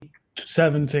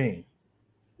17.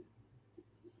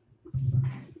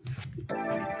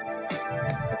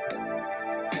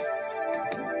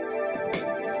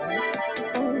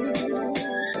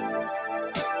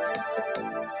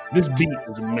 This beat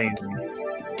is amazing.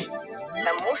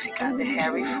 La música de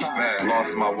Harry Fraud. Man,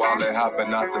 lost my wallet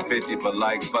hopping out the 50, but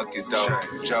like fuck it though.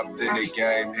 Jumped in the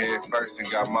game head first and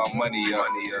got my money up.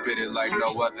 Spit it like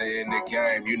no other in the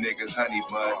game. You niggas honey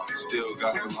bun. Still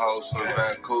got some hoes from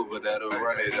Vancouver that'll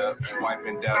run it up.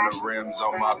 Wiping down the rims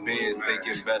on my Benz,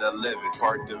 thinking better living.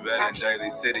 Parked the vet in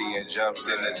Daly City and jumped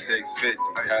in the 650.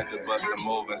 Had to bust a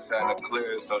move in Santa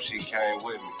Clara, so she came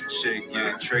with me. Shit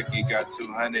get tricky, got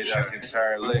 200 I can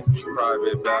turn lick.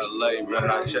 Private valet when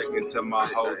I check into my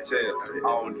hotel. I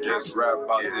don't just rap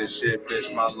about this shit,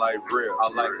 bitch, my life real. I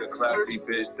like a classy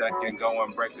bitch that can go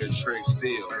and break a trick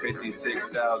still.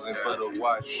 56,000 for the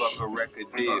watch, fuck a record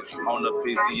deal. On the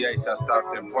PC8, I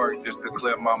stopped in park just to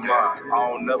clear my mind. I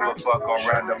don't never fuck on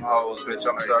random hoes, bitch,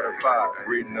 I'm certified.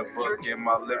 Reading a book in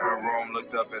my living room,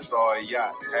 looked up and saw a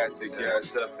yacht. Had to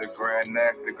gas up the Grand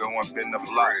Nash to go and spin the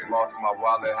block. Lost my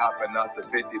wallet hopping out the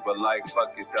 50, but like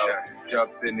fuck it though.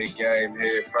 Jumped in the game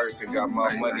head first and got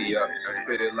my money up.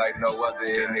 Spit it like no other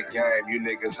in the game. You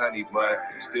niggas honey bun.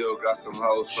 Still got some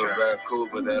hoes from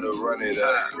Vancouver that'll run it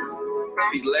up.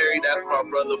 See, Larry, that's my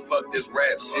brother. Fuck this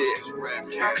rap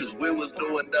shit. Cause we was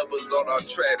doing numbers on our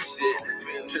trap shit.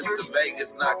 Trips to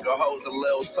Vegas, knocking hoes in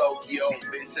Little Tokyo.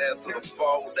 Bitch answer the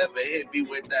phone, never hit me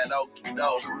with that okie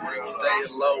doke.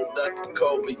 Staying low, ducking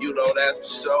COVID, you know that's for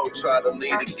sure. Try to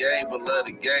lead the game, but love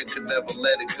the game, could never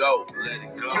let it go.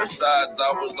 Besides,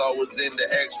 I was always in the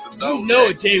extra dough. You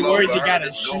know Jay Worthy got a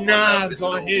schnoz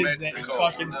on his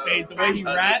fucking face. The way he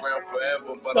raps,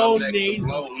 so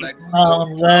nasal.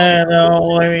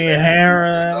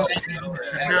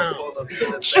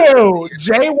 Chill.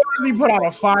 Jay Worthy put out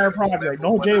a fire project.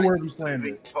 No Jay Worthy slander.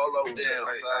 And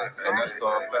that's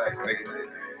all facts, nigga.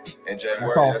 And Jay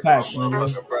That's all facts, my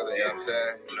nigga. fucking brother, you know what I'm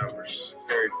saying? Numbers.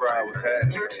 Harry Fry was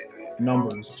happening.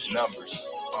 Numbers.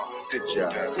 Good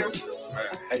job.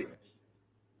 Hey.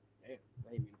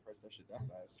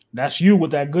 That's you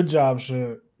with that good job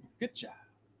shit. Good job.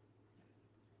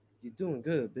 You're doing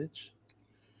good, bitch.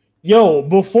 Yo,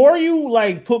 before you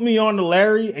like put me on to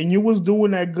Larry and you was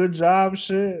doing that good job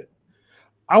shit,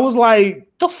 I was like,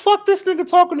 the fuck this nigga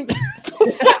talking to me? The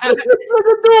fuck is this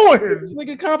nigga doing? This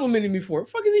nigga complimenting me for it.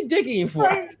 Fuck is he dicking for?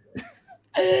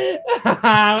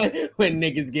 When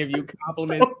niggas give you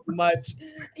compliments too much.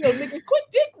 Yo, nigga, quit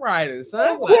dick riding,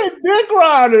 son. Quit dick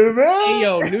riding, man. Hey,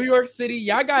 yo, New York City,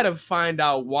 y'all gotta find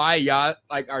out why y'all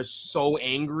like are so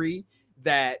angry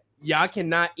that y'all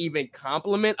cannot even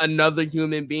compliment another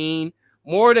human being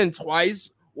more than twice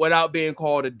without being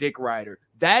called a dick rider.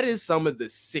 That is some of the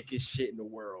sickest shit in the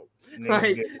world.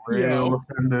 Like, you know,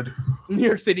 New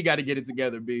York City got to get it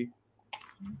together, B.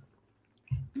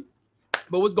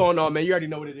 But what's going on, man? You already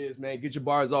know what it is, man. Get Your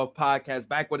Bars Off podcast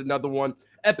back with another one.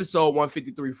 Episode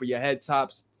 153 for your head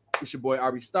tops. It's your boy,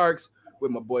 Ari Starks, with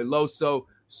my boy, Loso,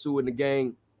 Sue and the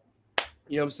gang.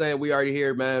 You know what I'm saying? We already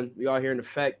here, man. We all here in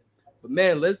effect. But,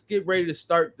 man, let's get ready to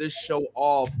start this show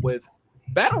off with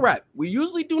battle rap. We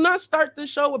usually do not start this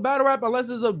show with battle rap unless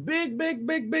it's a big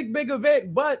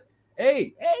event. But,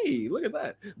 hey, look at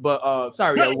that. But,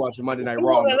 sorry, I was watching Monday Night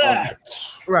Raw.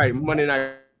 Right, Monday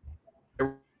Night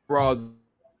Raw's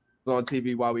on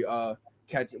TV while we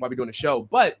doing the show.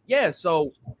 But yeah,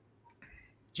 so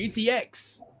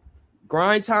GTX,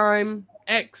 Grind Time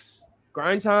of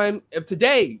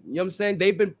today. You know what I'm saying?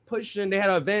 They've been pushing, they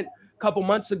had an event a couple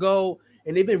months ago,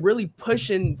 and they've been really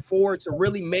pushing forward to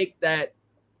really make that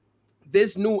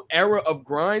this new era of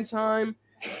Grind Time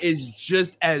is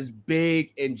just as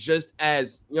big and just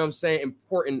as, you know what I'm saying,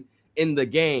 important in the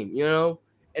game, you know?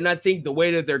 And I think the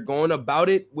way that they're going about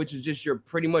it, which is just your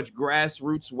pretty much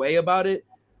grassroots way about it,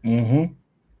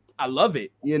 I love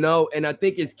it, you know? And I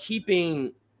think it's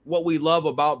keeping what we love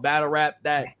about battle rap,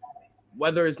 that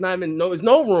whether it's not even, it's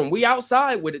no room, we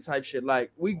outside with it type shit.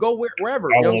 Like, we go wherever,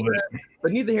 you know what I'm saying?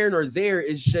 But neither here nor there,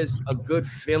 is just a good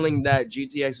feeling that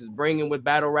GTX is bringing with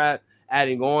battle rap,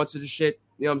 adding on to the shit,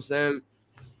 you know what I'm saying?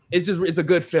 It's a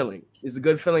good feeling. It's a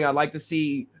good feeling. I like to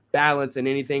see balance in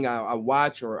anything I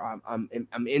watch or I'm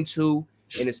into,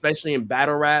 and especially in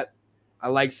battle rap, I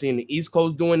like seeing the East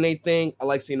Coast doing their thing. I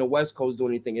like seeing the West Coast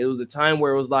doing anything. It was a time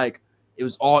where it was like it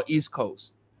was all East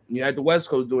Coast. You had the West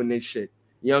Coast doing this shit.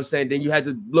 You know what I'm saying? Then you had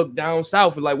to look down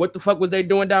south and like, what the fuck was they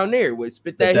doing down there? With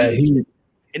spit that heat.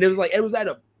 And it was like it was at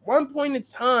one point in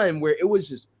time where it was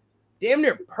just damn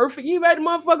near perfect. You had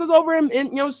motherfuckers over in you know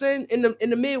what I'm saying, in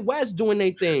the Midwest doing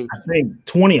their thing. I think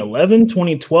 2011,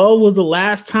 2012 was the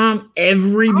last time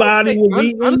everybody was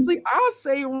eating. Honestly, I'll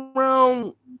say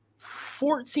around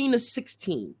 14 to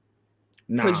 16.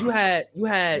 Because you had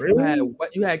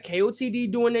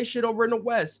KOTD doing that shit over in the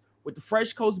West with the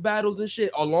Fresh Coast battles and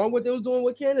shit, along with what they was doing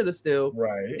with Canada still.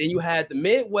 Right. Then you had the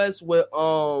Midwest with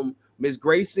Miss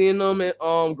Gracie and them and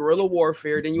Guerrilla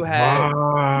Warfare. Then you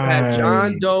had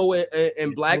John Doe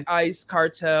and Black Ice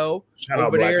Cartel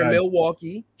over there in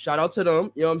Milwaukee. Shout out to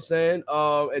them. You know what I'm saying?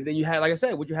 And then you had, like I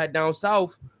said, what you had down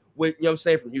south with, you know what I'm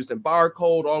saying, from Houston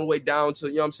Barcode all the way down to,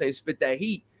 you know what I'm saying, Spit That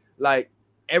Heat. Like,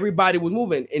 everybody was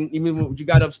moving. And even what you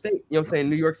got upstate, you know what I'm saying,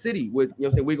 New York City with, you know what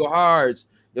I'm saying, We Go Hards,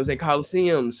 you know what I'm saying,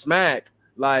 Coliseum, Smack,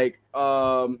 like,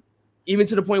 even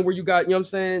to the point where you got, you know what I'm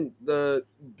saying, the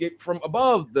get from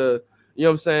above the, you know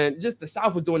what I'm saying, just the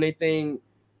South was doing their thing,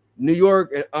 New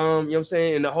York, you know what I'm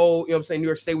saying, and the whole, you know what I'm saying, New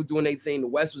York State was doing their thing, the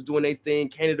West was doing their thing,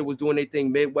 Canada was doing their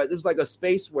thing, Midwest. It was like a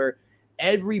space where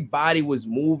everybody was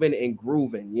moving and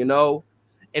grooving, you know,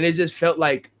 and it just felt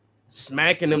like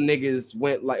smacking them niggas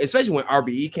went like, especially when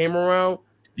RBE came around,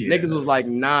 niggas was like,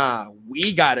 nah,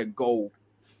 we gotta go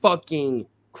fucking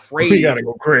crazy. We gotta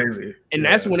go crazy. And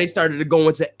that's when they started to go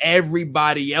into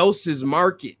everybody else's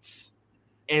markets.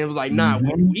 And it was like, nah,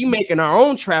 we making our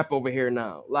own trap over here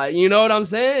now. Like, you know what I'm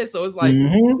saying? So it's like,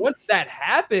 once that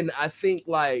happened, I think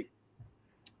like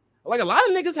a lot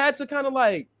of niggas had to kind of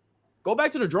like go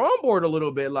back to the drawing board a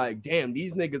little bit. Like, damn,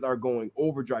 these niggas are going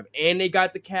overdrive. And they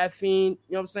got the caffeine, you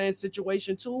know what I'm saying,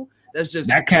 situation too. That's just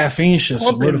that caffeine shit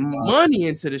pumping money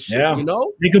into the shit, you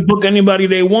know? They could book anybody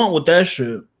they want with that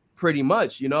shit. Pretty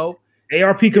much, you know?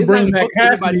 ARP could bring that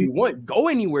anybody you want. Go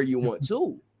anywhere you want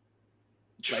to.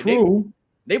 True. Like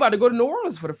they about to go to New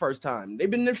Orleans for the first time. They've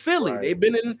been in Philly. Right.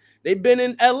 They've been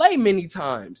in LA many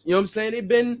times. You know what I'm saying? They've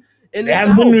been in the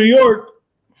South. New York.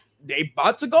 They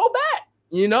about to go back.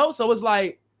 You know, so it's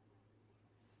like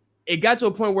it got to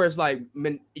a point where it's like,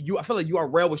 I feel like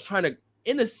URL was trying to,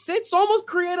 in a sense, almost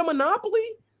create a monopoly,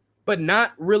 but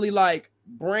not really like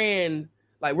brand.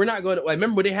 Like, we're not going to, like,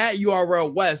 remember they had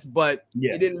URL West, but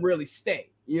it didn't really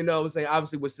stay. You know what I'm saying?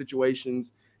 Obviously, with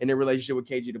situations and their relationship with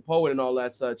KG the Poet and all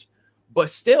that such. But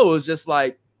still, it was just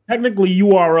like, technically,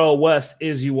 URL West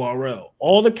is URL.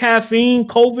 All the caffeine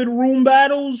COVID room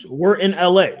battles were in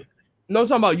LA. No, I'm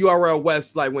talking about URL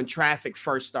West, like when Traffic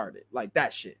first started, like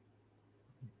that shit.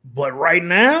 But right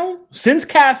now, since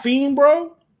caffeine,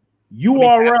 bro,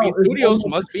 URL Studios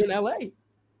must be in LA.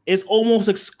 It's almost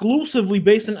exclusively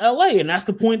based in LA, and that's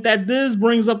the point that Diz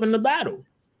brings up in the battle.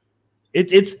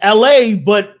 It's LA,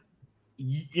 but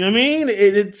you know what I mean?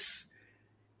 It's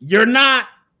you're not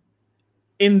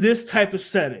in this type of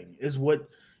setting, is what,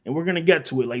 and we're gonna get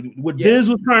to it. Like what Diz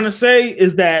was trying to say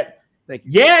is that.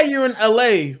 You're in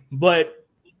LA, but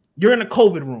you're in a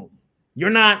COVID room. You're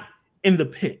not in the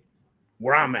pit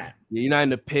where I'm at. Yeah, you're not in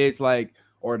the pits, like,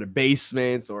 or the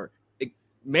basements, or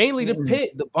mainly the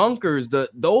pit, the bunkers,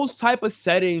 those type of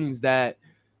settings that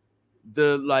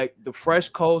the Fresh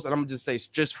Coast, and I'm gonna just say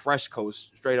just Fresh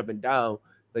Coast straight up and down.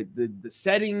 Like the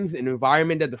settings and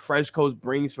environment that the Fresh Coast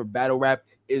brings for battle rap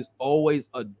is always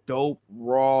a dope,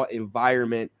 raw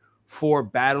environment for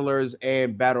battlers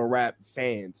and battle rap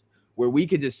fans, where we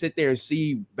could just sit there and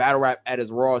see battle rap at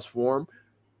its rawest form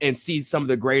and see some of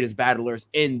the greatest battlers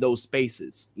in those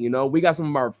spaces. You know, we got some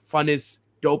of our funnest,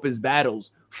 dopest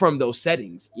battles from those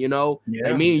settings, you know?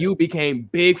 Like me and you became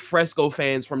big Fresco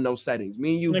fans from those settings.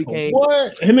 Me and you became...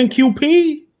 What? Him and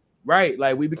QP? Right.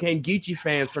 Like, we became Geechee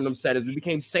fans from them settings. We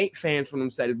became Saint fans from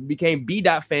them settings. We became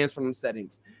B-Dot fans from them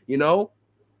settings, you know?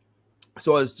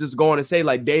 So it's just going to say,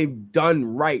 like, they've done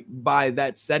right by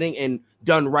that setting and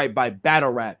done right by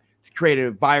battle rap to create an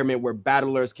environment where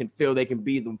battlers can feel they can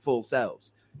be them full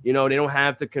selves. You know, they don't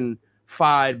have to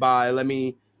confide by let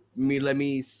me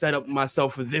set up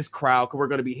myself for this crowd because we're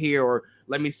going to be here, or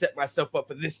let me set myself up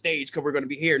for this stage because we're going to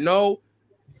be here. No,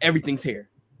 everything's here.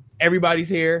 Everybody's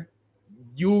here.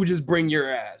 You just bring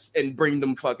your ass and bring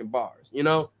them fucking bars, you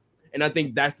know? And I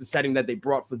think that's the setting that they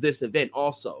brought for this event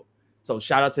also. So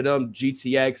shout out to them,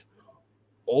 GTX,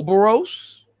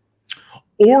 Ouroboros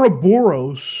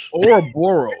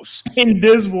in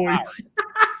this voice.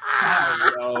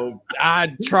 Yo,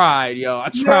 I tried. Yo,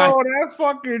 that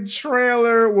fucking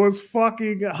trailer was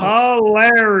fucking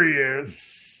hilarious.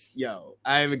 Yo,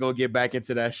 I ain't even gonna get back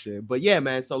into that shit. But yeah,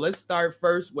 man. So let's start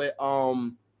first with I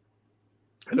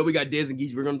know we got Diz and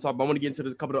Geech. We're gonna talk, but I want to get into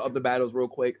a couple of other battles real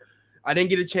quick. I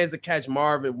didn't get a chance to catch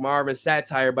Marv and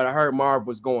Satire, but I heard Marv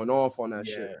was going off on that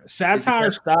shit. Satire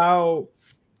style,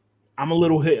 I'm a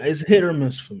little it's hit or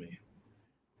miss for me.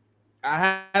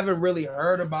 I haven't really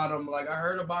heard about him. Like I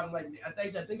heard about him, like I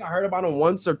think I heard about him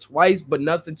once or twice, but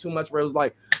nothing too much. Where it was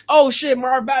like, oh shit,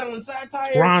 Marv battling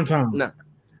Satire. Grind time. Nah.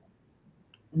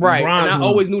 Right. Grind and I time.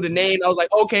 always knew the name. I was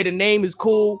like, okay, the name is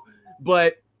cool,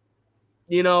 but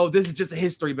you know, this is just a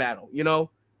history battle, you know.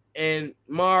 And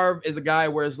Marv is a guy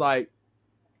where it's like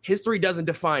history doesn't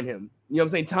define him. You know what I'm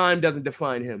saying? Time doesn't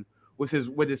define him with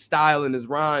his style and his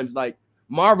rhymes. Like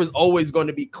Marv is always going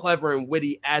to be clever and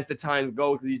witty as the times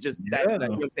go because he's just that, you know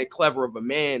what I'm saying, clever of a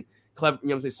man, clever, you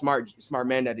know what I'm saying, smart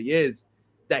man that he is,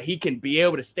 that he can be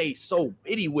able to stay so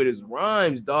witty with his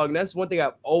rhymes, dog. And that's one thing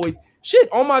I've always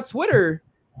on my Twitter.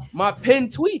 My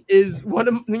pinned tweet is one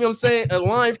of, you know what I'm saying, a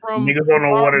line from Niggas don't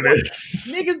know what it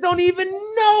is. Niggas don't even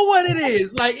know what it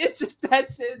is. Like it's just that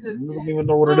shit. Just You don't even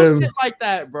know what it is. shit like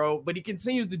that, bro. But he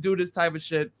continues to do this type of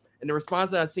shit, and the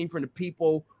response that I've seen from the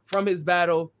people from his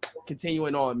battle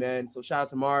continuing on, man. So shout out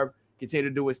to Marv. Continue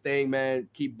to do his thing, man.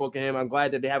 Keep booking him. I'm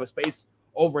glad that they have a space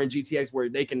over in GTX where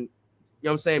they can, you know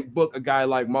what I'm saying, book a guy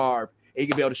like Marv. And he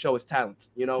can be able to show his talents,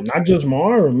 you know. Not just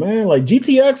Marv, man. Like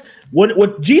GTX, what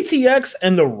GTX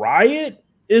and the Riot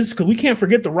is, because we can't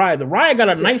forget the Riot. The Riot got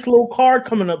a nice little card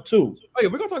coming up too. Oh yeah,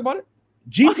 we're gonna talk about it.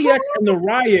 GTX and the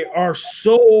Riot are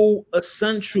so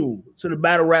essential to the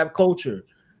battle rap culture.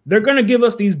 They're gonna give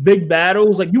us these big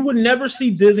battles. Like you would never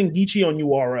see Diz and Geechee on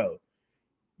URL.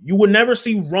 You would never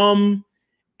see Rum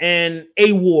and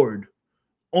A Ward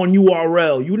on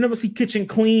URL. You would never see Kitchen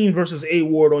Clean versus A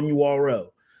Ward on URL.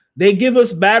 They give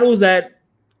us battles that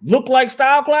look like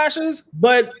style clashes,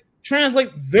 but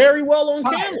translate very well on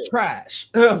camera. Trash.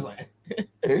 I was like,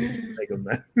 Take 'em,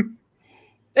 man.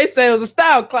 they say it was a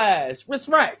style clash. What's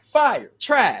right? Fire.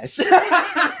 Trash.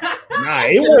 Nah,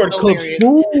 A Ward cooked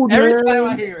food, Every time I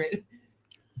man. hear it.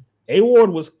 A Ward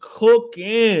was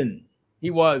cooking.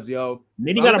 He was, yo.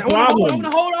 Nitty got a problem.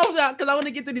 Hold on, because I want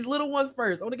to get to these little ones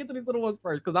first.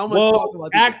 because I want to Well, talk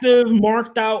about this. Active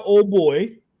marked out old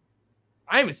boy.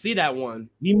 I didn't even see that one.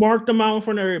 He marked him out in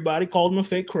front of everybody, called him a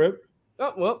fake Crip.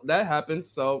 Oh, well, that happens.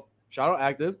 So shout out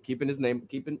Active, keeping his name,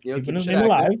 keeping His shit name active.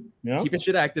 alive. Yeah. Keeping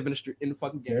shit active in the street, in the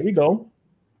fucking game. There you go.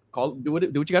 Do what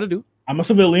you gotta do. I'm a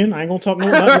civilian. I ain't gonna talk no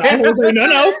nothing. I ain't gonna say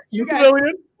nothing else. You You got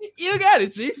civilian. You got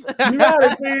it, Chief. You got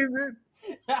it, Chief.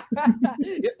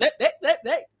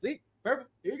 See, perfect.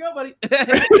 Here you go, buddy. I'm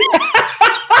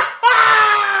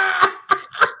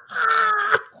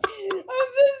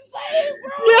just saying,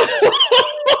 bro.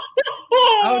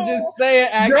 I'm just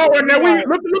saying, Yo, and then we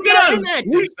look at us.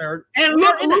 Inactive, sir. And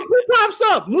look who pops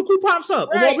up. Look who pops up.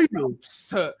 Right. What we do?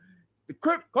 The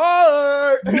Crip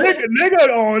caller.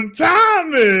 nigga on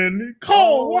time, man.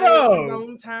 Cole, what up?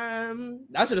 On time.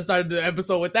 I should have started the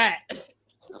episode with that.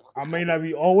 I may not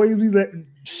be always be that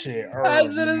shit. I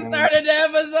should have started the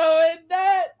episode with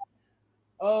that.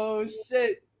 Oh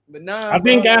shit. But nah. I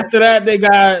think after that they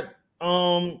got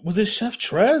was it Chef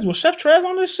Trez? Was Chef Trez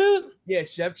on this shit? Yeah,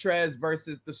 Chef Trez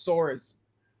versus Thesaurus.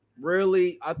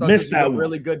 Really, I thought Missed this was that a one.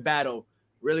 really good battle.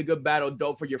 Really good battle.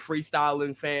 Dope for your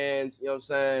freestyling fans. You know what I'm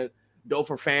saying? Dope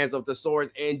for fans of Thesaurus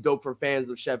and dope for fans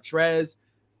of Chef Trez.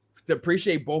 To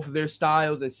appreciate both of their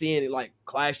styles and seeing it like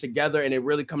clash together and it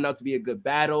really coming out to be a good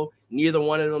battle. Neither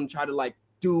one of them try to like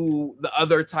do the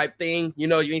other type thing. You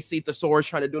know, you ain't see Thesaurus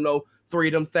trying to do no three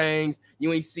of them things.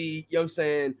 You ain't see, you know what I'm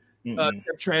saying,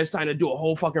 Trez trying to do a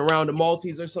whole fucking round of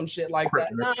Maltese or some shit like that.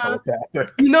 Nah.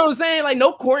 You know what I'm saying? Like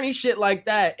no corny shit like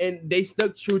that. And they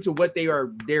stuck true to what they're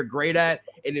great at,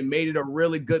 and it made it a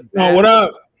really good battle. Oh, what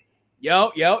up?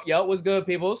 Yo, what's good,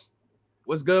 peoples?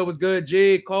 What's good?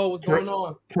 G, Cole, what's going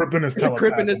on? Crippin is telepathic.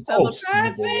 Crippin is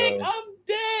telepathic. I'm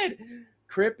dead.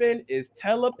 Crippin is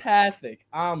telepathic.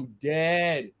 I'm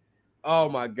dead. Oh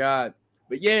my god.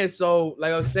 But yeah, so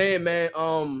like I was saying, man,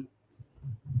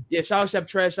 yeah, shout out Chef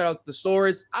Trez, shout out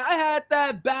Thesaurus. I had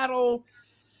that battle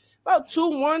about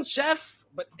 2-1, Chef,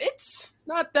 but it's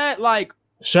not that like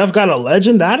Chef got a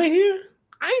legend out of here.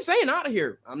 I ain't saying out of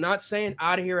here. I'm not saying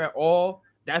out of here at all.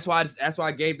 That's why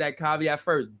I gave that caveat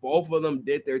first. Both of them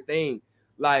did their thing.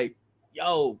 Like,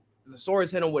 yo,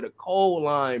 Thesaurus hit him with a cold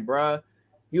line, bruh.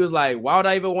 He was like, why would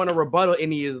I even want to rebuttal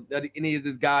any of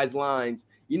this guy's lines?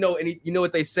 You know, you know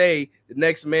what they say, the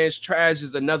next man's trash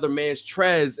is another man's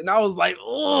Trez. And I was like,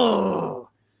 oh,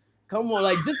 come on.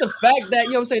 Like, just the fact that,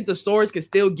 you know what I'm saying, Thesaurus can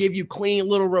still give you clean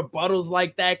little rebuttals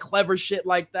like that, clever shit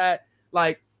like that.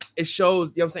 Like, it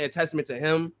shows, you know what I'm saying, a testament to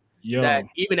him that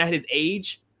even at his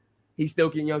age, he still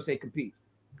can, you know what I'm saying, compete.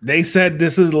 They said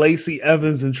this is Lacey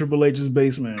Evans in Triple H's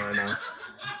basement right now.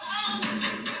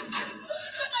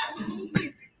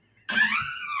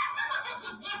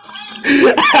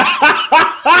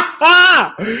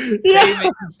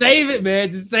 Save it, man.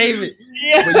 Just save it.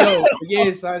 Yeah. But yo,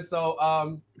 yeah, son.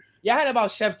 So Yeah, I had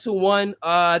about Chef 2-1.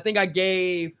 I think I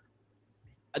gave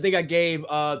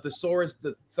Thesaurus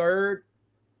the third.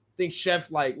 I think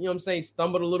Chef, like, you know what I'm saying,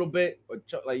 stumbled a little bit, or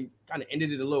like kind of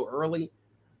ended it a little early.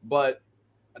 But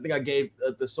I think I gave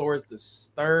Thesaurus the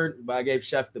third, but I gave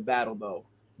Chef the battle though.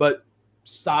 But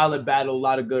solid battle, a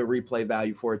lot of good replay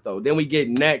value for it though. Then we get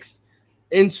next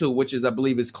into, which is I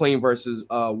believe is Clean versus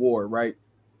Ward, right?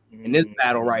 And this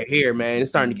battle right here, man, it's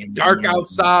starting to get dark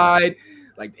outside.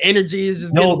 Like the energy is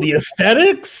just the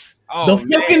aesthetics, Oh,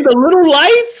 the little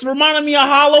lights reminded me of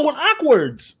Hollow and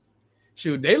Awkwards.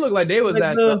 Shoot, they look like they was Like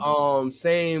at the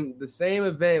same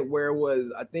event where it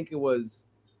was, I think it was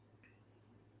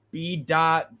B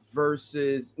Dot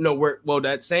versus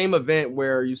that same event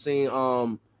where you seen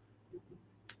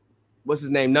what's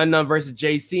his name, None versus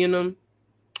JC in them.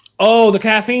 Oh, the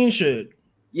caffeine shit.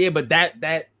 Yeah, but that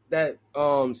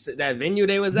venue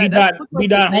they was at, B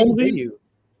Dot home venue.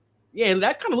 Yeah,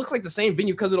 that kind of looks like the same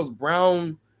venue because of those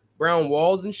brown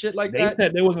walls and shit like that. They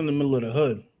said they was in the middle of the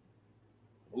hood.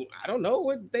 I don't know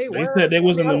what they were. They said they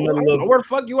was in the middle of. Where the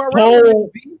fuck you are?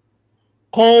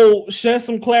 Cole, shed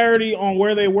some clarity on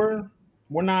where they were.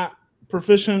 We're not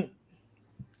proficient.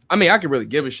 I mean, I could really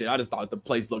give a shit. I just thought the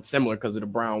place looked similar because of the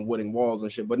brown wooden walls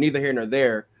and shit, but neither here nor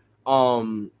there.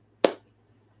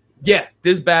 Yeah,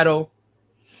 this battle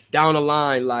down the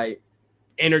line, like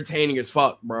entertaining as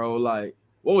fuck, bro. Like,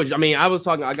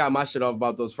 I got my shit off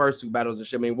about those first two battles and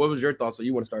shit. I mean, what was your thoughts? So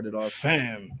you want to start it off?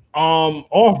 Fam.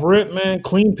 Off rip, man.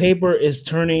 Clean Paper is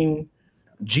turning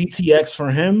GTX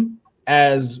for him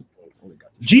as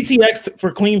GTX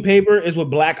for Clean Paper is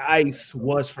what Black Ice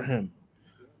was for him.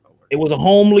 It was a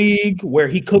home league where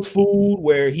he cooked food,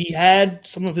 where he had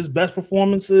some of his best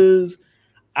performances.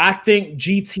 I think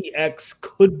GTX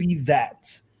could be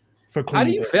that for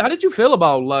Clean Paper. How did you feel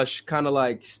about Lush kind of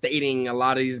like stating a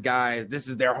lot of these guys, this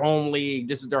is their home league,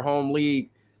 this is their home league?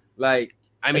 Like,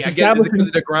 I mean, I guess it's because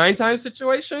of the grind time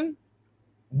situation.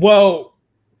 Well,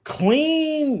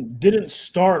 Clean didn't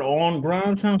start on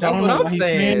grind time. So that's what I'm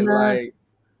saying. Like,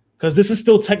 because this is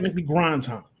still technically grind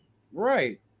time.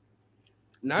 Right.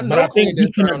 But I think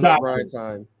he can adopt grind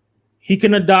time. He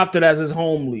can adopt it as his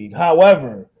home league.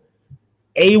 However,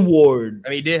 A-Ward. I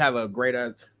mean, he did have a great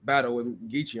battle with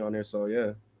Geechee on there, so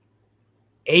yeah.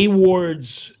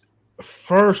 A-Ward's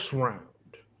first round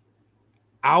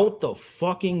out the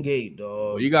fucking gate,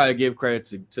 dog. Well, you gotta give credit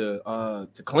to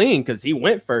Clean because he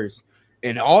went first,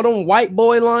 and all them white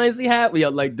boy lines he had. Yo,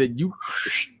 like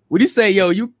what do you say, yo?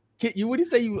 What do you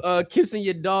say? You kissing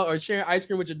your dog or sharing ice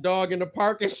cream with your dog in the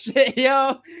park and shit,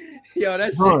 yo,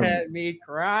 that shit had me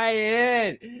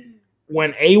crying.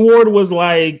 When A-Ward was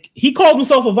like, he called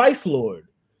himself a vice lord,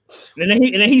 and then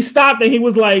he stopped and he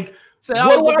was like, "What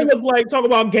do I look like?" Talk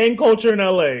about gang culture in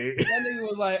LA. That nigga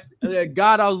was like,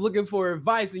 "God, I was looking for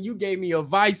advice, and you gave me a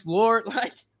vice lord."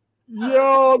 Like,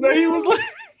 yo, then he was like,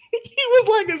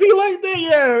 "Is he like that?"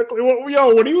 Yeah,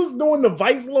 yo, when he was doing the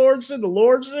vice lord shit, the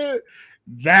lord shit.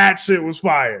 That shit was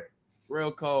fire.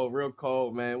 Real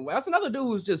cold, man. Well, that's another dude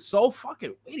who's just so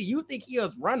fucking witty. You think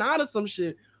he'll run out of some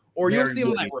shit, or you'll see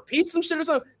him like repeat some shit or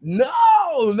something?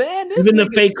 No, man. Even the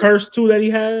fake curse too that he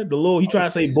had. He tried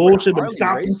to say bullshit but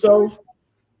stop himself.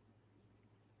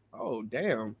 Oh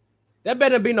damn, that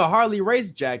better be no Harley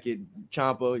race jacket,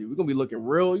 Champa. We're gonna be looking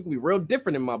real. You can be real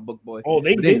different in my book, boy. Oh,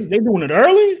 they doing it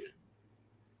early.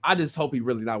 I just hope he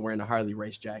really not wearing a Harley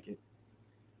race jacket.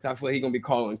 I feel like he's gonna be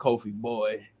calling Kofi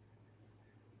boy.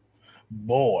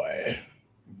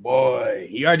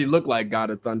 He already looked like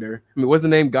God of Thunder. I mean, what's the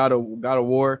name? God of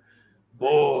War.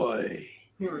 Boy.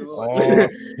 Oh,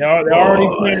 they're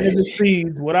already planting the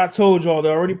seeds. What I told y'all,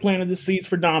 they're already planting the seeds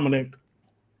for Dominic.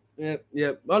 Yeah.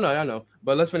 Oh no, I know.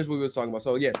 But let's finish what we was talking about.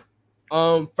 So yeah.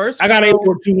 First I got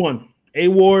A-Ward 2-1.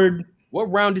 A-Ward. What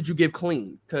round did you give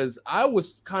Clean? Because I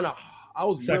was second.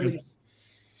 Really.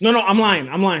 No, I'm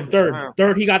lying.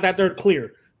 Third, he got that third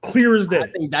clear as day. I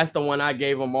think that's the one I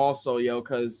gave him also, yo,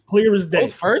 because clear as day.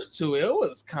 Those first two, it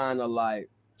was kind of like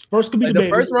first could be like the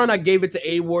first round I gave it to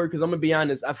A-Ward because I'm gonna be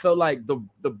honest, I felt like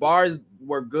the bars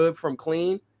were good from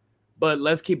Clean, but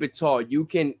let's keep it tall. You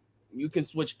can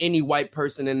switch any white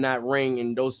person in that ring,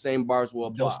 and those same bars will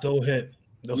apply. They'll still hit.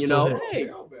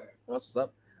 Hey, that's what's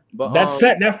up. But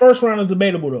that first round is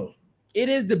debatable though. It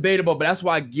is debatable, but that's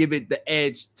why I give it the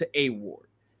edge to A-Ward.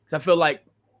 I feel like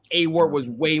A-Ward was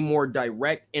way more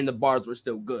direct and the bars were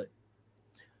still good.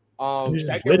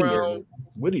 Second round,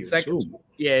 too.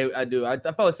 Yeah, I do. I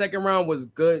felt like second round was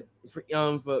good for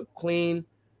Clean.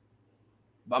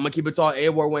 But I'm gonna keep it tall.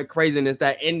 A-Ward went crazy, and it's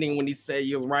that ending when he said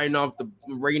he was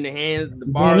reading the hands, the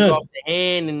bars off the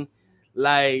hand, and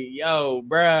like, yo,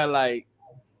 bruh, like.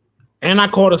 And I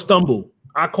caught a stumble.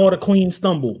 I called a clean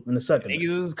stumble in the second.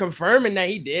 Niggas was confirming that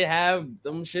he did have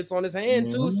them shits on his hand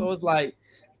too. So it's like,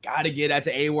 gotta get that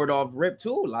to A-Ward off rip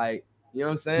too. Like, you know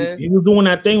what I'm saying? He was doing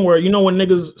that thing where, you know, when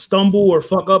niggas stumble or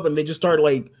fuck up and they just start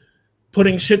like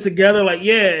putting shit together, like,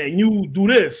 yeah, and you do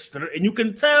this, and you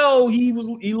can tell he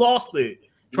lost it,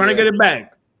 trying to get it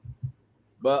back.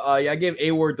 But yeah, I gave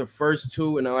A-Ward the first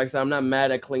two, and like I said, I'm not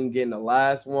mad at Clean getting the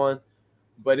last one.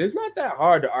 But it's not that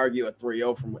hard to argue a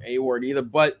 3-0 from A-Ward either.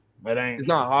 But it's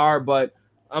not hard. But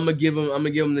I'm gonna give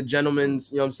him the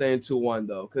gentleman's, you know what I'm saying, 2-1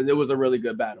 though, because it was a really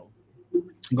good battle.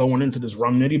 Going into this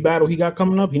Rum Nitty battle he got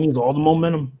coming up, he needs all the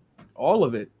momentum. All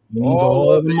of it. He needs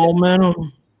all of the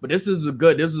momentum. But this is a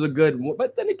good.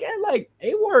 But then again, like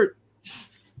A-Ward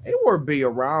be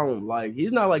around. Like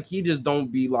he's not like he just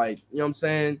don't be like, you know what I'm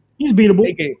saying? He's beatable.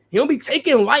 He don't be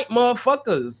taking light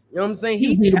motherfuckers. You know what I'm saying?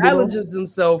 He challenges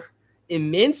himself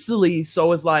immensely.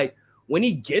 So it's like when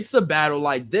he gets a battle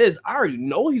like this, I already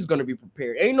know he's gonna be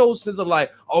prepared. Ain't no sense of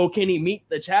like, oh, can he meet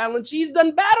the challenge? He's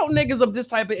done battle niggas of this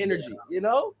type of energy, you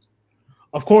know?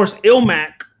 Of course,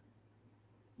 Ilmac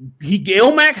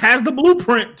has the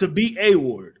blueprint to beat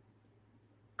A-Ward.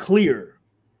 Clear.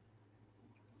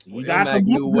 He got the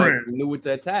blueprint. Knew what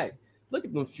to attack. Look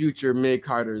at them future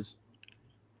mid-carders.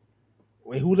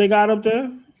 Wait, who they got up there?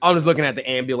 I'm just looking at the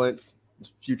ambulance.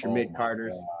 Future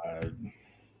mid-carders.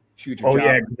 Future job.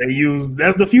 Yeah,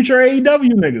 that's the future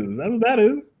AEW niggas. That's what that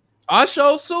is. I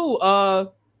show Sue.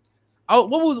 What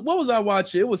was I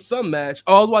watching? It was some match.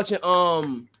 Oh, I was watching I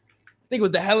think it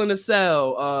was the Hell in a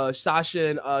Cell,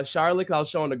 Sasha and Charlotte. I was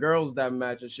showing the girls that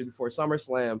match and shit before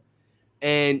SummerSlam.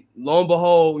 And lo and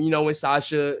behold, you know, when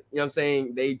Sasha, you know what I'm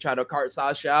saying, they try to cart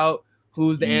Sasha out,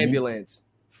 who's the ambulance?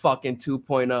 Fucking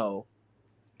 2.0.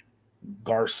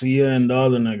 Garcia and the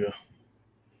other nigga.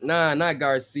 Nah, not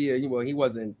Garcia. Well, he's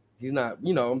not,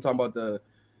 you know, I'm talking about the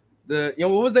you know,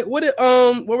 what was that? What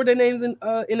were their names in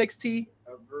NXT?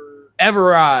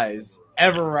 Everrise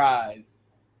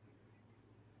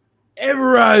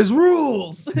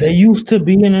rules. They used to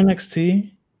be in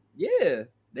NXT. Yeah,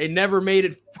 they never made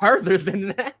it farther than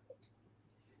that.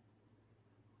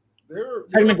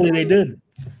 Technically, they did.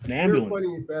 They're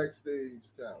plenty backstage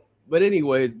talent. But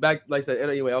anyways, back like I said.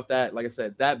 Anyway, off that, like I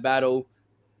said, that battle,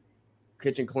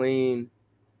 Kitchen Clean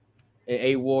and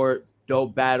A-Ward,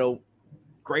 dope battle.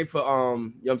 Great for you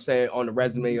know what I'm saying, on the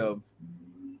resume of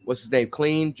what's his name,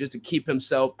 Clean, just to keep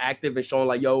himself active and showing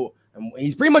like, yo,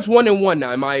 he's pretty much 1-1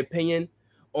 now, in my opinion,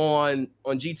 on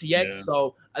GTX. Yeah.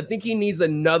 So I think he needs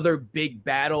another big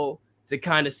battle to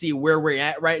kind of see where we're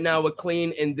at right now with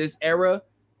Clean in this era.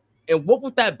 And what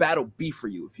would that battle be for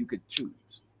you if you could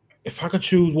choose? If I could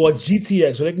choose, well, it's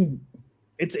GTX, so they can.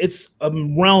 It's a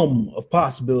realm of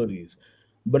possibilities.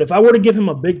 But if I were to give him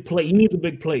a big plate, he needs a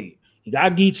big plate. He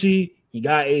got Geechee, he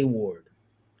got A-Ward.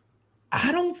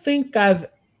 I don't think I've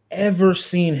ever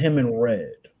seen him in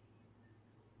red.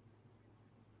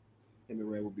 Him in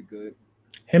red would be good.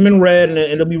 Him in red, and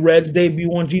it'll be Red's debut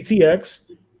on GTX.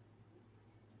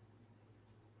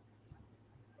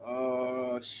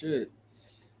 Shit.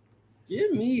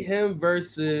 Give me him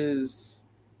versus.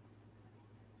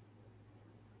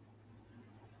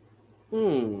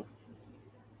 Who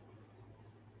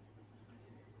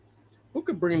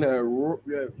could bring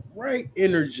that right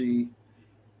energy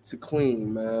to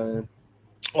Clean, man?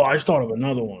 Oh, I just thought of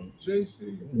another one.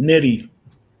 JC. Nitty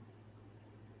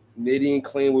and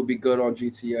Clean would be good on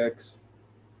GTX.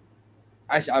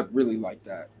 I really like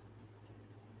that.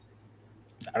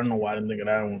 I don't know why I didn't think of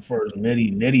that one first.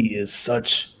 Nitty is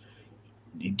such.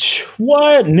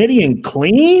 What? Nitty and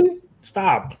Clean?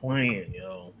 Stop playing,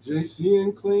 yo. JC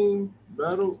and Clean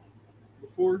battled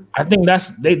before? I think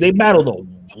they battled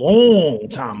a long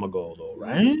time ago, though,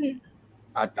 right?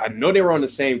 I know they were on the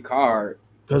same card.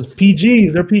 Because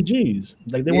PGs, they're PGs.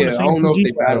 Like they were the same. I don't know PG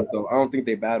if they battled though. I don't think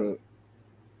they battled.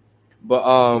 But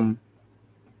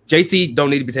JC don't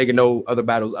need to be taking no other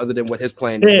battles other than what his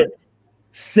plan is.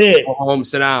 Sit. Go home,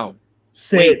 sit down.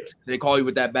 Sit. Wait, they call you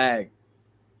with that bag.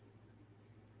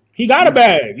 He got a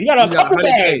bag. He got a couple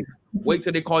bags. Wait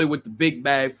till they call you with the big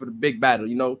bag for the big battle,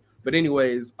 you know. But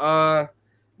anyways,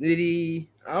 Nitty,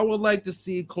 I would like to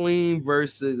see Clean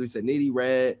versus, we said Nitty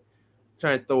Red.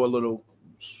 Trying to throw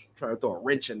a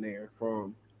wrench in there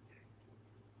from.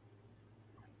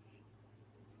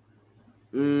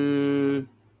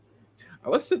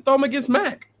 Let's throw him against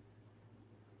Mac.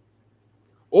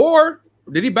 Or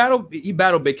did he battle? He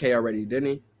battled Big K already, didn't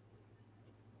he?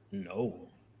 No.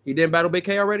 He didn't battle Big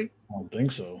K already? I don't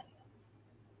think so.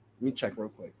 Let me check real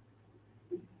quick.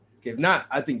 If not,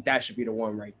 I think that should be the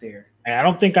one right there. I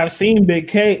don't think I've seen Big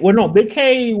K. Well, no, Big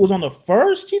K was on the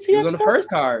first GTX. He was on the first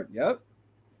card. Yep.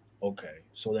 Okay.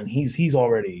 So then he's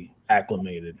already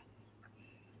acclimated.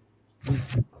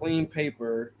 Clean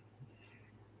paper.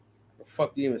 The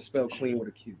fuck do you even spell clean with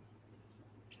a Q?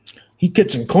 He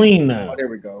kitchen clean now. Oh, there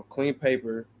we go. Clean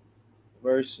paper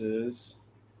versus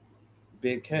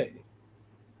Big K.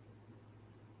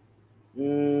 I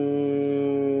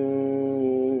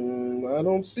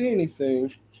don't see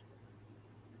anything.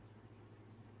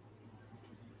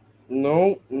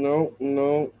 No.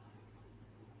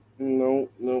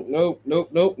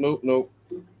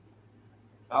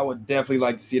 I would definitely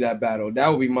like to see that battle. That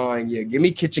would be mine. Yeah, give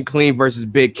me Kitchen Clean versus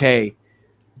Big K.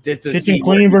 Just to Kitchen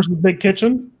Clean versus Big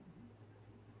Kitchen.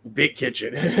 Big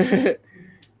Kitchen.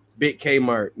 Big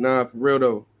Kmart. Nah, for real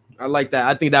though. I like that.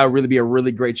 I think that would really be a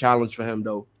really great challenge for him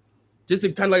though. Just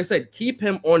to kind of like I said, keep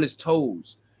him on his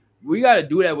toes. We got to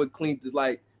do that with Clean. To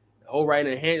like hold right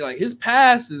in the hand. Like his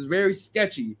past is very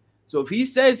sketchy. So if he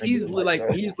says he's like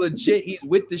he's legit, he's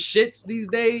with the shits these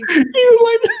days.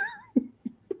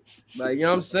 Like, you know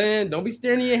what I'm saying? Don't be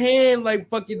staring in your hand like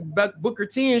fucking Booker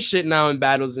T and shit now in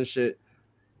battles and shit.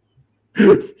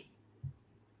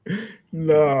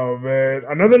 No, man.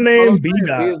 Another name,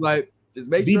 B-Dot. Like,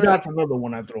 B-Dot's another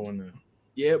one I throw in there.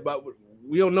 Yeah, but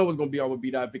we don't know what's going to be on with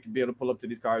B-Dot if he can be able to pull up to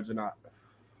these cards or not.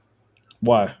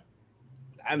 Why? I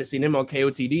haven't seen him on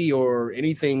KOTD or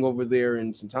anything over there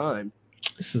in some time.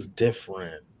 This is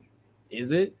different.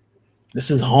 Is it?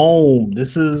 This is home.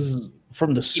 This is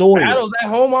from the soil. He battles at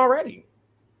home already.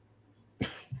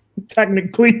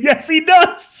 Technically, yes, he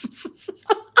does.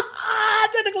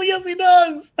 Technically, yes, he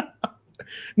does.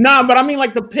 Nah, but I mean,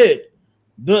 like the pit,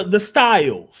 the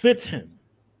style fits him.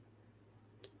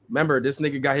 Remember, this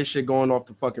nigga got his shit going off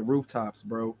the fucking rooftops,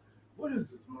 bro. What is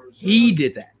this, Marcel? He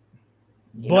did that.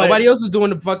 Nobody else was doing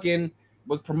the fucking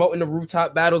was promoting the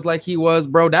rooftop battles like he was,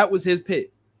 bro. That was his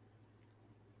pit.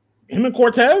 Him and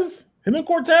Cortez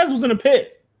was in a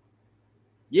pit.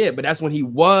 Yeah, but that's when he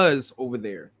was over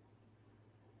there.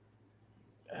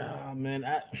 Man,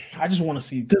 I just want to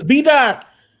see because B-Dot.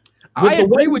 I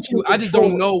agree with you. I just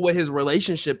don't know what his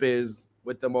relationship is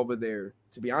with them over there.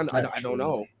 To be honest, I don't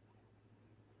know.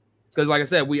 Because, like I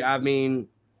said,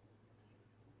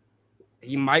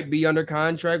 he might be under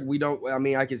contract. We don't. I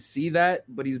mean, I can see that,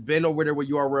 but he's been over there with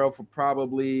URL for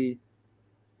probably,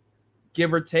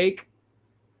 give or take.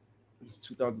 It's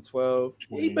 2012.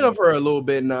 He's been up for a little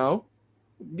bit now.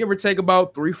 Give or take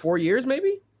about 3-4 years,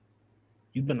 maybe.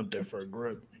 He's been up there for a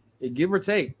grip. Yeah, give or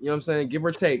take. You know what I'm saying? Give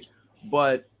or take.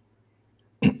 But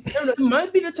it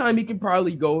might be the time he can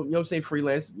probably go, you know what I'm saying,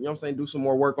 freelance, you know what I'm saying, do some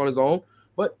more work on his own.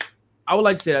 But I would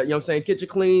like to say that, you know what I'm saying, Kitchen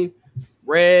Clean,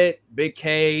 Red, Big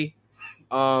K,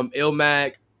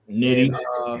 Ilmac,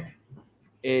 Nitty,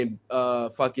 and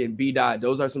fucking B-Dot.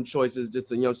 Those are some choices just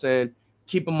to, you know what I'm saying,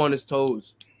 keep him on his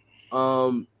toes.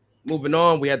 Moving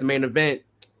on, we had the main event.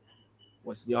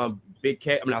 What's Big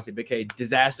K? I'm not saying Big K.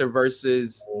 Disaster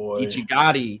versus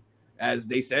Ichigati. As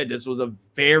they said, this was a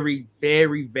very,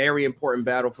 very, very important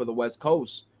battle for the West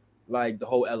Coast. Like the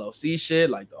whole LLC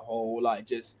shit, like the whole like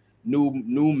just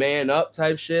new man up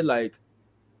type shit. Like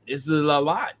this is a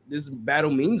lot. This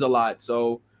battle means a lot.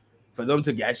 So for them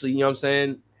to actually, you know what I'm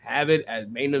saying, have it as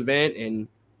main event and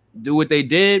do what they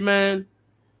did, man,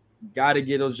 gotta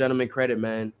give those gentlemen credit,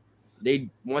 man.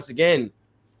 They once again.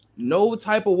 No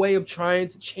type of way of trying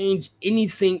to change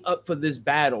anything up for this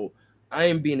battle. I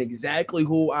am being exactly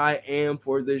who I am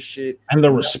for this shit. And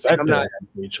the respect for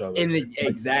each other.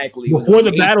 Exactly. Before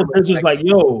the battle, this was like,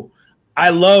 yo, I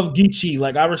love Geechee.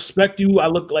 Like, I respect you. I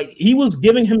look like he was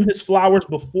giving him his flowers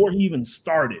before he even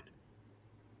started.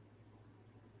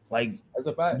 Like, that's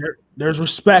a fact. There's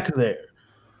respect there.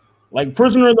 Like,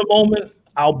 prisoner of the moment,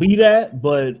 I'll be that,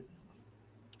 but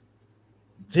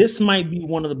this might be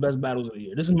one of the best battles of the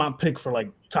year. This is my pick for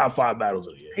like top 5 battles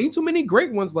of the year. Ain't too many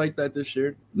great ones like that this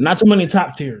year. Not too many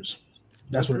top tiers.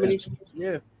 That's what it is.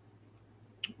 Yeah.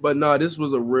 But no, this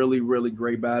was a really, really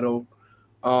great battle.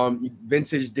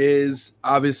 Vintage Diz,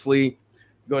 obviously,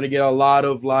 going to get a lot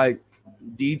of like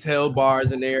detailed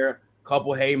bars in there,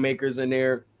 couple haymakers in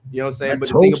there. You know what I'm saying? But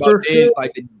the thing about Diz,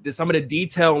 like some of the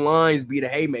detailed lines be the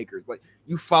haymakers. Like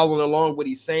you following along what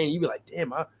he's saying, you be like,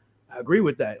 damn, I agree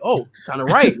with that. Oh, kind of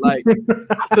right. Like,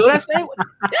 I feel that same.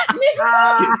 That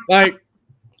nigga like,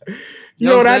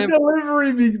 that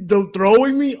delivery be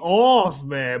throwing me off,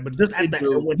 man. But just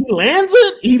when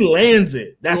he lands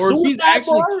it. That's or if he's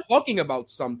actually talking about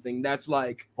something that's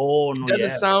like, oh no,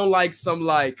 doesn't sound like some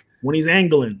like when he's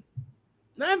angling.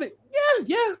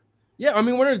 Yeah. I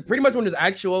mean, when there's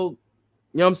actual,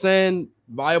 you know what I'm saying,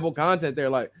 viable content there,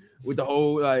 like with the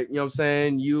whole, like, you know what I'm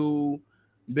saying, you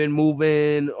been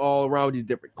moving all around these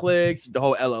different cliques, the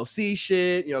whole LLC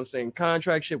shit, you know what I'm saying,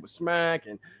 contract shit with Smack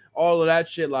and all of that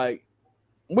shit, like,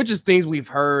 which is things we've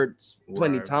heard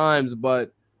plenty times,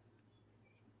 but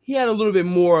he had a little bit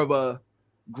more of a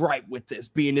gripe with this,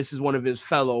 being this is one of his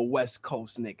fellow West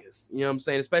Coast niggas. You know what I'm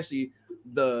saying? Especially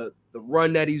the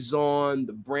run that he's on,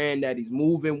 the brand that he's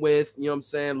moving with. You know what I'm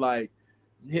saying? Like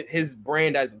his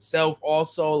brand as himself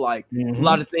also. Like it's a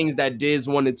lot of things that Diz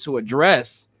wanted to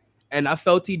address. And I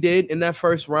felt he did in that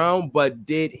first round, but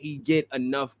did he get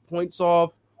enough points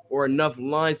off or enough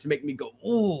lines to make me go,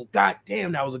 ooh, god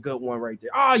damn, that was a good one right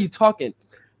there. Oh, you talking.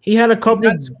 He had a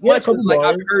couple. Like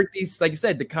I've heard these, like you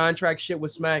said, the contract shit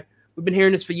with Smack. We've been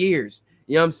hearing this for years.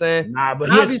 You know what I'm saying? Nah,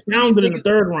 but he expounded in the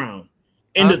third round.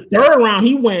 In the third round,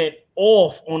 he went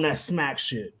off on that Smack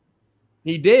shit.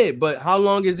 He did, but how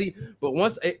long is he? But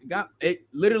once it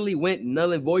literally went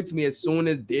null and void to me as soon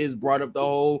as Diz brought up the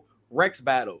whole Rex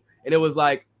battle. And it was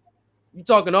like, you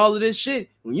talking all of this shit.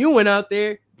 When you went out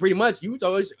there, pretty much, you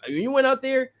went out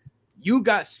there, you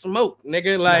got smoked,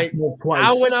 nigga. Like,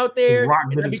 I went out there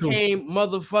and I became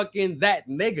motherfucking that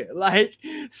nigga. Like,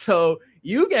 so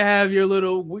you can have your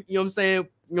little, you know what I'm saying,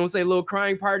 little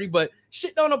crying party, but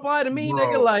shit don't apply to me,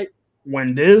 nigga. Like,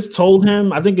 when Diz told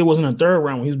him, I think it was in the third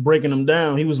round when he was breaking him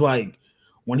down, he was like,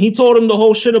 when he told him the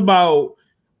whole shit about,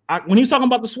 when he was talking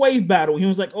about the Swave battle, he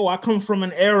was like, oh, I come from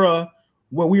an era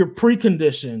where we were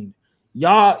preconditioned.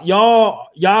 Y'all,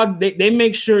 they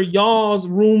make sure y'all's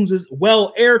rooms is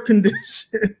well air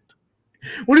conditioned.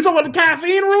 When you talking about the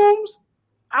caffeine rooms,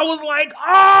 I was like,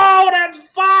 oh, that's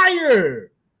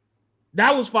fire.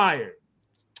 That was fire.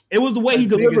 It was the way he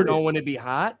delivered it. Don't want to be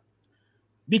hot.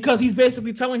 Because he's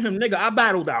basically telling him, nigga, I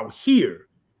battled out here.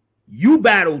 You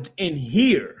battled in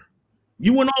here.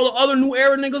 You and all the other new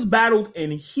era niggas battled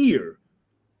in here.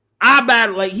 I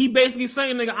battled, like, he basically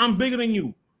saying, nigga, I'm bigger than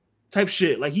you. Type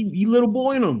shit. Like, he little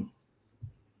boying him.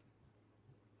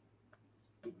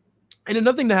 And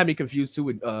another thing that had me confused too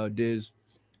with Diz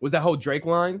was that whole Drake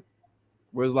line,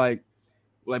 where it's like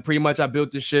pretty much I built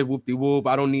this shit, whoop de whoop.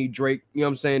 I don't need Drake, you know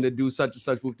what I'm saying, to do such and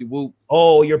such, whoop de whoop.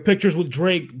 Oh, your pictures with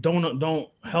Drake don't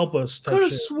help us. Could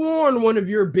have sworn one of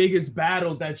your biggest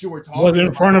battles that you were talking was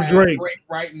in front of Drake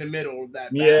right in the middle of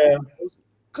that battle. Yeah.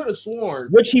 Could have sworn.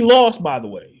 Which he lost, by the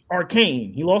way.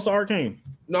 Arcane. He lost to Arcane.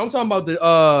 No, I'm talking about the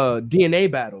DNA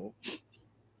battle.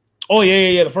 Oh,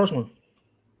 yeah, the first one.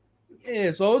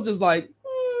 Yeah, so it's just like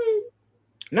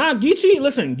Nah,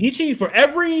 Geechee, for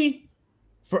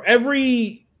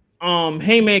every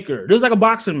haymaker, there's like a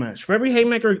boxing match. For every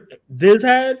haymaker Diz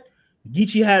had,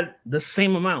 Geechee had the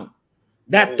same amount.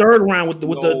 That third round with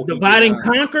the divide and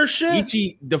conquer shit.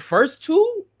 Geechee, the first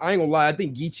two, I ain't gonna lie, I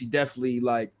think Geechee definitely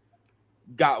like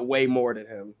got way more than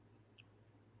him.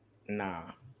 Nah.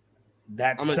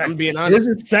 I'm being honest.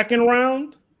 This is second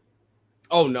round.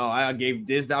 Oh no, I gave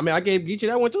Diz that. I mean, I gave Geechee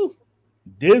that one too.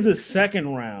 Diz's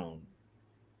second round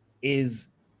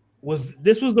was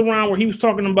the round where he was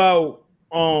talking about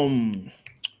the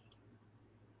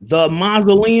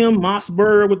mausoleum,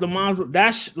 Mossberg with the mausoleum.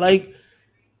 That's like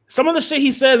some of the shit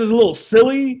he says is a little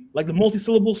silly, like the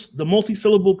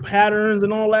multi-syllable patterns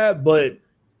and all that. But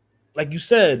like you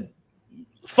said,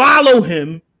 follow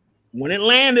him. When it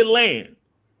land.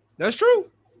 That's true.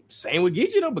 Same with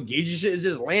Geechee though, but Geechee shit is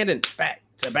just landing back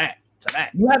to back to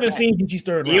back. You haven't seen Geechee's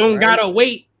third round. You don't gotta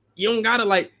wait. You don't gotta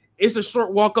like. It's a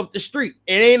short walk up the street.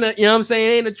 It ain't a, you know what I'm saying?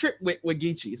 It ain't a trip with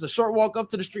Geechee. It's a short walk up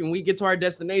to the street when we get to our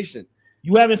destination.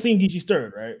 You haven't seen Geechee's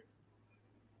third, right?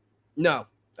 No,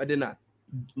 I did not.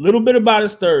 Little bit about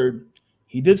his third.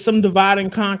 He did some divide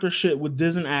and conquer shit with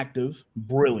Diz and Active.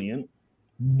 Brilliant.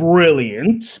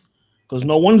 Because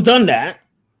no one's done that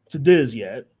to Diz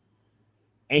yet.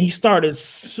 And he started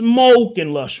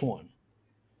smoking Lush One.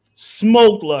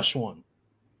 Smoked Lush One.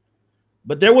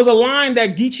 But there was a line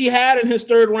that Geechee had in his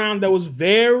third round that was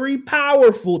very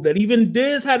powerful that even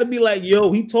Diz had to be like,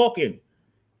 yo, he talking.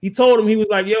 He told him, he was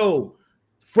like, yo,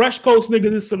 Fresh Coast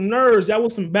niggas is some nerds. Y'all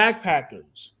was some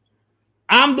backpackers.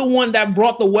 I'm the one that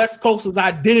brought the West Coast's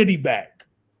identity back.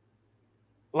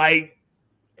 Like,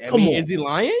 come on. Is he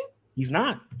lying? He's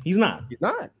not.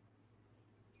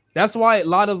 That's why a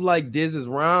lot of like Diz's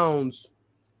rounds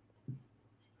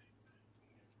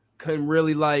couldn't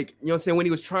really like, you know what I'm saying, when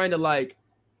he was trying to like,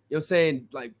 you know what I'm saying,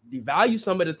 like devalue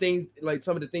some of the things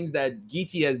that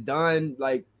Geechee has done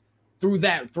like through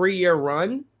that 3-year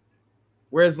run.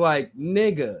 Whereas like,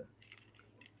 nigga,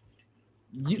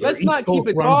 let's not keep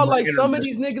it tall. Like some of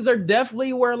these niggas are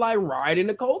definitely were like riding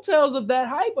the coattails of that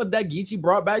hype of that Geechee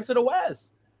brought back to the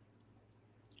West.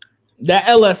 That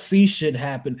LSC shit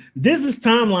happened. Diz's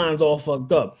timeline's all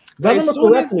fucked up. As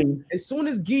soon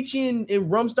as Geechee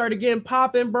and Rum started getting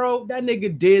popping, bro, that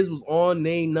nigga Diz was on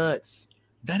they nuts.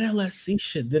 That LSC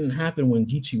shit didn't happen when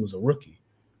Geechee was a rookie.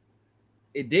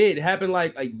 It did. It happened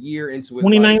like a year into his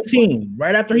 2019,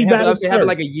 right after he battled. It happened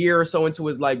like a year or so into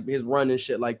his run and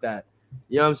shit like that.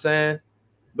 You know what I'm saying?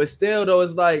 But still, though,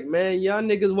 it's like, man, y'all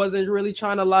niggas wasn't really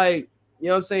trying to like, you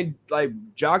know what I'm saying, like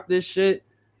jock this shit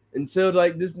until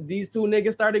like these two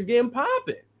niggas started getting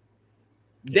popping.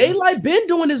 Daylight been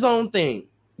doing his own thing.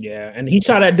 Yeah, and he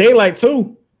shot at Daylight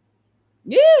too.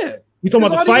 Yeah. You talking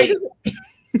about the fight?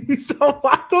 He's talking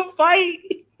about the fight.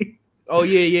 Oh,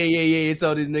 yeah.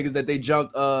 So these niggas that they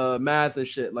jumped math and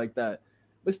shit like that.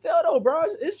 But still, though, bro,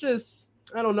 it's just,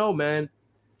 I don't know, man.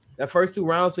 That first 2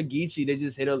 rounds for Geechee, they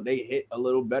just hit a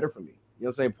little better for me. You know what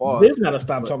I'm saying? Pause. This gotta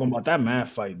stop talking about that math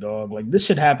fight, dog. Like, this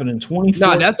shit happened in 2014.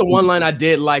 Nah, that's the one line I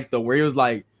did like, though, where he was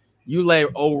like, you let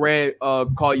old Red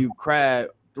call you crab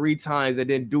 3 times and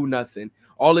didn't do nothing.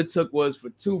 All it took was for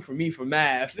 2 for me for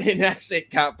math, and that shit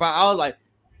got popped. I was like,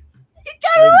 he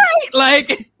got it right.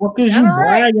 Like, what is you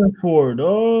bragging for,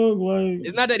 dog? Like,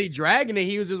 it's not that he dragging it;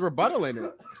 he was just rebuttaling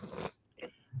it.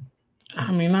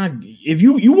 I mean, if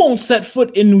you won't set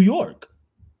foot in New York,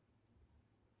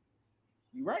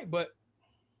 you're right, but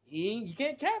you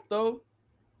can't cap though.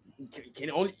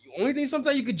 Only thing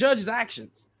sometimes you can judge is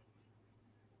actions.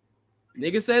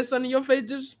 Nigga said something in your face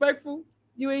disrespectful,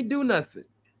 you ain't do nothing.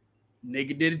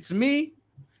 Nigga did it to me.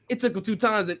 It took him 2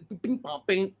 times. That bing, bong,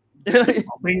 bing.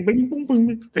 bing, bing, boom,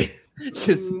 boom.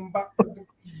 Just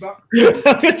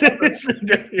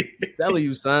telling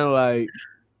you, son. Like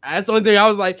that's the only thing I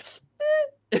was like,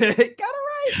 got it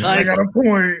right. Like, I got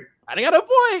a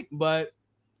point. But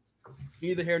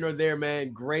neither here nor there,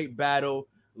 man. Great battle.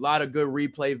 A lot of good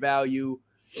replay value.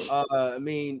 I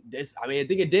think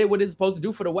it did what it's supposed to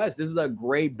do for the West. This is a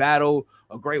great battle,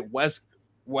 a great West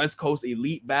Coast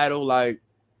elite battle. Like,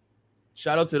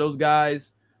 shout out to those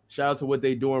guys. Shout out to what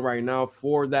they're doing right now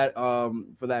for that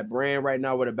brand right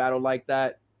now with a battle like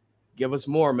that. Give us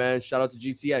more, man. Shout out to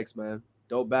GTX, man.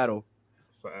 Dope battle.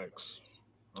 Facts.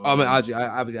 I had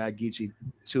Geechee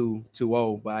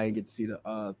 2-0, but I didn't get to see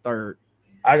the third.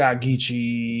 I got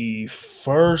Geechee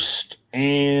first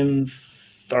and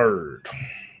third.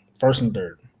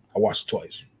 I watched it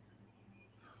twice.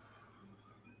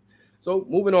 So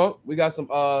moving on, we got some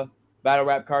battle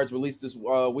rap cards released this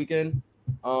weekend.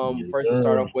 First we'll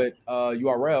start off with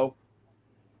URL.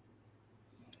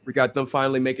 We got them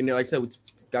finally making it. Like I said, we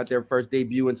got their first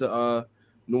debut into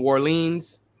New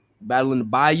Orleans, battling the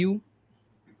Bayou.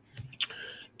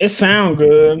 It sound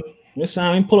good. Let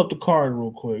me pull up the card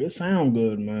real quick. It sound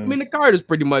good, man. I mean, the card is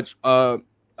pretty much a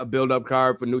build-up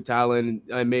card for new talent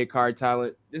and mid-card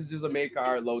talent. This is just a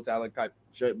mid-card, low-talent type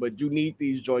shit. But you need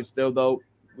these joints still, though.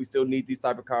 We still need these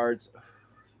type of cards.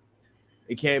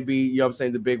 It can't be, you know what I'm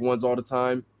saying, the big ones all the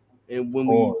time. And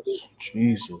when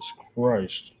Jesus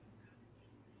Christ.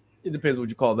 It depends what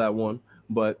you call that one.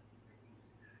 But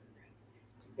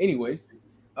anyways,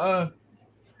 yeah,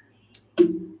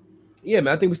 man,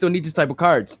 I think we still need this type of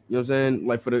cards. You know what I'm saying?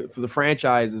 Like for the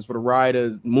franchises, for the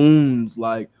riders, moons,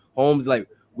 like homes, like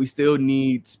we still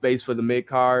need space for the mid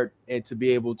card and to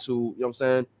be able to, you know what I'm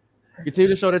saying, continue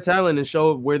to show their talent and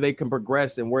show where they can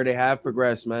progress and where they have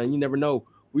progressed, man. You never know.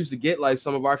 We used to get like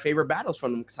some of our favorite battles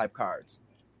from them type cards.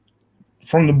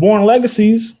 From the Born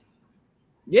Legacies.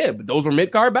 Yeah, but those were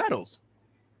mid card battles.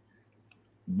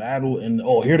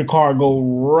 Here the card go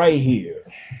right here.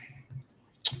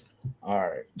 All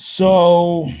right,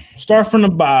 so start from the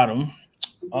bottom.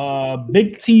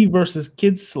 Big T versus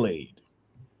Kid Slade.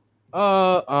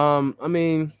 I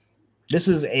mean, this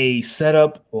is a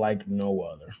setup like no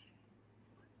other.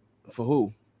 For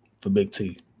who? For Big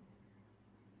T.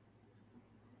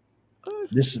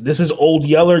 This is Old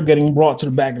Yeller getting brought to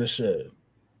the back of the shed.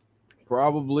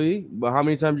 Probably, but how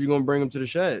many times are you gonna bring him to the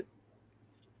shed?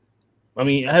 I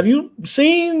mean, have you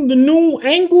seen the new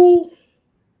angle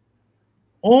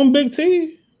on Big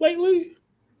T lately?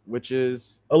 Which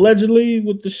is allegedly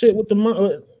with the shit with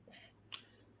the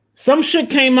some shit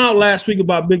came out last week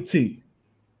about Big T.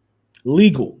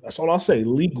 Legal. That's all I'll say.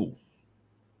 Legal.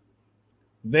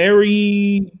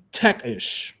 Very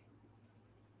tech-ish.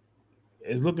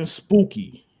 It's looking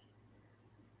spooky.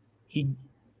 He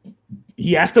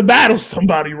has to battle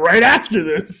somebody right after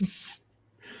this.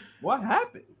 What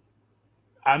happened?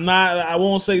 I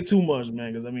won't say too much,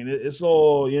 man, because I mean it's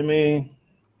all, you know what I mean?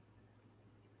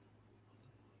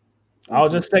 I'll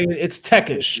just say it's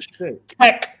tech-ish.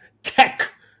 Tech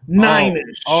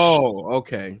 9-ish. Oh,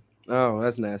 okay. Oh,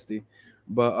 that's nasty.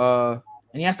 But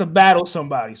and he has to battle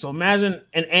somebody. So imagine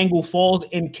an angle falls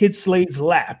in Kid Slade's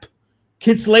lap.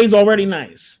 Kid Slade's already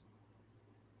nice.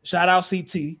 Shout out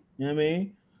CT. You know what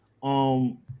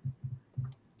I mean?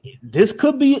 This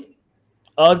could be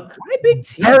a why Big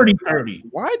T? 30-30.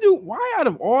 Why out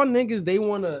of all niggas they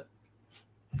want to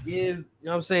give, you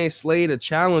know what I'm saying, Slade a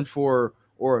challenge for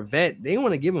or a vet. They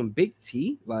want to give him Big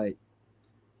T. Like,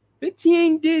 Big T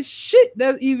ain't did shit.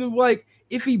 That's even like,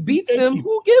 if he beats him,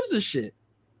 who gives a shit?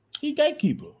 He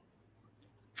gatekeeper.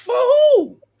 For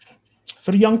who?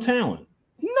 For the young talent.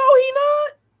 No, he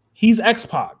not. He's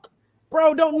X-Pac.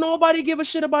 Bro, don't nobody give a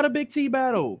shit about a Big T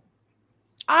battle.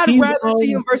 I'd He's, rather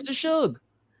see him versus Suge.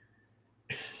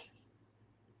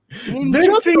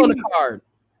 Big T on the card.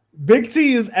 Big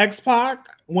T is X-Pac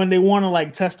when they want to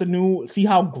like test see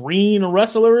how green a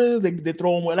wrestler is. They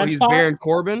throw him with so X-Pac. He's Baron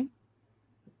Corbin.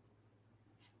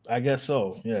 I guess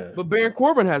so, yeah. But Baron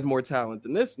Corbin has more talent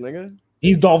than this nigga.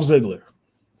 He's Dolph Ziggler.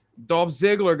 Dolph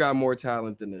Ziggler got more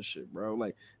talent than this shit, bro.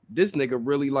 Like, this nigga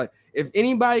really, like, if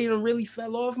anybody done really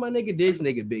fell off, my nigga, this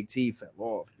nigga Big T fell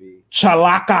off, B.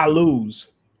 Chalaka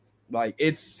lose. Like,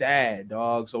 it's sad,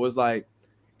 dog. So it's like,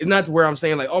 it's not to where I'm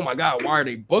saying, like, oh my God, why are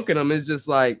they booking him? It's just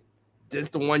like, this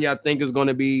the one y'all think is going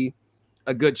to be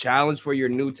a good challenge for your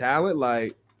new talent?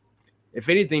 Like, if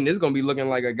anything, this is going to be looking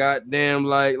like a goddamn,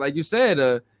 like you said,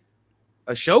 a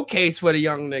showcase for the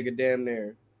young nigga damn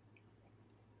near.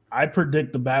 I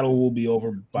predict the battle will be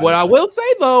over. What I will say,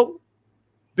 though,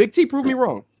 Big T proved me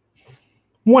wrong.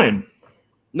 When?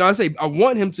 No, I say I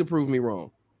want him to prove me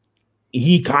wrong.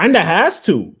 He kind of has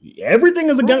to. Everything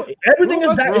is against. Everything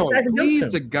is that.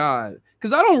 Please to God,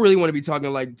 because I don't really want to be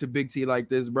talking like to Big T like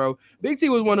this, bro. Big T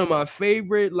was one of my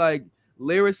favorite like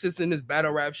lyricists in this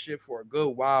battle rap shit for a good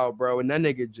while, bro. And that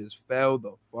nigga just fell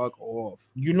the fuck off.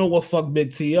 You know what fucked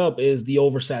Big T up is the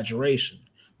oversaturation.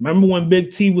 Remember when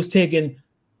Big T was taking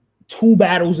 2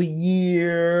 battles a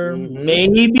year,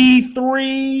 maybe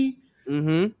 3?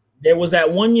 Mm-hmm. There was that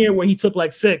one year where he took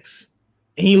like 6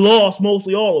 and he lost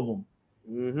mostly all of them.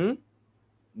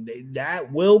 Mm-hmm.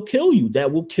 That will kill you.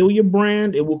 That will kill your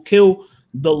brand. It will kill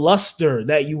the luster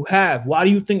that you have. Why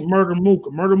do you think Murder Mook,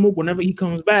 whenever he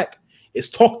comes back, is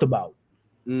talked about?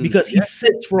 Because he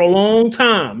sits for a long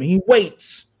time and he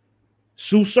waits.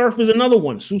 Sue Surf is another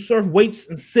one. Sue Surf waits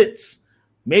and sits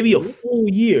maybe a full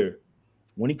year.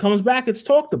 When he comes back, it's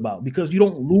talked about because you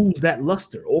don't lose that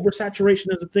luster.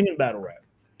 Oversaturation is a thing in battle rap.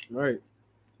 Right.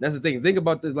 That's the thing. Think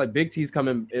about this. Like Big T's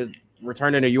is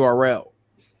returning a URL,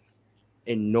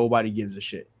 and nobody gives a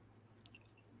shit.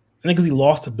 I think because he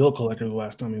lost to Bill Collector the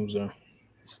last time he was there.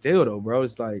 Still though, bro,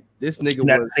 it's like this nigga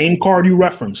that was same card you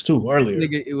referenced too earlier. This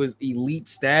nigga, it was elite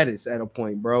status at a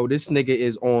point, bro. This nigga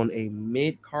is on a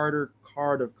mid-Carter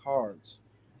card of cards,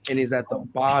 and is at the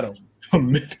bottom. A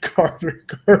mid-Carter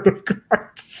card of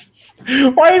cards.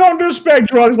 Why you don't disrespect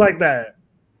drugs like that?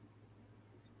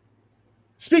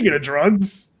 Speaking of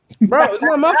drugs, bro, it's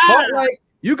not my fault. Like,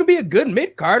 you can be a good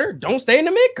mid-Carter. Don't stay in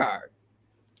the mid-card.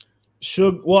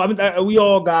 Well, I mean, we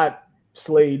all got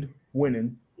Slade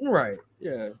winning. Right.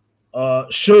 Yeah.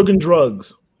 Suge and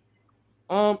drugs.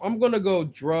 I'm gonna go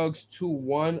drugs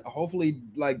 2-1. Hopefully,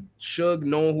 like Suge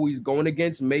knowing who he's going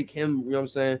against, make him, you know what I'm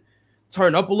saying,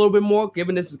 turn up a little bit more,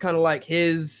 given this is kind of like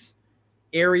his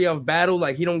area of battle.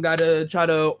 Like he don't gotta try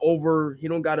to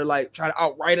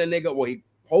outright a nigga. Well,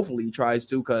 hopefully he tries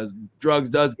to, because drugs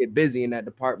does get busy in that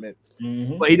department.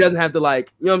 But he doesn't have to,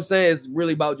 like, you know what I'm saying? It's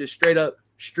really about just straight up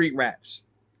street raps.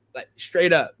 Like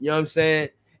straight up, you know what I'm saying?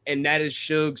 And that is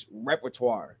Suge's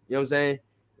repertoire. You know what I'm saying?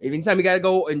 Anytime he gotta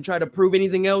go and try to prove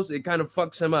anything else, it kind of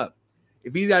fucks him up.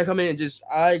 If he's gotta come in and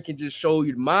I can just show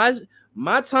you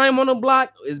my time on the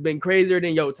block has been crazier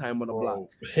than your time on the block.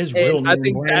 His real name, I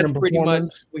think Brandon that's pretty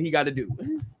much what he got to do.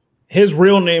 His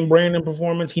real name, Brandon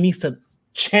Performance. He needs to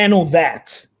channel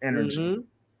that energy.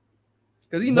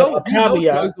 Because he knows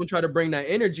drugs will try to bring that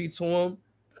energy to him.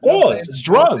 Of course, it's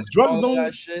drugs. Drugs don't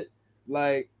that shit.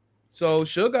 Like, so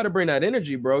Suge got to bring that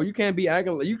energy, bro. You can't be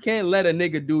acting like, you can't let a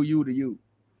nigga do you to you.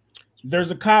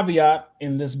 There's a caveat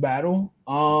in this battle.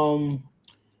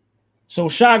 So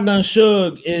Shotgun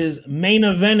Suge is main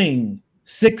eventing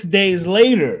 6 days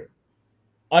later.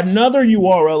 Another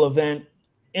URL event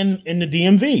in the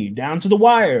DMV, down to the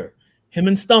wire. Him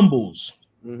and Stumbles.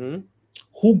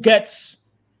 Who gets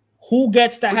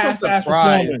the half-ass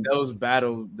performance? Those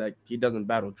battles that he doesn't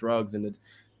battle drugs in it.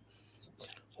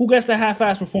 Who gets the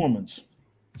half-ass performance?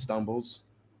 Stumbles.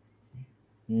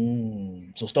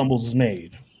 So Stumbles is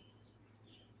made.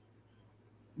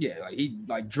 Yeah,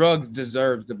 like drugs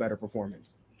deserves the better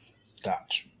performance.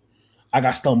 Gotcha. I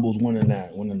got Stumbles winning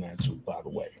that too, by the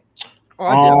way. Oh,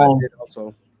 I did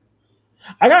also.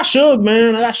 I got Suge,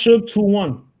 man. I got Suge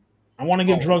 2-1. I want to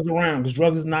get drugs around because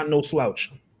drugs is not no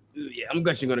slouch. Yeah, I'm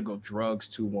actually gonna go drugs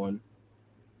 2-1.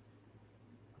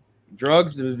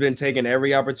 Drugs has been taking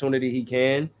every opportunity he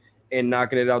can and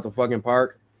knocking it out the fucking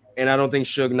park. And I don't think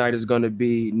Suge Knight is gonna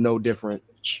be no different.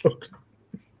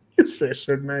 You said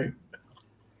Suge Knight.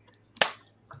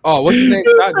 Oh, what's his name?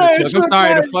 Shotgun Hey, Chuck. I'm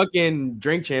sorry, Chuck, the fucking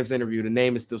Drink Champs interview. The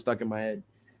name is still stuck in my head.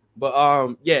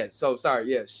 But yeah. So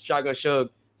sorry. Yeah, Shotgun Shug.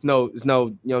 It's no. You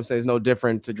know what I'm saying? It's no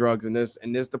different to drugs in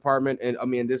this department, and I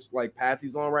mean this like path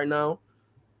he's on right now.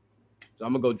 So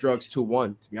I'm gonna go drugs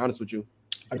 2-1. To be honest with you,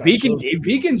 if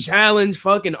he can challenge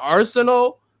fucking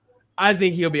Arsenal, I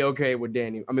think he'll be okay with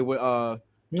Danny. I mean with how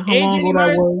long ago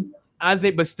that was? I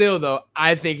think, but still though,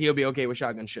 I think he'll be okay with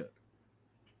Shotgun Shug.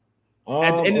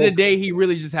 At the end of the day, he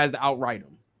really just has to outright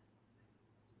him.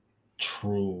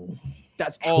 True.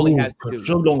 That's all he has to do.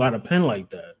 Shug don't got a pen like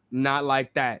that. Not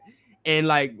like that. And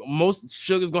like most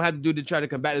Sugar's gonna have to do to try to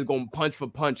combat is going punch for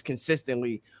punch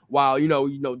consistently. While you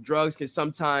know, drugs can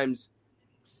sometimes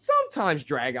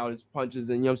drag out his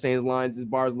punches and his lines, his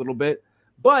bars a little bit.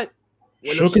 But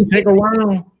Shug can take a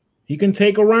round. He can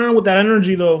take a round with that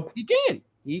energy though. He can.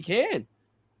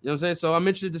 You know what I'm saying? So I'm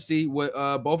interested to see what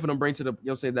both of them bring to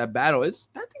the that battle. I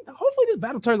think hopefully this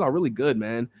battle turns out really good,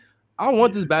 man. I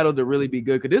want this battle to really be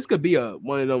good because this could be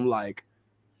one of them like,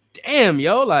 damn,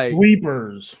 like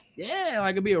sleepers. Yeah,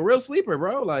 like it'd be a real sleeper,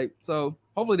 bro. Like, so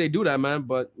hopefully they do that, man.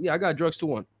 But yeah, I got drugs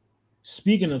 2-1.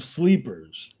 Speaking of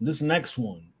sleepers, this next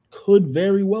one could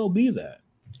very well be that.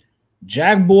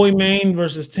 Jack Boy Main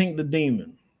versus Tink the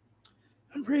Demon.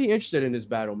 I'm pretty interested in this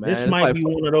battle, man. This might be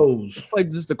one of those. Like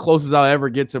just the closest I'll ever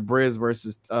get to Briz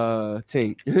versus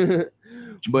Tink.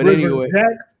 But Briz anyway,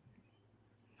 Jack?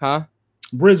 Huh?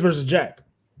 Briz versus Jack.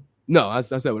 No, I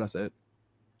said what I said.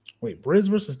 Wait, Briz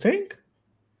versus Tink?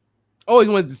 Always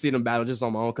wanted to see them battle just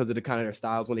on my own because of the kind of their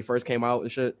styles when they first came out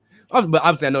and shit. But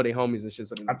obviously, I know they homies and shit.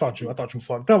 So I thought you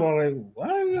fucked up. I'm like,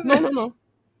 what? No.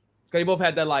 Because they both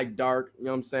had that like dark, you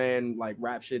know what I'm saying, like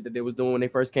rap shit that they was doing when they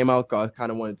first came out. I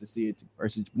kind of wanted to see it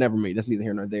versus never mind. That's neither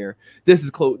here nor there. This is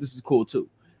cool. This is cool too,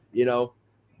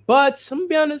 But I'm gonna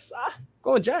be honest,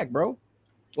 going Jack, bro.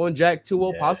 Going Jack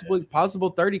 2-0, possible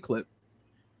 30 clip.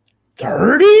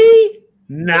 30?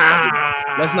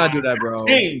 Nah. Let's not do that, bro.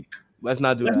 Tink. Let's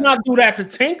not do that to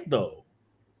Tink though.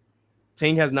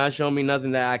 Tink has not shown me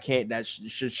nothing that I can't. That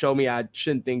should show me I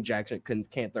shouldn't think Jack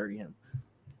can't 30 him.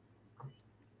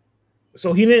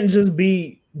 So he didn't just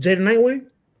beat Jada Nightwing?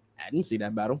 I didn't see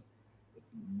that battle.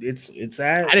 It's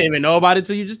at. I didn't even know about it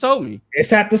till you just told me.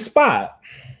 It's at the spot.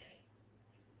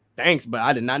 Thanks, but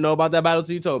I did not know about that battle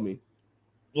till you told me.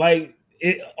 Like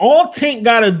all Tink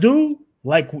gotta do,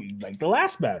 like the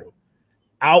last battle,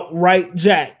 outright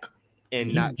Jack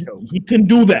and not choke. He can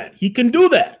do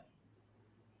that.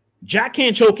 Jack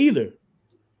can't choke either.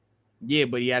 Yeah,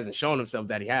 but he hasn't shown himself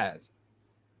that he has.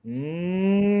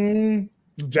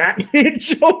 Jack can't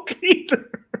choke either.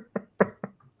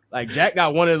 Like Jack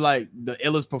got one of like the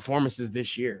illest performances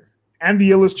this year, and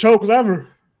the illest chokes ever.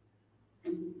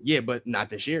 Yeah, but not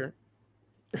this year.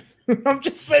 I'm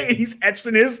just saying he's etched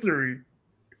in history.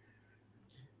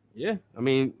 Yeah, I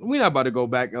mean we're not about to go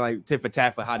back and like tit for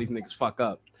tat for how these niggas fuck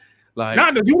up. Like,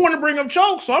 nah, you want to bring up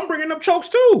chokes, so I'm bringing up chokes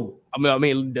too. I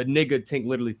mean, the nigga Tink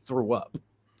literally threw up.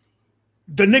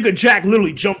 The nigga Jack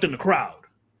literally jumped in the crowd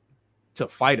to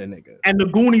fight a nigga, and the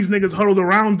Goonies niggas huddled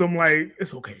around him like,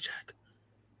 "It's okay, Jack.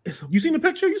 You seen the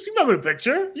picture? Remember the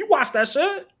picture? You watched that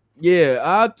shit? Yeah,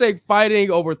 I'll take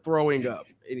fighting over throwing up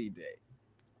any day.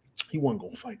 He wasn't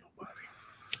gonna fight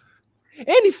nobody,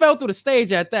 and he fell through the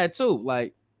stage at that too.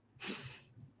 Like,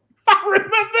 I remember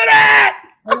that.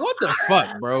 Like, what the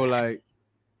fuck, bro? Like,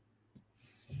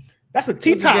 that's a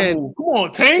T-top move. Come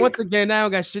on, Tank. Once again, that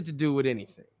don't got shit to do with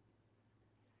anything.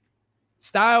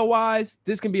 Style-wise,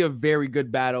 this can be a very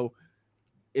good battle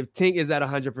if Tink is at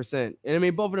 100%. And I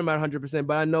mean, both of them at 100%,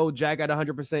 but I know Jack at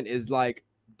 100% is like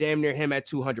damn near him at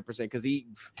 200% because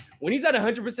when he's at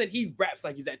 100%, he raps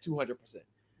like he's at 200%.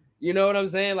 You know what I'm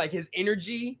saying? Like his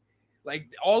energy,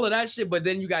 like all of that shit. But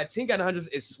then you got Tink at 100%.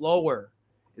 It's slower.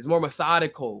 It's more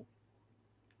methodical.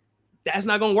 That's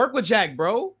not gonna work with Jack,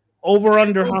 bro. Over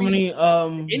under how many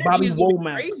Bobby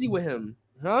Womack crazy with him,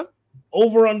 huh?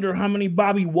 Over under how many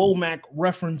Bobby Womack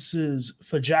references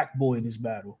for Jack Boy in this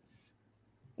battle?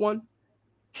 1.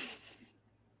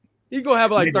 He's gonna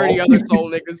have like 30 other soul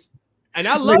niggas, and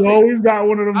I love it. Always got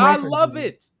one of them. I love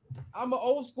it. I'm an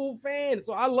old school fan,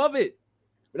 so I love it.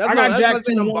 But that's not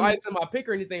saying I'm biased in my pick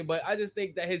or anything, but I just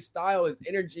think that his style, his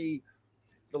energy,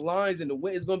 the lines, and the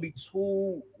wit is gonna be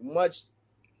too much.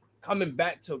 Coming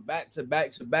back to back,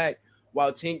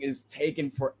 while Tink is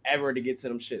taking forever to get to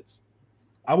them shits.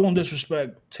 I won't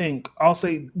disrespect Tink. I'll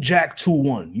say Jack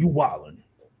 2-1. You wildin'.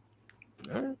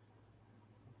 All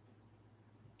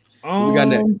right. We got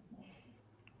next.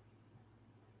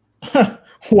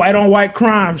 White on white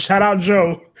crime. Shout out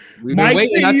Joe. We've been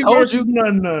waiting. I told you.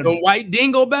 None. The white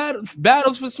dingo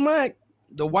battles for Smack.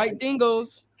 The white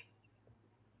dingoes.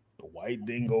 White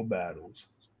Dingo battles.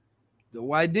 The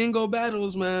White Dingo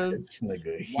battles, man. This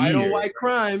nigga White on here. white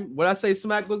crime. What I say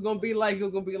Smack was gonna be like, it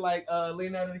was gonna be like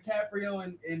Leonardo DiCaprio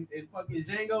and fucking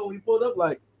Django when he pulled up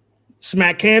like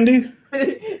Smack Candy.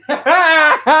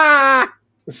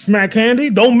 Smack Candy.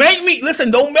 Don't make me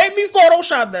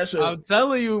Photoshop that shit. I'm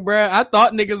telling you, bro. I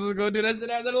thought niggas was gonna do that shit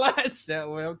after the last shit.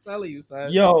 Well, I'm telling you,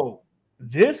 son. Yo,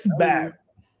 this battle,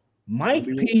 Mike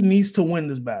P needs to win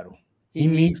this battle. He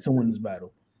needs to win this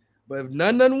battle. But if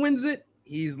none wins it,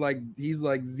 he's like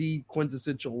the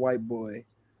quintessential white boy.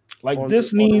 Like on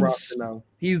this the needs. roster now.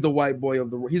 He's the white boy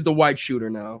he's the white shooter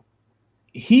now.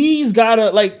 He's gotta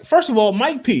like. First of all,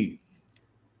 Mike P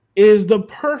is the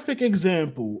perfect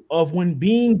example of when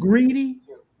being greedy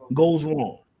goes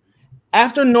wrong.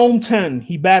 After Gnome 10,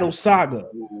 he battled Saga,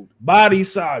 Body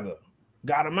Saga,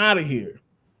 got him out of here.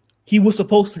 He was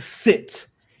supposed to sit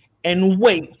and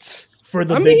wait for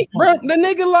the big bro, the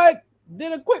nigga like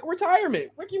did a quick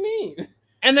retirement. What you mean?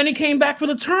 And then he came back for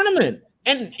the tournament.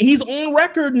 And he's on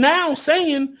record now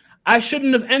saying, I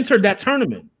shouldn't have entered that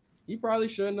tournament. He probably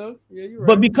shouldn't have. Yeah, you're right.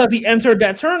 But because he entered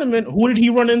that tournament, who did he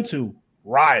run into?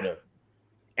 Ryder.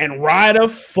 And Ryder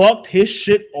fucked his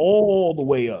shit all the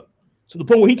way up. To the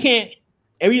point where he can't,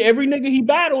 every nigga he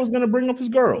battles is going to bring up his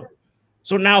girl.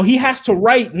 So now he has to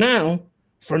write now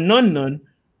for None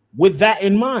with that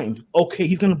in mind. Okay,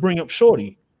 he's going to bring up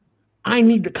Shorty. I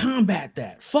need to combat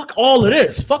that. Fuck all of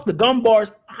this. Fuck the gun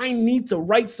bars. I need to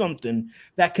write something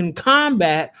that can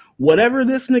combat whatever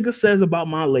this nigga says about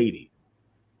my lady.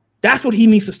 That's what he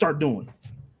needs to start doing.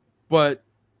 But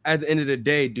at the end of the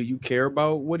day, do you care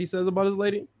about what he says about his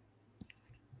lady?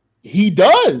 He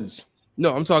does.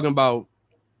 No, I'm talking about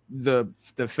the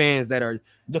fans that are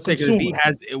sick of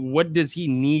it. What does he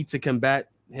need to combat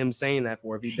him saying that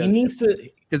for? If he needs to,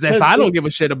 because if I don't give a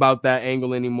shit about that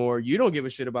angle anymore, you don't give a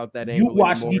shit about that angle. You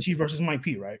watched Geechee versus Mike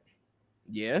P, right?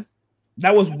 Yeah.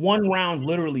 That was one round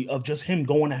literally of just him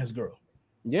going at his girl.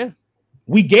 Yeah.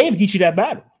 We gave Geechee that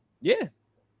battle. Yeah.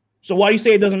 So why you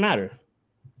say it doesn't matter?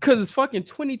 Because it's fucking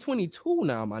 2022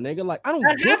 now, my nigga. Like, I don't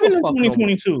that happened in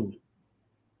 2022.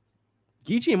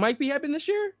 Geechee and Mike P happened this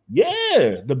year?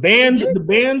 Yeah. The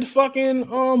band fucking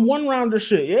one rounder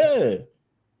shit. Yeah.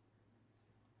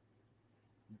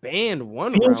 Banned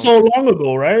one round. So long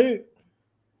ago, right?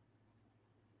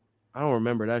 I don't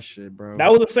remember that shit, bro. That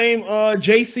was the same.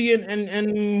 JC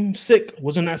and Sick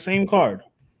was in that same card.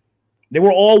 They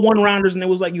were all one rounders, and it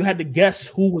was like you had to guess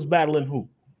who was battling who.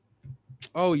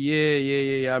 Oh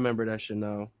yeah. I remember that shit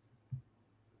now.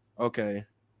 Okay.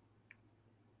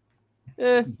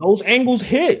 Yeah. Those angles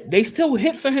hit. They still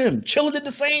hit for him. Chilla did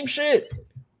the same shit.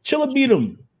 Chilla beat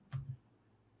him.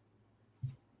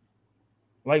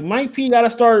 Like Mike P got to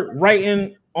start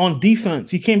writing on defense.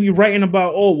 He can't be writing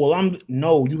about,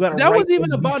 you got to. That wasn't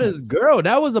even about his girl.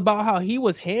 That was about how he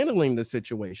was handling the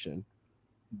situation.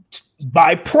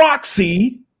 By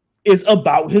proxy, is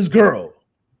about his girl.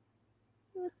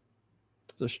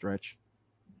 It's a stretch.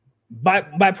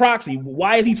 By proxy,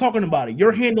 why is he talking about it?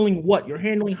 You're handling what? You're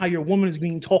handling how your woman is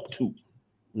being talked to.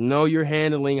 No, you're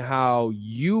handling how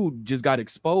you just got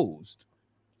exposed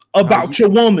about your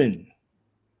woman.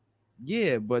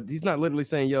 Yeah, but he's not literally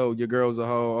saying, yo, your girl's a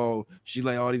hoe. Oh, she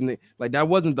like all these niggas. Like, that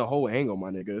wasn't the whole angle, my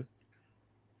nigga.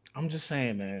 I'm just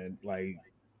saying, man. Like,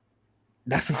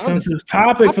 that's a sensitive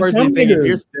topic for some niggas. If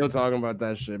you're still talking about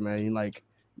that shit, man, like,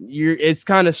 it's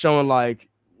kind of showing like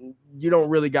you don't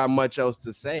really got much else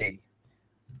to say.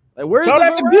 Like, where's the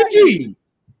variety?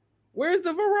 Where's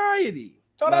the variety?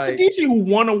 Shout out to Geechee who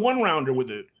won a one rounder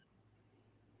with it.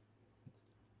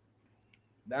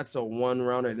 That's a one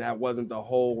rounder. That wasn't the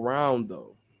whole round,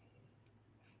 though.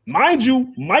 Mind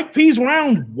you, Mike P's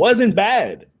round wasn't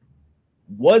bad.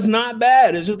 Was not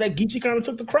bad. It's just that Geechee kind of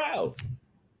took the crowd.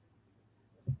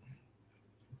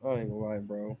 I ain't gonna lie,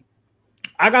 bro.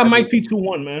 I got Mike P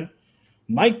 2-1, man.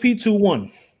 Mike P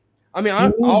 2-1. I mean,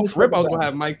 off rip, I was gonna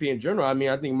have Mike P in general. I mean,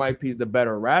 I think Mike P's the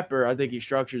better rapper. I think he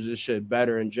structures his shit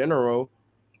better in general.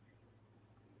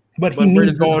 But we're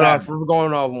just going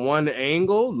off one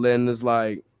angle, then it's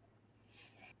like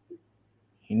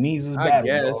he needs his battle. I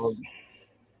guess. Dog.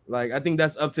 Like, I think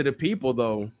that's up to the people,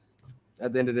 though.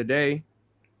 At the end of the day,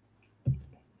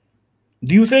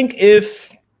 do you think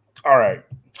if? All right,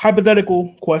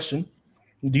 hypothetical question.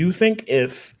 Do you think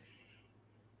if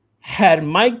had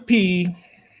Mike P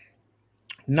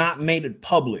not made it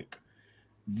public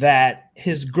that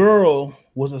his girl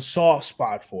was a soft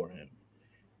spot for him?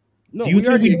 No, do you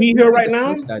think we'd be here right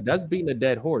now? That's beating a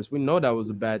dead horse. We know that was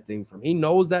a bad thing for him. He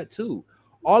knows that too.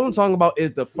 All I'm talking about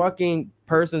is the fucking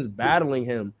person's battling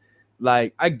him.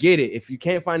 Like, I get it. If you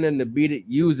can't find nothing to beat it,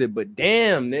 use it. But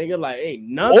damn, nigga, like, ain't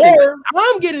nothing. Or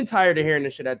I'm getting tired of hearing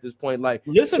this shit at this point. Like,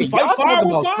 listen, hey, fight y'all fire talk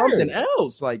with about fire. something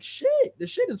else. Like, shit,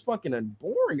 this shit is fucking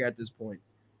boring at this point.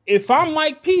 If I'm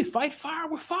Mike P, fight fire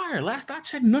with fire. Last I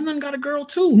checked, none got a girl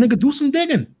too. Nigga, do some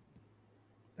digging.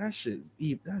 That shit's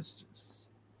deep. That's just.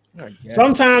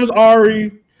 Sometimes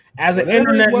Ari, as an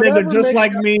internet whatever nigga, just makes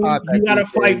like you me, pop you at gotta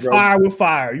these fight days, bro. fire with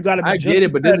fire. You gotta. Be I get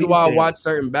it, but this is why I petty. watch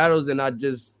certain battles and I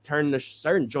just turn the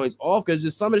certain joints off because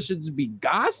just some of the shit just be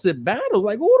gossip battles.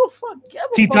 Like, who the fuck give a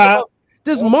fuck T-Top. about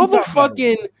this All T-Top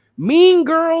motherfucking Mean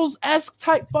Girls-esque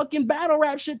type fucking battle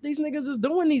rap shit these niggas is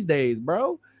doing these days,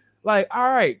 bro? Like, all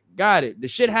right, got it. The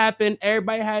shit happened.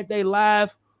 Everybody had they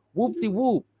laugh.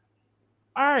 Whoop-de-whoop.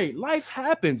 All right, life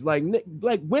happens. Like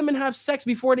women have sex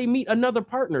before they meet another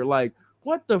partner. Like,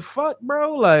 what the fuck,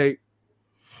 bro? Like,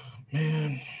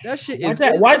 Man, that shit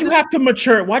why'd is. you have to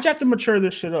mature? Why'd you have to mature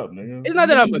this shit up, nigga? It's not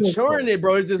that I'm maturing it,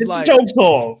 bro. It's just It's like jokes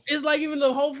off. it's like even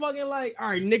the whole fucking like, all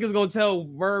right, niggas gonna tell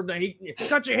Verb that he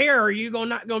cut your hair, or you gonna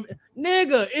not gonna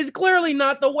nigga. It's clearly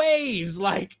not the waves.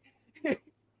 Like,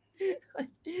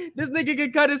 this nigga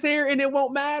can cut his hair and it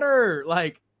won't matter.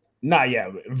 Like, Nah, yeah,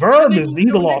 Verb is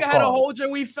he's a lost Nigga had a cause. whole joint.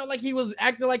 We felt like he was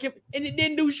acting like him, and it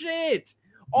didn't do shit.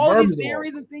 All Verb these is a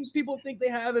theories and things people think they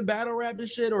have in battle rap and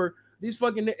shit, or these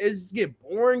fucking it just get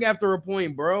boring after a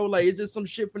point, bro. Like it's just some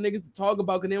shit for niggas to talk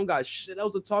about because they don't got shit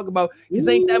else to talk about. Because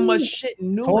ain't that much shit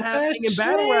new Talk happening that in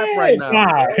battle rap shit. right now.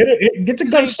 Nah, bro. get the Niggas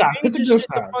ain't gunshot. Get the changing shit to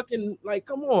gunshot. fucking like,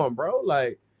 come on, bro.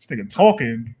 Like. This nigga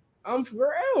talking. I'm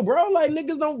for real, bro. Like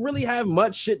niggas don't really have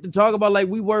much shit to talk about like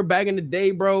we were back in the day,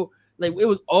 bro. Like it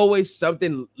was always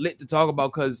something lit to talk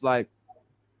about because like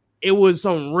it was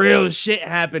some real shit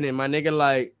happening, my nigga.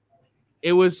 Like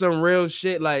it was some real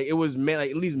shit. Like it was man, like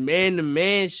at least man to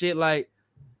man shit. Like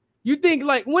you think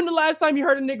like when the last time you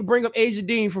heard a nigga bring up Asia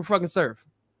Dean from fucking Surf?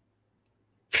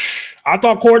 I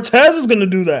thought Cortez was gonna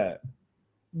do that,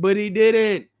 but he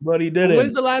didn't.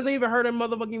 When's the last time you ever heard a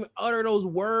motherfucking even utter those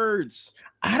words?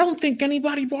 I don't think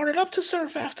anybody brought it up to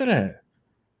Surf after that.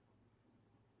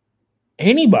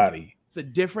 Anybody? It's a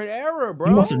different era, bro.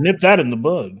 You must have nipped that in the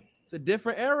bud. It's a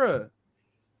different era.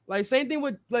 Like same thing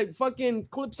with like fucking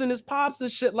Clips and his pops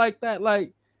and shit like that.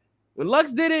 Like when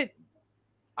Lux did it,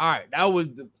 all right, that was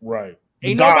the right.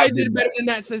 Ain't nobody did it better than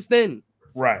that since then.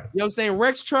 Right. You know what I'm saying?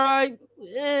 Rex tried,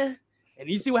 and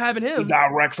you see what happened to him. He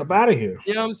got Rex up out of here.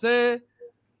 You know what I'm saying?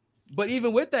 But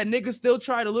even with that, nigga still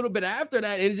tried a little bit after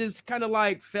that, and it just kind of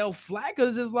like fell flat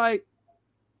because just like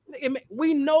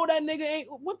we know that nigga ain't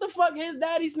what the fuck his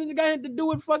daddy's nigga got to do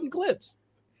with fucking Clips.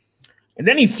 And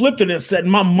then he flipped it and said,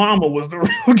 "My mama was the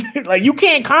real." Like you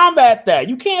can't combat that.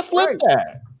 You can't flip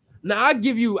that. Now I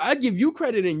give you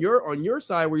credit on your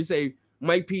side where you say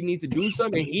Mike P needs to do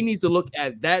something. He needs to look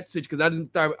at that situation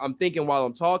because I'm thinking while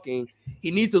I'm talking,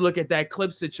 he needs to look at that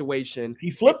Clips situation. He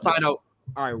flipped. Find out.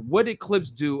 All right, what did Clips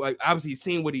do? Like obviously he's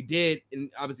seen what he did, and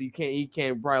obviously he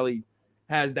can't probably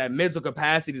has that mental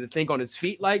capacity to think on his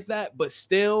feet like that. But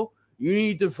still, you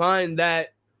need to find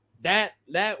that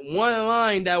one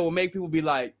line that will make people be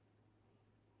like,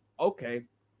 okay,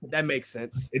 that makes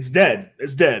sense. It's dead.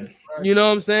 It's dead. You know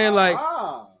what I'm saying? Like,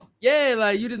 yeah,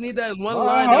 like you just need that one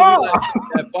line that, be like,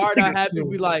 that bar that had people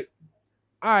be like,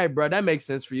 all right, bro, that makes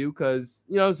sense for you because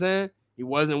you know what I'm saying. He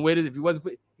wasn't with it. If he wasn't,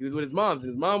 he was with his mom's,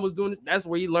 and his mom was doing it. That's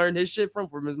where he learned his shit from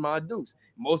his mom Dukes.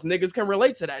 Most niggas can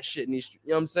relate to that shit. You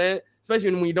know what I'm saying?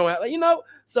 Especially when you don't have, like, you know.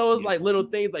 So it's like little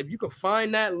things like you can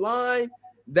find that line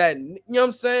that you know what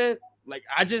I'm saying. Like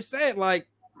I just said, like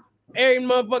every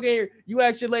motherfucker here, you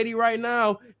ask your lady right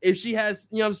now if she has,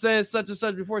 you know what I'm saying, such and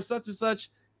such before such and such.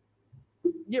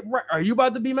 Yeah, right. Are you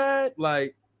about to be mad?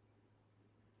 Like,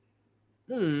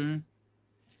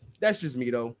 that's just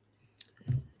me though.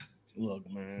 Look,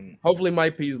 man. Hopefully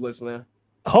Mike P's listening.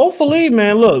 Hopefully,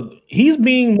 man. Look, he's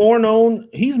being more known.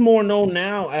 He's more known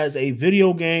now as a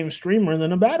video game streamer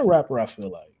than a battle rapper. I feel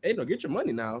like. Hey, no, get your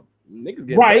money now. Niggas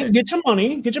get right. money. Get your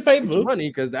money. Get your paper. Get your money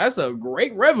because that's a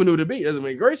great revenue to be. That's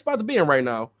a great spot to be in right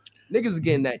now. Niggas is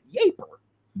getting that yaper.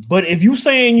 But if you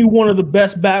saying you one of the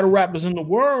best battle rappers in the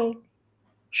world,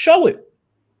 show it.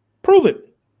 Prove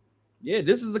it. Yeah,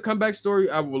 this is a comeback story.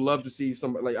 I would love to see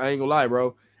somebody. Like I ain't gonna lie,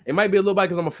 bro. It might be a little bit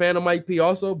because I'm a fan of Mike P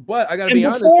also, but I gotta be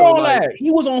honest. Before though, all like, that, he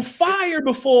was on fire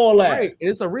before all that. Right, and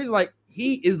it's a reason. Like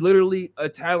he is literally a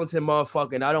talented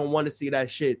motherfucker, and I don't want to see that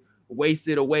shit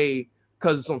wasted away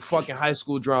because of some fucking high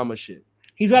school drama shit.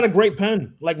 He's got a great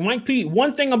pen. Like Mike P.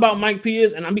 One thing about Mike P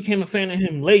is, and I became a fan of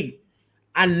him late.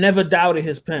 I never doubted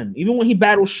his pen, even when he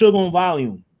battled Suge on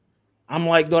Volume. I'm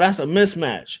like, though, that's a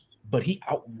mismatch. But he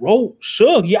outwrote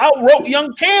Suge. He outwrote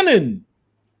Young Cannon.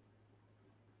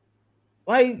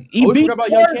 Like he we beat forgot about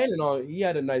Young Twerk. Cannon on. He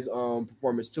had a nice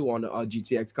performance too on the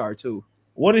GTX car too.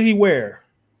 What did he wear?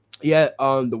 He had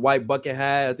the white bucket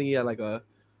hat. I think he had like a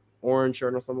orange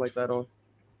shirt or something like that on.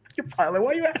 You're probably like,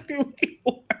 why are you asking me?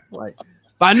 Like,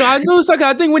 but I knew something.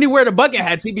 I think when he wear the bucket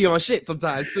hats, he be on shit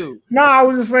sometimes too. Nah, I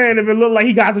was just saying if it looked like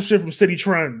he got some shit from City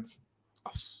Trends.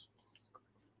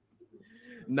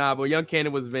 Nah, but Young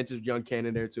Cannon was vintage Young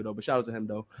Cannon there too, though. But shout out to him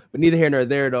though. But neither here nor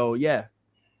there though. Yeah,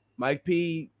 Mike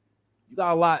P, you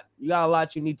got a lot. You got a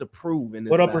lot you need to prove in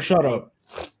this. Put up battle, or shut bro. up.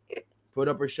 Put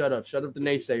up or shut up. Shut up the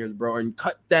naysayers, bro, and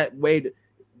cut that way to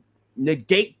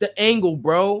negate the angle,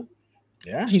 bro.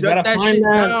 Yeah, he's Shut got to that find shit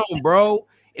that. down, bro.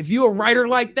 If you a writer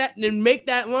like that, then make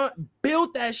that line,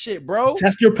 build that shit, bro.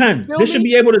 Test your pen. Feel This should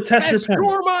me? be able to test Test your pen.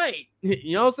 your might.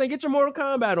 You know what I'm saying? Get your Mortal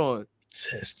Kombat on.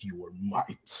 Test your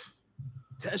might.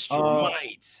 Test your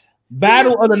might.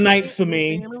 Battle of the night for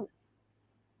me.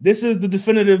 This is the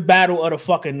definitive battle of the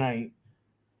fucking night.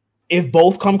 If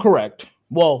both come correct,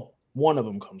 well, one of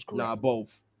them comes correct. Nah,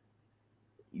 both.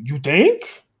 You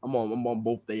think? I'm on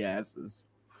both their asses.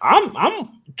 I'm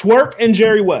Twerk and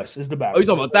Jerry West is the battle. Oh, you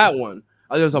talking about that one?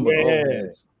 I was talking about the old Yeah.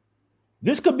 heads.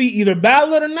 This could be either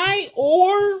battle of the night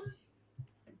or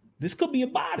this could be a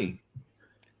body.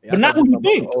 Yeah, But I not thought who you about the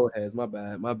think. Old heads. My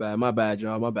bad,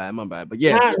 y'all. My bad. But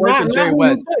yeah, Not- Twerk not- and not Jerry who you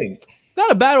West. think. It's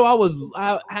not a battle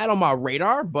I had on my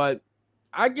radar, but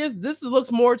I guess this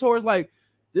looks more towards like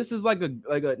this is like a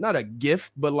not a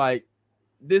gift, but like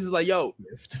this is like, yo,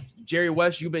 Jerry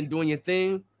West, you've been doing your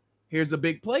thing. Here's a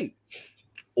big plate.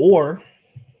 Or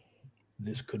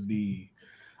this could be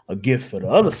a gift for the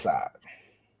other side.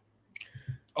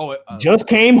 Oh, Just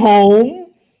came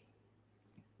home.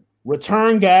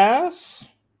 Return gas.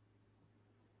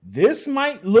 This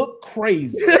might look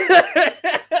crazy.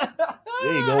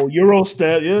 There you go. Euro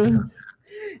step. Yeah.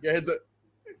 yeah, a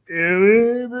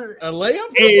Yeah.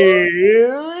 layup.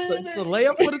 It's a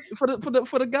layup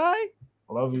for the guy.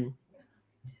 Love you.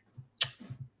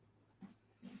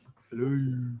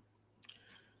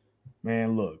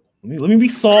 Man, look. Let me be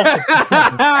soft.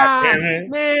 Damn it.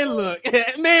 Man, look,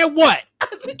 man, what?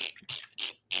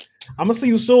 I'm gonna see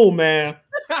you soon, man.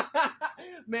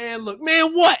 Man, look,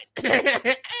 man, what?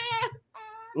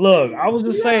 Look, I was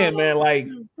just saying, man, like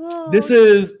Oh, this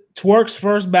is Twerk's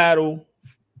first battle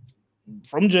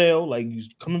from jail. Like he's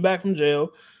coming back from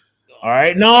jail. All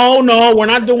right. No, we're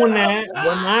not doing that.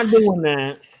 We're not doing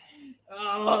that.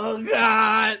 Oh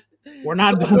God, We're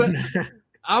not doing that.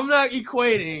 I'm not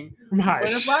equating. Right.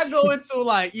 But if I go into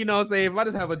like, you know what I'm saying, if I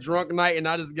just have a drunk night and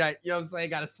I just got, you know what I'm saying,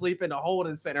 got to sleep in the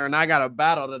holding center and I got a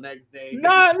battle the next day. No.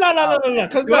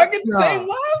 'Cause Do I get the no. same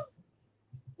love?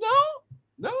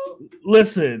 No.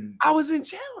 Listen, I was in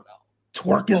jail though.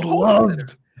 Twerk is Hold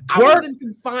loved. I was Twerk, in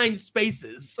confined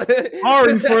spaces.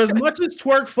 Ari, for as much as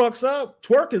Twerk fucks up,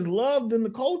 Twerk is loved in the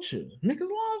culture. Niggas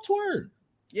love Twerk.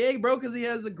 Yeah, bro, because he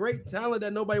has a great talent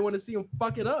that nobody want to see him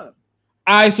fuck it up.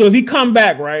 All right, so if he come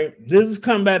back, right? This is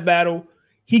comeback battle.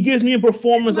 He gives me a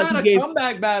performance It's that not he a gave.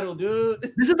 comeback battle,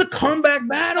 dude. This is a comeback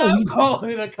battle. I'm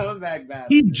calling it a comeback battle.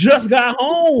 He just got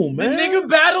home, The man. nigga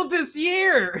battled this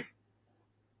year.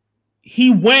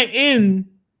 He went in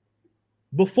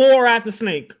before or after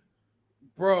Snake.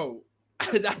 Bro,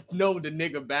 I know the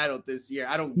nigga battled this year.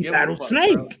 I don't He give battled a fuck,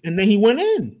 Snake, bro. and then he went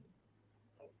in.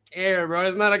 Yeah, bro,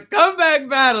 it's not a comeback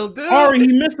battle, dude. Ari,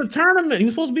 he missed the tournament. He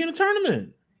was supposed to be in the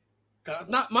tournament. It's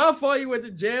not my fault you went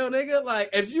to jail, nigga. Like,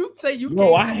 if you say you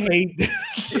No, I can't, hate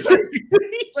this.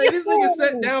 like this nigga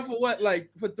sat down for what, like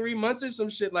for 3 months or some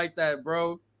shit like that,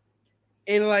 bro.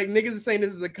 And like niggas is saying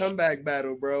this is a comeback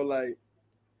battle, bro. Like,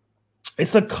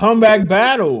 It's a comeback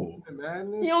battle.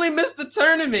 Madness. he only missed the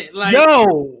tournament. Like, Yo,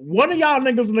 one of y'all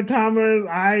niggas in the comments,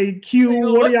 IQ,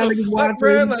 nigga, one of y'all the niggas fuck, watching.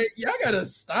 bro? Like, y'all gotta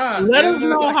stop. Let us dude.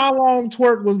 know Like, how long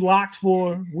Twerk was locked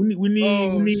for. We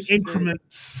Oh, need shit.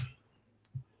 increments.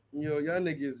 yo, y'all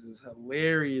niggas is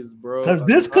hilarious, bro. Because A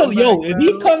this could, yo, comeback if he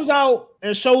battle? comes out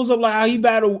and shows up like how he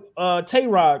battled Tay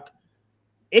Rock,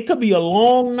 it could be a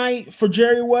long night for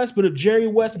Jerry West. But if Jerry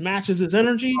West matches his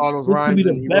energy, all those this could be rhymes, the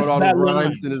and he best wrote all those battle of the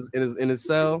rhymes night. in his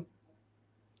cell.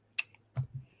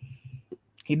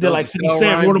 He did Those like 50 cell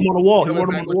Cent, rhymes, wrote him on the wall. He coming wrote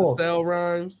him back on the with wall. the cell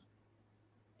rhymes.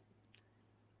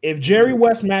 If Jerry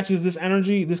West matches this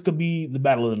energy, this could be the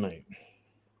battle of the night.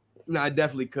 No, I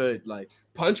definitely could. Like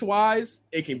punch wise,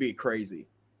 it can be crazy.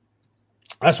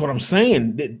 That's what I'm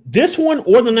saying. This one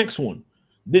or the next one.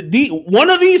 One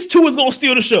of these two is gonna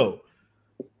steal the show.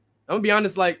 I'm gonna be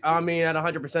honest. Like, I mean, at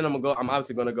 100%, I'm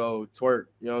obviously gonna go Twerk.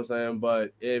 You know what I'm saying?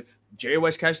 But if Jerry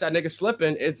West catch that nigga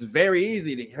slipping, it's very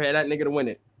easy to have that nigga to win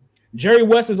it. Jerry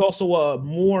West is also a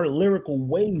more lyrical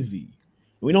Wavy.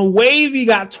 We know Wavy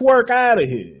got Twerk out of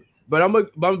here. But I'm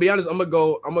gonna be honest. I'm gonna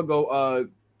go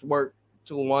Twerk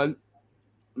 2-1.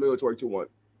 I'm gonna go Twerk 2-1.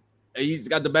 And he's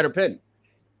got the better pin.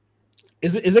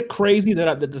 Is it crazy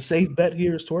that the safe bet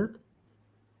here is Twerk?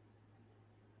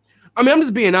 I mean, I'm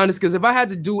just being honest because if I had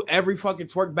to do every fucking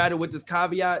Twerk battle with this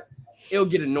caveat, it'll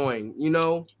get annoying, you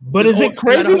know. But is it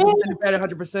crazy?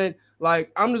 100%.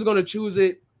 Like, I'm just gonna choose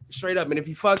it straight up, and if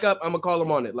you fuck up, I'm gonna call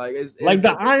him on it. Like, it's like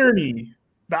the irony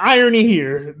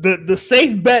here. The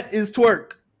safe bet is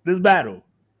Twerk this battle.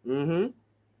 Mm-hmm.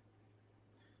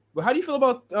 But how do you feel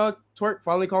about Twerk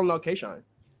finally calling out K-Shine?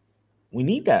 We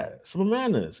need that. Some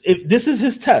manners. If this is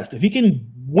his test, if he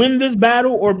can win this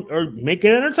battle or make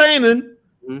it entertaining,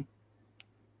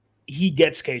 he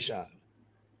gets K-Shine.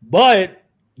 But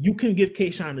you can give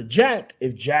K-Shine to Jack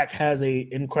if Jack has a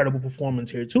incredible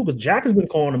performance here too, because Jack has been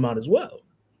calling him out as well.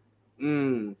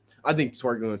 I think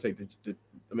Twerk gonna take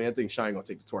I think Shine gonna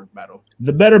take the Twerk battle.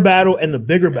 The better battle and the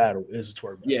bigger battle is the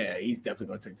Twerk battle. Yeah, he's definitely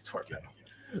gonna take the Twerk battle.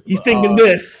 He's thinking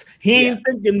this. He ain't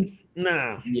thinking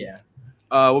nah. Yeah.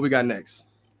 What we got next?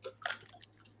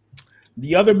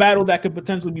 The other battle that could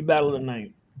potentially be battle of the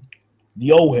night.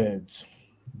 The old heads.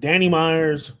 Danny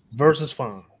Myers versus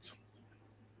Fonz.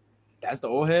 That's the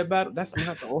old head battle? That's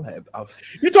not the old head.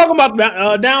 You're talking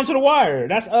about Down to the Wire.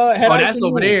 That's that's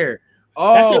over there.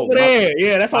 Oh, that's over there.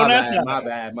 Yeah, that's on that side.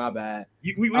 My bad.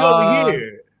 We over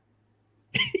here.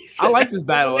 I like this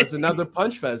battle. It's another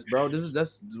punch fest, bro.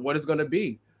 That's what it's gonna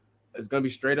be. It's gonna be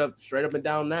straight up and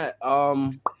down that. I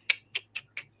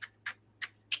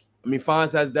mean,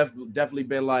 Fonz has definitely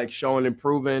been like showing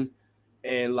improving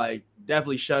and like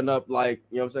definitely shutting up, like,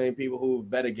 you know what I'm saying, people who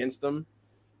bet against him.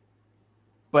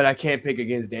 But I can't pick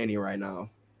against Danny right now.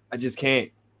 I just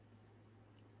can't.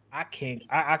 I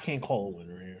can't call a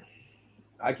winner here.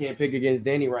 I can't pick against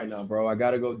Danny right now, bro. I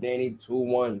gotta go Danny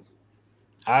 2-1.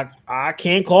 I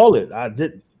can't call it.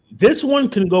 This one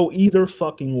can go either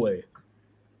fucking way.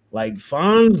 Like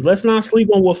Fonz, let's not sleep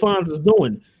on what Fonz is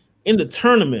doing in the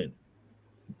tournament.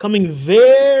 Coming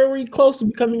very close to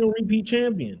becoming a repeat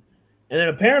champion. And then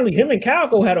apparently him and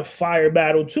Calco had a fire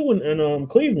battle too in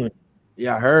Cleveland.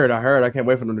 Yeah, I heard. I can't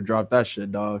wait for them to drop that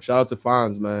shit, dog. Shout out to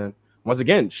Fonz, man. Once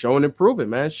again, showing improving,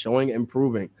 man. Showing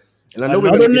improving. And I know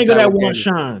another nigga that wants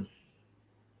Shine.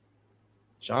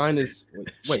 Shine is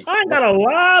wait. Shine got a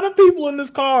lot of people in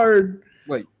this card.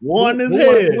 Wait, one is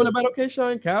head. Who won about okay,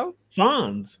 Shine? Cal?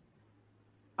 Fonz.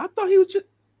 I thought he was just.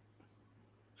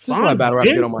 This is why battle rap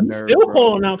get on my nerves. Still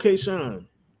calling out K-Shine.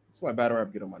 That's why battle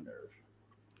rap get on my nerves.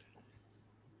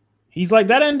 He's like,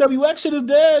 that NWX shit is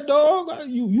dead, dog.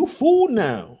 You fooled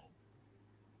now.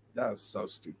 That was so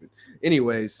stupid.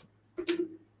 Anyways,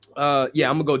 I'm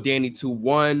gonna go Danny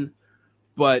 2-1,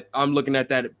 but I'm looking at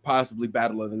that possibly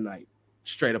battle of the night,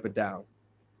 straight up and down.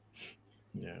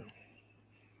 Yeah.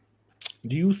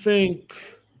 Do you think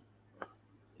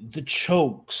the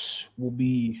chokes will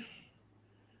be?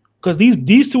 Because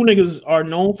these two niggas are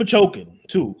known for choking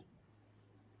too.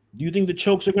 Do you think the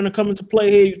chokes are gonna come into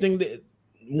play here? You think that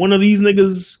one of these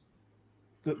niggas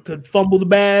could fumble the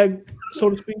bag, so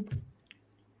to speak?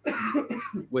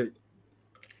 Wait,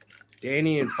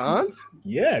 Danny and Fonz?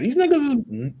 Yeah, these niggas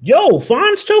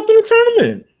Fonz choked in the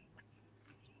tournament.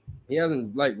 He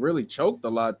hasn't like really choked a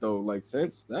lot though, like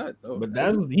since that though. But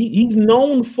he's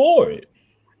known for it.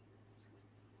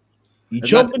 He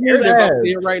choked in his ass. I'm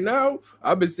seeing right now.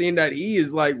 I've been seeing that he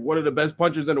is like one of the best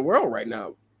punchers in the world right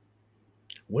now.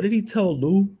 What did he tell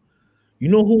Lou? You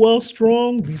know who else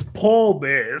strong? These Paul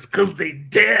Bears, because they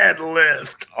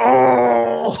deadlift.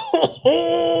 Oh,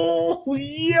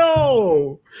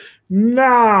 yo.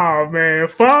 Nah, man.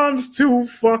 Fonz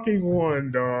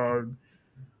 2-1, dog.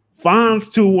 Fonz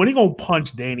 2-1. He gonna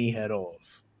punch Danny head off.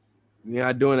 You're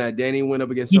not doing that. Danny went up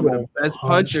against some of the best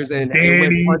punchers and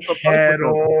Danny went punch head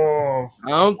off. I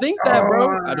don't think that,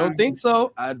 bro. I don't think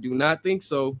so. I do not think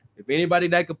so. If anybody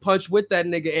that could punch with that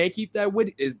nigga and keep that with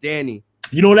it is Danny.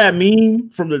 You know that meme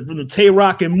from the Tay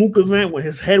Rock and Mook event when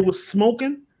his head was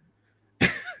smoking?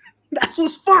 That's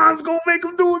what Fonz gonna make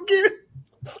him do again.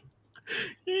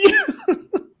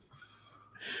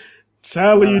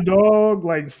 Tell you, dog,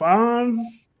 like Fonz.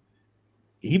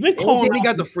 He been calling. He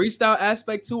got the freestyle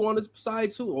aspect too on his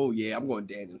side too. Oh yeah, I'm going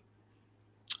Danny.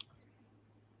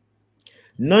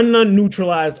 None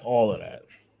neutralized all of that.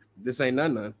 This ain't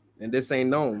none, and this ain't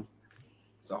known.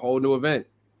 It's a whole new event.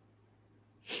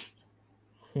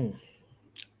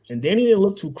 And Danny didn't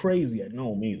look too crazy at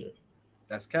Nome either.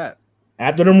 That's cat.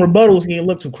 After them rebuttals, he didn't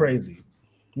look too crazy.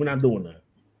 We're not doing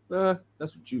that.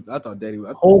 That's what you. I thought Danny.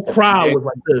 The whole crowd was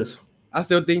like this. I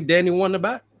still think Danny won the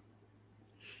back.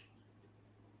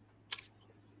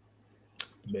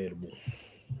 Debatable.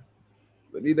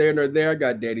 But neither here nor there. I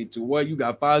got Daddy 2-1. You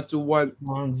got Foz 2-1.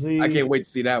 Mon Z. I can't wait to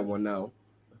see that one now.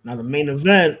 Now the main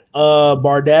event,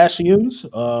 Bardashians,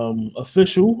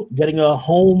 official, getting a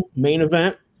home main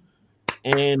event.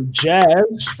 And Jazz,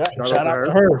 shout out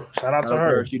to her. Shout out to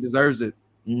her. She deserves it.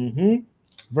 Mm-hmm.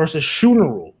 Versus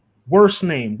Funeral. Worst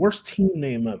team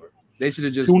name ever. They should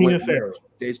have just Shuni and Pharaoh.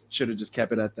 They should have just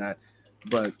kept it at that.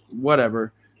 But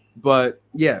whatever. But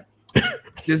yeah,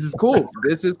 this is cool.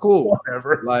 This is cool.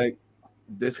 Whatever. Like,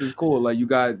 this is cool. Like, you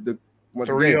got the once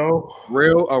again, Trio.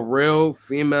 real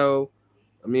female.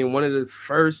 I mean, one of the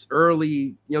first early, you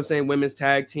know what I'm saying, women's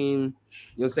tag team, you know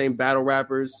what I'm saying, battle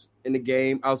rappers in the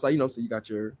game. Outside, you know, so you got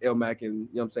your Ilmac and, you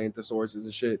know what I'm saying, Thesauruses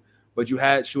and shit. But you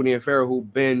had Shuni and Pharaoh who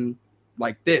been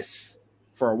like this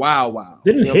for a while.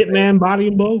 Didn't you know Hitman body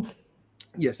them both?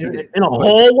 Yes, In a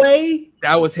hallway?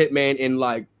 that was Hitman in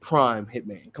like prime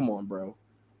Hitman. Come on, bro.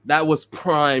 That was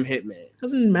prime Hitman.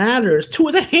 Doesn't matter. It's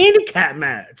a handicap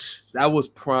match. That was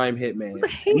prime Hitman.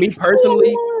 Me Me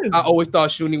personally, I always thought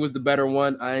Shuni was the better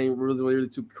one. I ain't really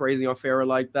too crazy on Farrah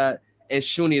like that. And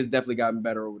Shuni has definitely gotten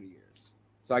better over the years.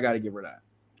 So I got to give her that.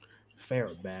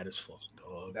 Farrah bad as fuck,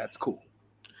 dog. That's cool.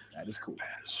 That is cool. Bad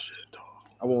as shit, dog.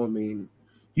 I won't mean.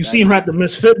 You seen her at the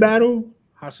Misfit battle?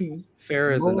 How she?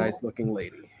 Farrah is a nice looking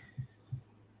lady.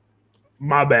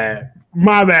 My bad,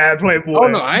 Playboy. Oh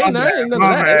no, I ain't none of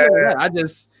that. bad.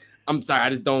 I'm sorry. I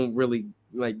just don't really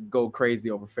like go crazy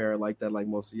over Farrah like that, like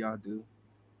most of y'all do.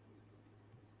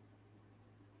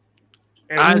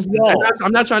 I'm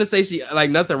not trying to say she like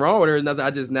nothing wrong with her. Nothing.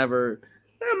 I just never.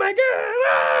 Oh my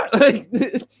god! Like,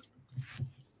 this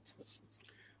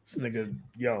nigga,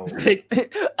 yo.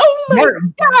 Oh my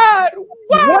god!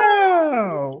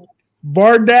 Wow.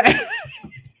 Bardat.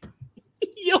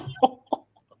 Yo.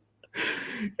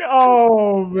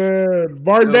 Oh man.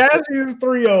 Bardashian is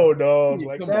 3-0, dog.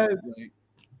 Like that.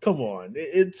 Come on.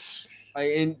 It's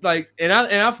and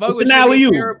I fuck with an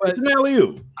alley-oop. but an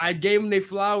alley-oop. I gave them their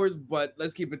flowers, but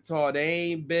let's keep it tall. They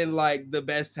ain't been like the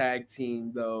best tag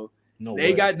team though. No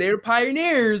they way. got their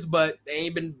pioneers, but they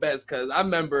ain't been the best because I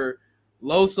remember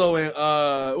Loso and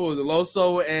what was it?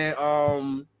 Loso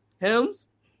and Hems.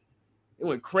 It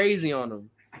went crazy on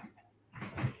them.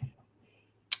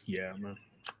 Yeah, man.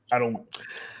 I don't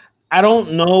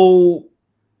know.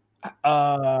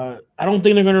 I don't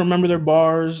think they're gonna remember their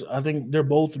bars. I think they're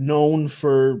both known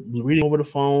for reading over the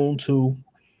phone too.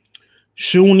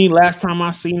 Shuni, last time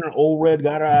I seen her, Old Red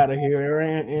got her out of here,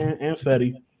 and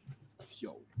Fetty.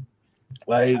 Yo,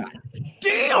 like,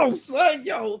 damn, son,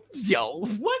 yo,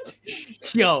 what?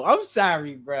 Yo, I'm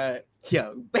sorry, bro.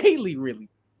 Yo, Bailey really.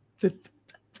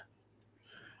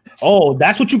 Oh,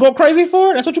 that's what you go crazy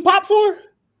for? That's what you pop for?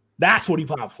 That's what he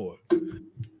popped for.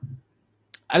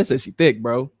 I just said she thick,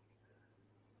 bro.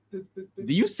 Do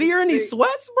you see her in these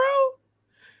sweats, bro?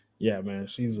 Yeah, man,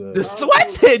 she's the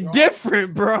sweats hit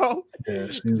different, bro. Yeah,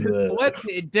 she's the sweats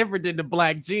hit different than the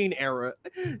Black Jean era.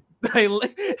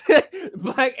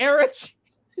 Black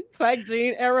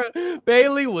Jean era.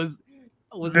 Bailey was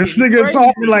this nigga crazy.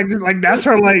 talking like that's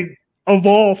her like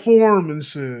evolved form and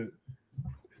shit.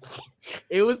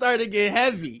 It was starting to get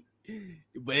heavy,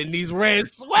 but in these red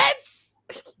sweats,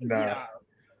 nah.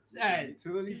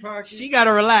 She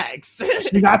gotta relax.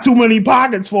 She got too many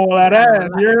pockets for all that ass.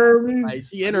 You hear me? Like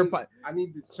she in her pocket. I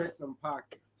need to check them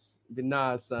pockets. But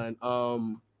nah, son.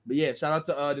 But yeah, shout out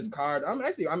to this card. I'm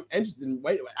interested in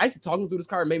actually talking through this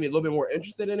card made me a little bit more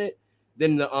interested in it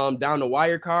than the down the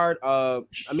wire card. I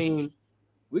mean,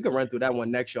 we can run through that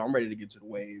one next show. I'm ready to get to the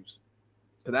waves.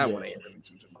 Cause that one ain't really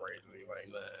too crazy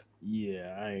like that.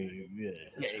 Yeah, I ain't.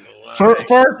 Yeah.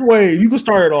 First wave. You can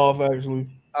start it off actually.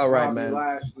 All right, man.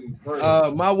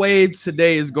 My wave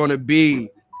today is gonna be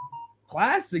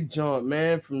classic jump,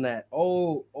 man, from that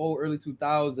old early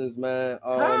 2000s, man.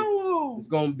 It's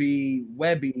gonna be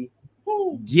Webby.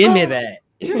 Give me that.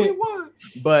 Give me what?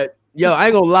 But yo, I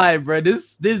ain't gonna lie, bro.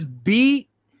 This beat,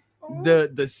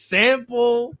 the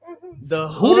sample, the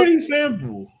hook. Who did he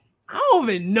sample? I don't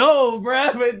even know,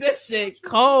 bro. But this shit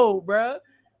cold, bro.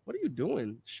 What are you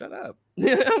doing? Shut up.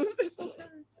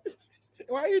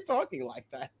 Why are you talking like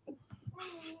that?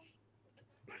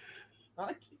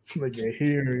 This nigga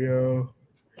here, yo.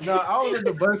 No, I was at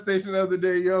the bus station the other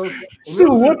day, yo.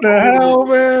 So what the hell,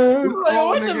 man?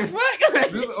 What the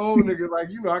fuck? This old nigga, like,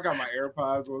 you know, I got my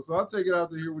AirPods on, so I'll take it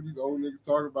out to hear what these old niggas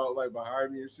talking about, like,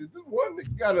 behind me and shit. This one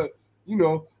nigga got a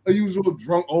usual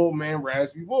drunk old man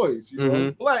raspy voice, you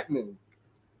know, black nigga.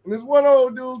 And this one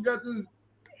old dude got this.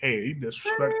 Hey, he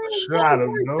disrespect the shit out of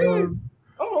him, dog.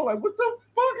 I'm like, what the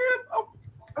fuck?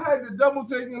 I had to double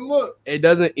take and look. It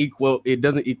doesn't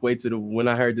equate to the when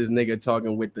I heard this nigga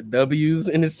talking with the W's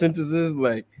in his sentences,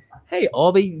 like, hey,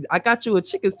 Albie, I got you a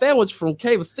chicken sandwich from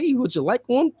KFC. Would you like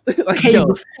one? Like, yo,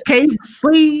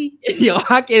 KFC. yo,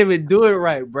 I can't even do it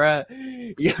right, bro.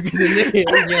 Yo,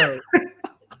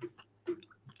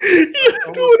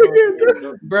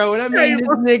 bro, when I met this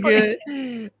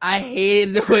nigga, I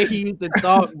hated the way he used to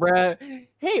talk, bro.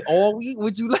 Hey, Albie,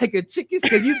 would you like a chicken?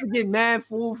 Because he used to get mad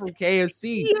food from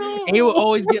KFC, and he would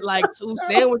always get like 2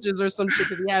 sandwiches or some shit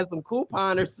because he has some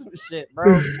coupon or some shit,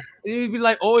 bro. And he'd be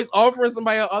like always offering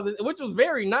somebody other, which was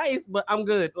very nice, but I'm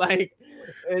good. Like,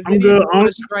 and I'm good.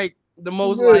 Strike the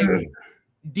most like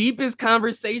deepest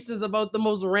conversations about the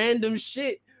most random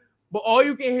shit. But all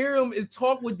you can hear him is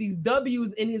talk with these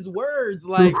W's in his words,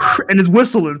 like, and his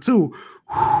whistling too.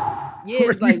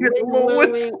 Yeah, it's like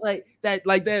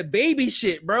that baby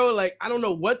shit, bro. Like, I don't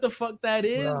know what the fuck that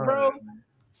is, bro.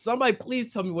 Somebody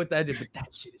please tell me what that is. But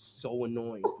that shit is so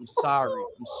annoying. I'm sorry.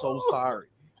 I'm so sorry.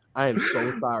 I am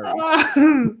so sorry.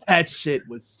 That shit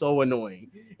was so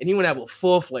annoying. And he would have a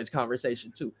full-fledged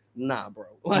conversation too. Nah, bro.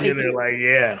 Like,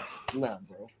 yeah. Nah,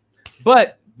 bro.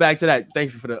 But back to that.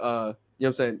 Thank you for the you know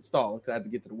what I'm saying, stall, because I had to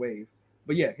get to the wave.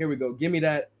 But yeah, here we go. Give Me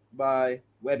That by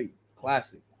Webby.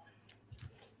 Classic.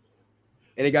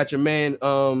 And they got your man, you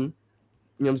know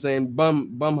what I'm saying,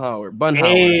 Bunhauer.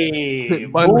 Hey,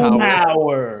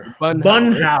 Bunhauer.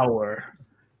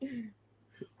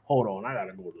 Hold on, I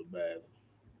gotta go to the bathroom.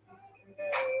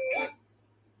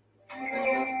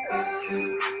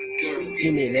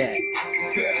 Give me that.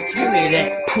 Give me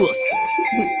that pussy.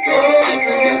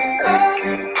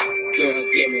 Girl,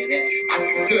 give me that.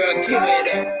 Girl, give me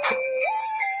that.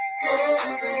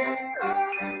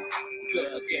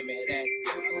 Girl, give me that.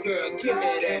 Girl, give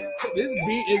me that. This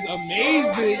beat is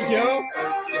amazing, yo.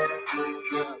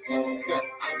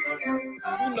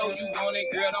 You know you want it,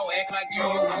 girl. Don't act like you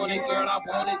don't want it, girl. I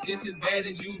want it just as bad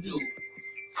as you do.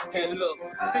 And look,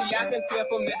 see, I can tell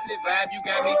from this lit vibe, you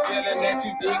got me feeling that you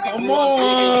dig it. Come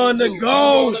on, the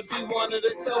goat. Wanna be one of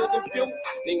the chosen few?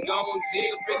 Then go and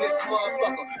jig up in this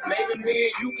motherfucker. Maybe me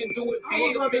and you can do it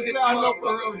big up in this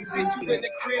motherfucker. Sit you in the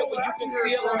crib where you can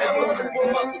chill and have no super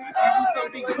muscle. You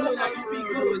something good, now you be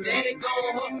good. Daddy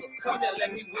gon' hustle. Come here, let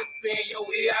me whisper in your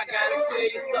ear. I gotta tell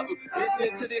you something.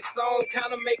 Listening to this song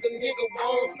kinda make a nigga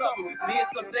want something. Did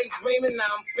some days dreaming,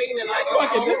 now I'm feeling like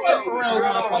I'm on something. Girl,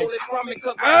 I'm holding from it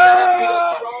cause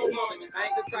I strong on it. I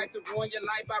ain't the type to ruin your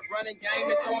life by running game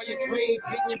and throwing your dreams,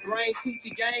 getting your brain, teach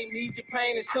your game, need your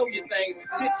pain and show you things.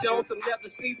 Sit you on some leather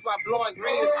seats while blowing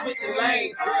green and switching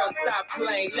lanes. Girl, stop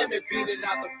playing, let me beat it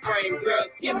out the frame. Girl,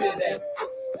 give me that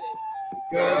pussy.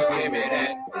 Girl, give me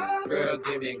that. Girl,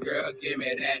 give me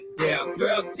that. Yeah,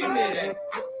 girl, give me that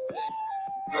pussy.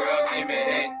 Girl, give me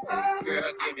that.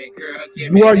 Girl, give me that.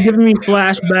 You are giving me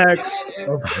flashbacks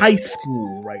of high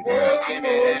school right now. Girl, give me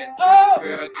that.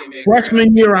 Girl, give me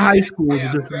Freshman year of high school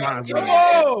is just reminds me.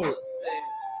 Girl,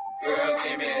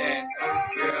 give me that.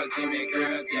 Girl, give me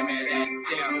that.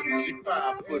 Damn. She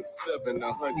 5'7",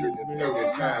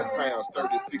 139 pounds,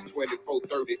 36, 24,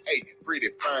 38. Pretty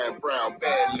fine, brown,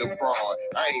 bad little broad.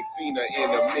 I ain't seen her in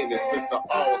a minute since the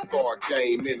All-Star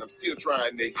game, and I'm still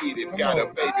trying to hit it. Got a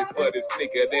baby for this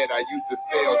nigga that I used to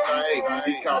sell things.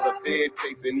 He caught a Fed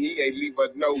case and he ain't leave her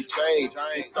no change.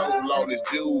 She sold all his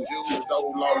jewels, she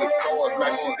sold all his cars.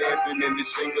 Now she dancing in the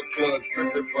Shingle Club,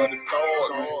 tripping for the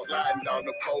stars. Sliding down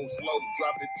the pole slow,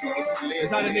 drop it to a split.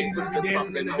 That's how the niggas be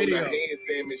dancing in the video.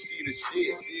 Handstand, she the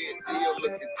shit. Still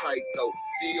looking tight though,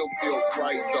 still feel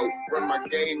right though. Run my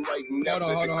game right now. The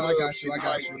club she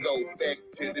might go back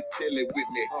to the tilly with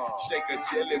me. Shake a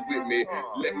jelly with me.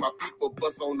 Let my people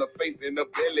bust on the face and the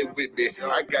belly with me.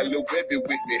 I got Lil Webby with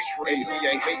me. And he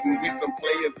ain't hating, we some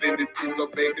players in this piece, so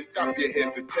baby stop your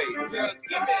hesitate. Girl, give me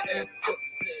that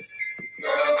pussy.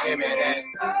 Girl, give me that.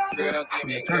 Girl, give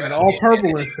me. Turn it all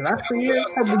purple and shit. I see it.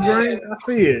 Purple green. I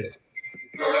see it.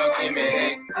 Girl, give me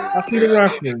that. I see the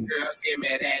reference. Girl, give me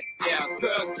that. Yeah,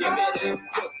 girl, give me that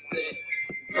pussy.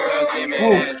 Girl, give me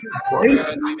that.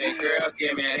 Girl,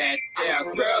 give me that. Yeah,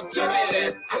 girl, give me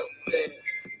that pussy.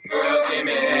 Girl, give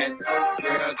me that.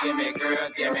 Girl, give me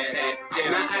that.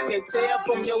 Now I can tell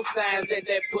from your size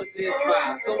that pussy is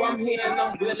fire. So I'm here and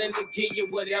I'm willing to give you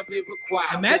whatever it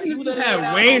requires. Imagine if this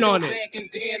had Wayne on it.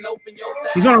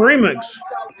 He's on a remix.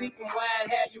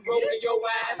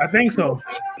 I think so.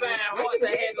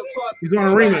 He's on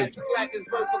a remix.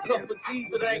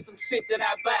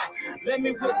 Let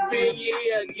me whisper in your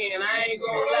ear again. I ain't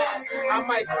gonna lie. I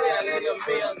might say a little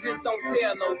mail, just don't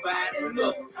tell nobody.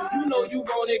 Look, you know you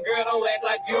want it, girl. Don't act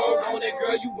like you don't want it,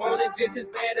 girl. You want it just as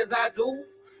bad as I do.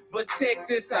 But check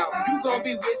this out, you gon'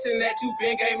 be wishing that you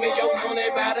been gave me your money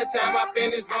by the time I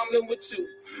finish rumbling with you.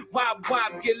 Wop,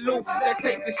 get loose, let's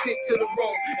take the shit to the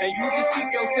room. And you just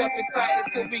keep yourself excited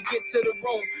till we get to the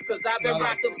room. Cause I've been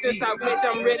rocked up since I met you,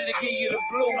 I'm ready to give you the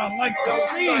blues. I like to Don't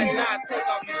see. start now, take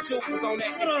off your shoes on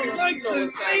that. I like You know to the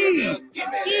see. sound.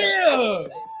 Yeah.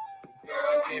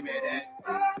 Girl, give me that.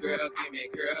 Girl, give me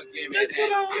That's that.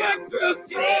 what I like Girl, to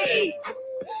give me that. see. Give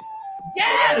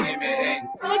Yes. me that.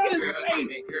 Look at his Girl, face.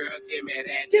 give me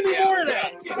that. Give me more of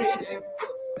that. Give me that.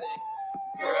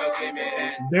 Girl, give me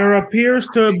that. There appears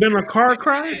to have been a car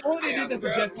crash. Oh, they did that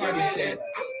for Jeff Hardy.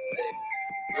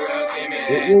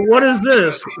 Well, what is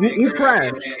this? Who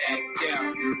crashed?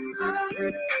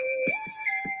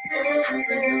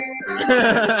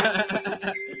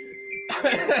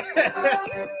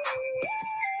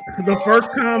 The first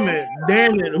comment,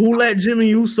 damn it, who let Jimmy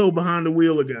Uso behind the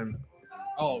wheel again?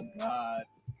 Oh God!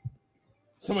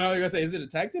 Somebody else gonna say, is it a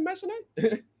tag team match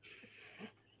tonight?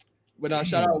 But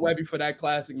shout out Webby for that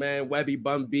classic, man. Webby,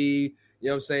 Bun B, you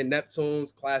know what I'm saying?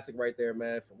 Neptune's classic right there,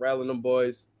 man. Pharrell and them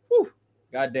boys. Whew.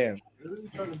 Goddamn.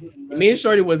 Me and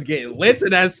Shorty was getting lit to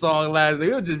that song last night.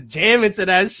 We were just jamming to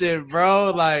that shit,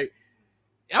 bro. Like,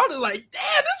 I was just like,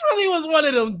 damn, this really was one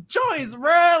of them joints,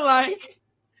 bro. Like,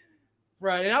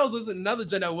 right. And I was listening to another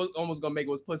joint that was almost gonna make it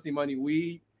was Pussy Money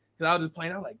Weed. Cause I was just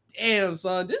playing. I was like, damn,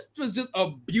 son, this was just a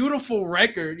beautiful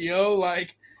record, yo.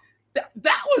 Like,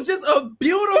 that was just a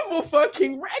beautiful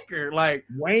fucking record. Like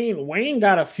Wayne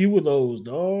got a few of those,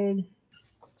 dog.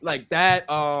 Like that,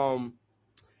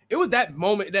 it was that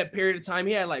moment, that period of time.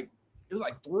 He had like, it was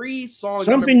like 3 songs.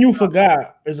 Something You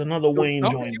Forgot is another Wayne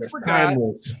Something joint. You That's Forgot.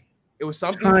 timeless. It was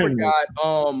Something You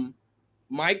Forgot.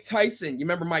 Mike Tyson. You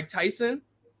remember Mike Tyson?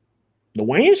 The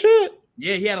Wayne shit?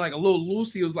 Yeah, he had like a little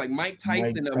Lucy. It was like Mike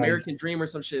Tyson, Tyson. American Dream or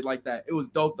some shit like that. It was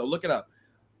dope though. Look it up.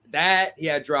 That he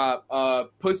had dropped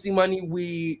Pussy Money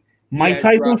Weed. Mike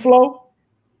Tyson flow?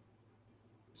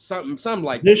 Something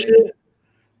like This that. shit?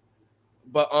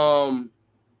 But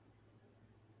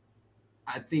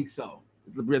I think so.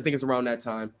 I think it's around that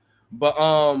time. But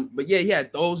yeah, he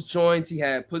had those joints. He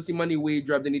had Pussy Money Weed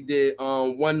drop. Then he did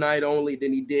One Night Only.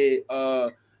 Then he did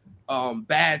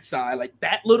Bad Side. Like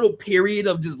that little period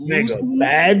of just looseness.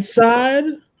 Bad Side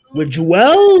with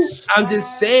Jewels? I'm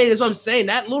just saying. That's what I'm saying.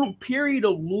 That little period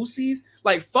of Lucy's.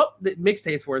 Like fuck the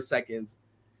mixtapes for a second.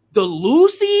 The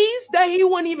Lucy's that he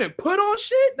wouldn't even put on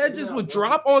shit that just would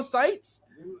drop on sites.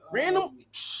 Random.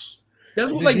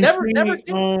 That's what like never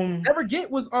get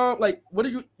was like what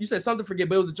did you said Something Forget,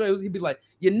 but it was a joy. He'd be like,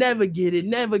 you never get it,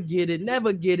 never get it,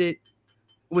 never get it.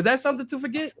 Was that Something to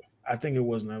Forget? I think it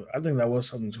was never. I think that was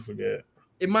Something to Forget.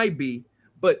 It might be,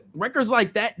 but records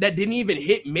like that didn't even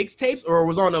hit mixtapes or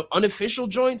was on unofficial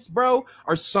joints, bro,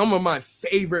 are some of my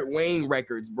favorite Wayne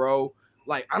records, bro.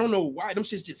 Like I don't know why them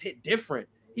shits just hit different.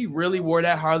 He really wore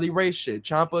that Harley Race shit.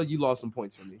 Champa, you lost some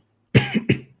points for me.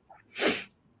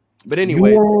 But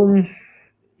anyway,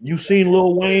 you seen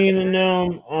Lil Wayne and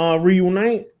them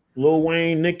reunite? Lil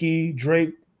Wayne, Nicki,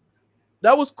 Drake.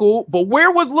 That was cool. But where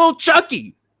was Lil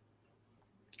Chucky?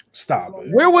 Stop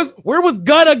it. Where was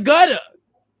Gutta Gutta?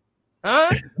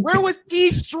 Huh? Where was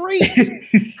T Streets?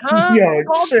 Huh? Yo,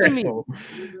 Talk to me.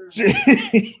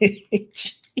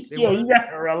 Yo, you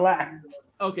gotta relax.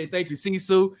 Okay, thank you.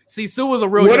 Sisu. Sisu was a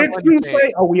real. What did you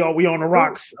say? Oh, we on the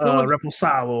rocks.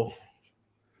 Reposado.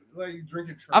 Like you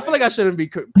drinking. I feel like I shouldn't be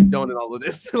condoning all of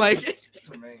this. Like,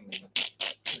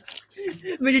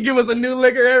 nigga, give us a new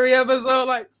liquor every episode.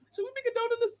 Like, should we be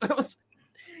condoning this?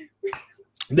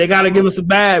 They gotta give us a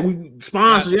bag. We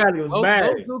sponsors. You gotta give us a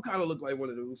bag. Those do kind of look like one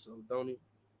of the Usos, don't he?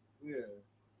 Yeah.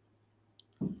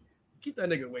 Keep that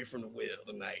nigga away from the wheel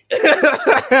tonight. Keep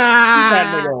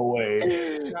that nigga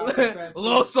away.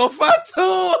 Los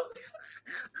Sofatu.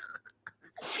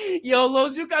 Yo,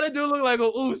 Los, you gotta do look like a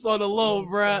Us on the low,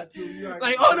 bruh.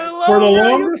 Like on the low. For the bro,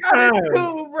 longest time,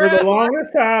 for the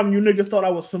longest time, you niggas thought I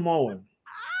was Samoan.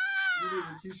 You need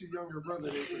to Keisha's younger brother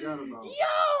they forgot about.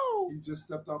 Yo, he just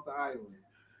stepped off the island.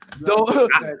 Dolo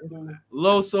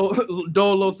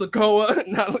Sokoa,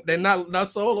 not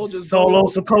solo, just Solo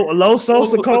Sokoa, Loso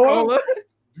Sokoa,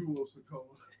 Duo Sokoa.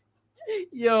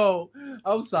 Yo,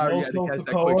 I'm sorry you had to catch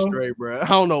that quick straight, bro. I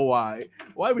don't know why.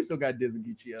 Why we still got Diz and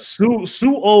Geechee up?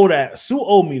 Sue owe that. Sue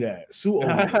owe me that. Sue owe me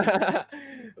that.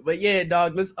 But yeah,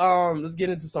 dog. Let's get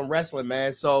into some wrestling,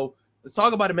 man. So let's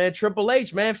talk about it, man. Triple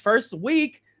H, man. First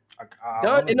week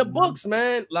done in the books,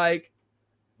 man. Like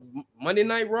Monday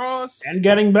Night Raw and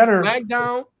getting better.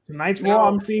 SmackDown. Tonight's Raw,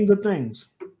 I'm seeing good things.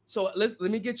 So let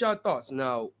me get y'all thoughts.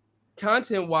 Now,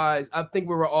 content-wise, I think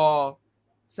we were all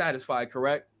satisfied,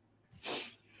 correct?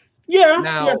 Yeah,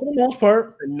 now, for the most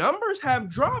part. The numbers have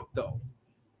dropped, though.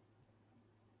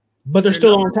 But they're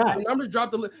still on top. The numbers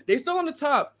dropped. They're still on the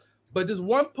top. But there's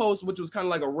one post which was kind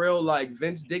of like a real like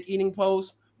Vince dick eating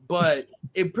post, but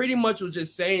it pretty much was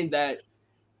just saying that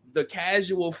the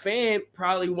casual fan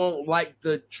probably won't like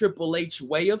the Triple H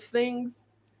way of things,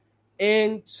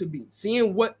 and to be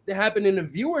seeing what happened in the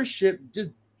viewership just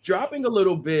dropping a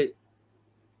little bit.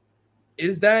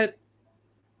 Is that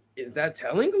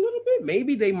telling a little bit?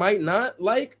 Maybe they might not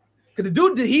like, because the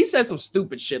dude, he said some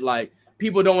stupid shit like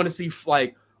people don't want to see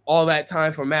like all that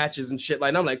time for matches and shit. Like,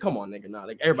 and I'm like, come on, nigga, nah,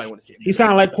 like everybody want to see it. He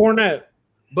sounded like Cornette.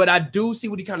 But I do see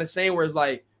what he kind of saying, where it's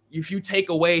like, if you take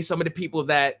away some of the people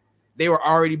that they were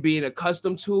already being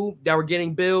accustomed to, that were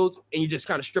getting builds, and you just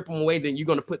kind of strip them away, then you're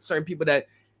going to put certain people that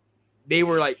they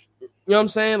were like, you know what I'm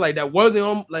saying? Like that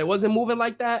wasn't moving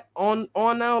like that on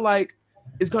now. Like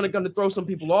it's going to throw some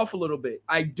people off a little bit.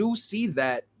 I do see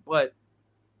that, but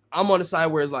I'm on the side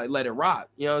where it's like, let it rock.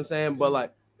 You know what I'm saying? But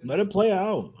like, let it play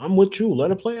out. I'm with you. Let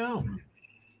it play out.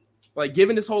 Like,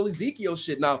 given this whole Ezekiel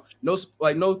shit now, no,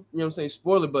 you know what I'm saying,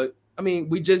 spoiler, but I mean,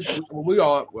 we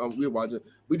were watching.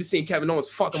 We just seen Kevin Owens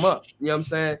fuck him up. You know what I'm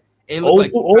saying? And look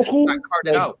like old school,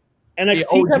 carted out.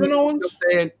 NXT Kevin Owens, you know what I'm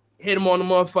saying, hit him on the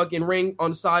motherfucking ring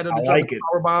on the side of the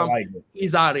powerbomb. Like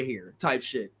he's out of here, type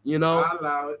shit. You know, I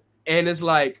allow it. And it's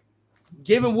like,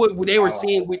 given what they were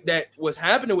seeing with that was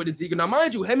happening with Ezekiel. Now,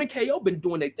 mind you, him and KO been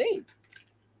doing their thing.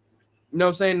 You know what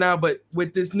I'm saying now, but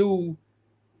with this new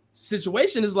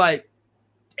situation, is like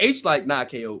H like, nah,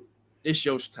 KO, it's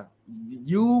your time.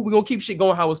 We're gonna keep shit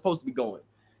going how it's supposed to be going.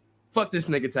 Fuck this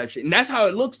nigga type shit. And that's how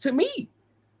it looks to me.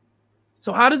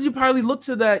 So how does you probably look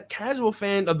to that casual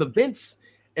fan of the Vince?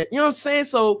 And, you know what I'm saying?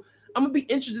 So I'm gonna be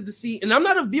interested to see. And I'm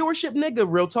not a viewership nigga,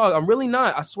 real talk. I'm really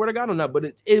not. I swear to God on that.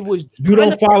 But it was. You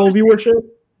don't follow viewership?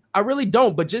 I really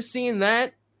don't. But just seeing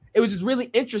that, it was just really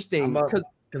interesting. Because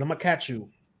I'm gonna catch you.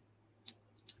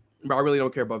 But I really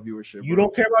don't care about viewership. You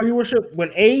don't care about viewership? When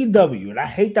AEW, and I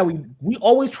hate that we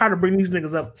always try to bring these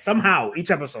niggas up somehow each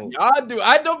episode. Y'all do.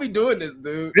 I don't be doing this,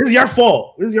 dude. This is your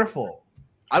fault.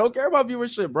 I don't care about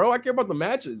viewership, bro. I care about the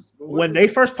matches. When they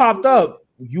first popped up,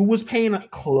 you was paying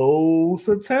close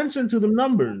attention to the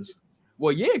numbers.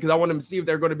 Well, yeah, because I wanted to see if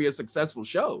they're going to be a successful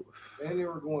show. And they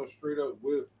were going straight up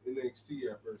with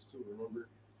NXT at first, too, remember?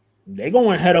 They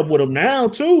going head up with them now,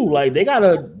 too. Like, they got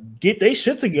to get their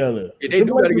shit together. Yeah, they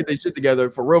do got to get their shit together,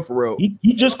 for real.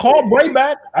 He just called Bray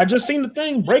back. I just seen the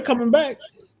thing. Bray coming back.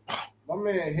 My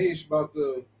man Hayes about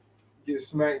to get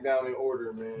SmackDown in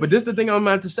order, man. But this is the thing I'm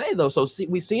about to say, though. So,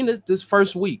 we seen this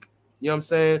first week. You know what I'm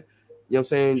saying? You know what I'm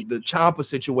saying? The Ciampa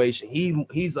situation.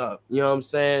 He's up. You know what I'm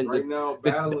saying? Right now,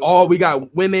 we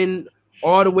got women.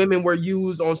 All the women were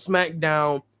used on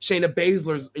SmackDown. Shayna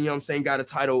Baszler's, you know what I'm saying, got a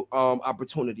title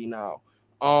opportunity now.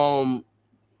 You know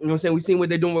what I'm saying? We seen what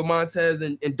they're doing with Montez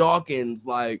and Dawkins.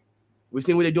 Like, we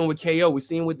seen what they're doing with KO. We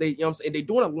seen what they, you know what I'm saying? They're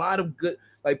doing a lot of good,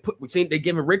 like, we seen they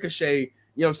giving Ricochet, you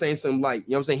know what I'm saying, some, like,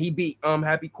 you know what I'm saying? He beat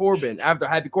Happy Corbin after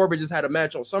Happy Corbin just had a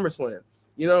match on SummerSlam.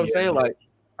 You know what I'm saying? Like,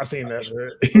 I seen that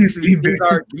shit. These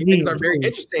things are very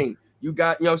interesting. You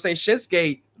got, you know what I'm saying,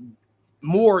 Shinsuke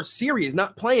more serious,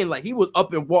 not playing like he was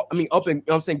up in, you know what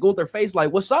I'm saying, Gunther face,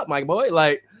 like, what's up, my boy?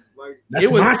 Like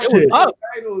it was up.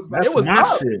 It was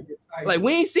up. Like,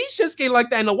 we ain't seen Shinsuke like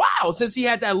that in a while since he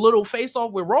had that little face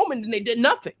off with Roman and they did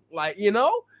nothing. Like, you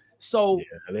know? So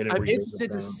I'm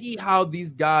interested to see how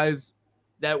these guys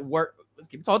that work, let's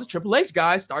keep it all the Triple H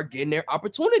guys, start getting their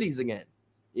opportunities again.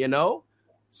 You know?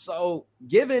 So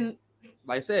given,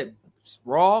 like I said,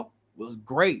 Raw was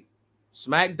great.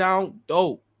 SmackDown,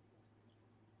 dope.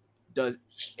 Does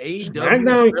AEW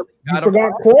really got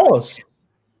forgot Cross?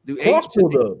 Do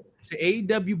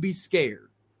AEW be scared?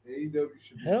 AEW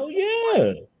should be hell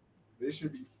yeah. They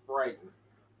should be frightened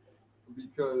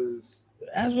because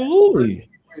absolutely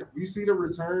we see the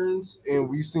returns and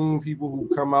we've seen people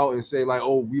who come out and say like,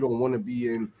 oh, we don't want to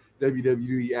be in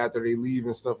WWE after they leave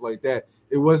and stuff like that.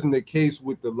 It wasn't the case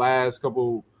with the last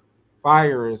couple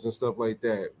firings and stuff like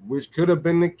that, which could have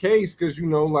been the case because, you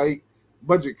know, like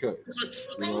budget cuts.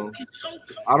 You know,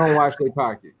 I don't watch their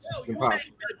pockets. It's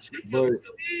impossible. But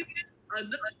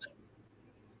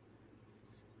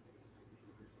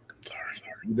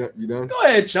you done? Go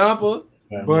ahead, Ciampa.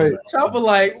 But Ciampa,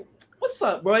 like, what's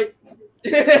up, bro?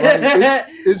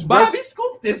 It's Bobby,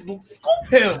 scoop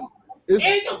him. And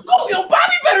yo,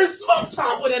 Bobby better smoke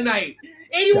Ciampa tonight.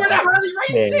 Anywhere that Harley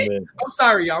Race shit. Man. I'm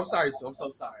sorry, y'all. I'm sorry, Sue. I'm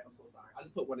so sorry. I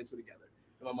just put one and two together,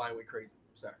 and my mind went crazy.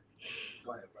 I'm sorry.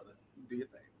 Go ahead, brother. Do your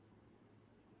thing.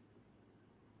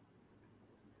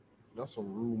 That's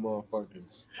some rude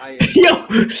motherfuckers. Yo,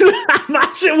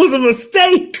 my shit was a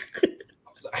mistake.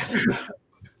 I'm sorry.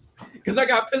 because I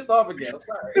got pissed off again. I'm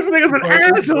sorry. This nigga's an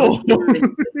asshole.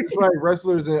 It's like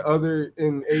wrestlers in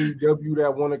AEW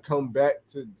that want to come back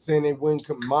to saying they wouldn't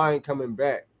mind coming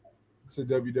back to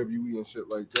WWE and shit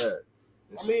like that.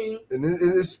 I mean, and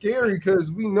it's scary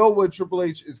because we know what Triple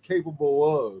H is capable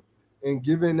of, and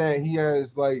given that he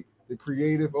has like the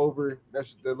creative over,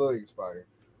 the leg's fire.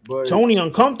 But Tony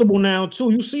uncomfortable now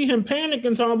too. You see him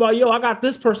panicking, talking about, yo, I got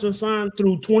this person signed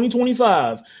through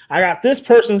 2025. I got this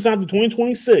person signed through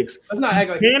 2026. Let's not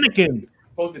act like panicking.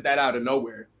 Posted that out of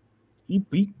nowhere.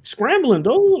 He scrambling,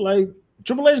 dude. Like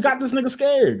Triple H got this nigga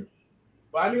scared.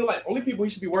 But I mean, like, only people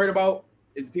he should be worried about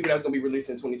is the people that's gonna be released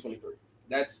in 2023.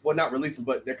 That's not releasing,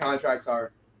 but their contracts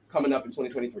are coming up in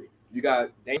 2023. You got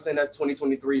Danielson, that's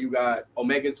 2023. You got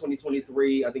Omega's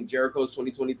 2023. I think Jericho's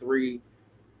 2023.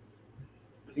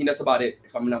 I think that's about it,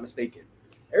 if I'm not mistaken.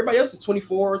 Everybody else is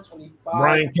 24, 25.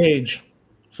 Brian Cage,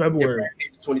 February. Yeah, Brian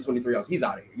Cage, 2023. He's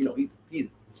out of here. You know, he's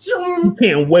he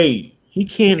can't wait. He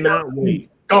cannot wait. He's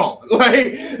gone.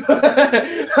 Like,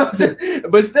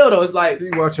 but still though, it's like he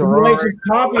watching Raw.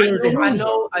 I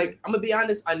know, like, I'm gonna be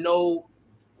honest, I know,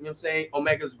 you know what I'm saying,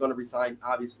 Omega's gonna resign,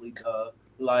 obviously.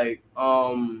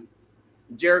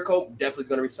 Jericho definitely is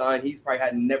gonna resign. He's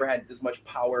probably never had this much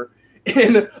power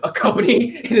in a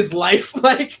company in his life.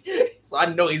 Like, so I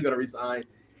know he's gonna resign.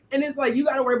 And it's like you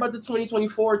gotta worry about the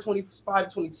 2024,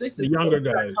 25, 26. The younger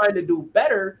guys trying to do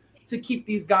better to keep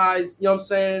these guys, you know what I'm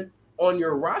saying, on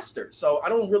your roster. So I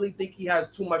don't really think he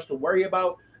has too much to worry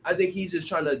about. I think he's just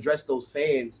trying to address those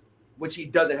fans, which he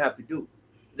doesn't have to do.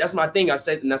 That's my thing. I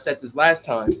said this last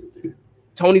time.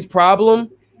 Tony's problem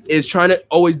is trying to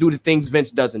always do the things Vince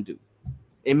doesn't do.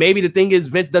 And maybe the thing is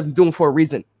Vince doesn't do them for a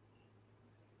reason.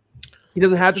 He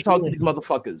doesn't have to talk to these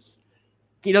motherfuckers.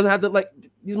 He doesn't have to, like,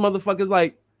 these motherfuckers,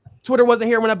 like, Twitter wasn't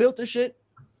here when I built this shit.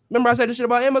 Remember I said this shit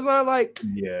about Amazon? Like,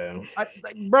 yeah.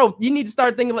 Bro, you need to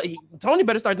start thinking like, Tony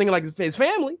better start thinking like his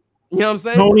family. You know what I'm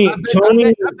saying? Tony,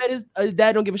 I bet his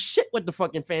dad don't give a shit what the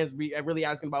fucking fans be really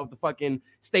asking about the fucking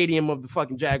stadium of the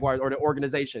fucking Jaguars or the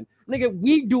organization. Nigga,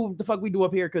 we do what the fuck we do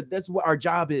up here because that's what our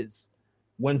job is.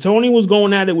 When Tony was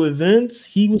going at it with Vince,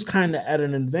 he was kind of at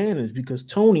an advantage because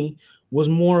Tony was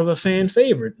more of a fan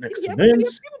favorite next to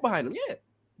Vince. People behind him, yeah.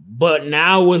 But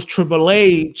now with Triple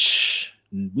H,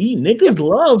 we niggas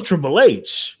love Triple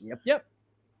H. Yep.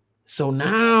 So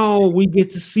now we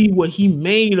get to see what he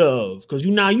made of, because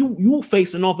you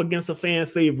facing off against a fan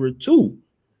favorite too,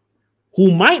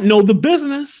 who might know the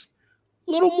business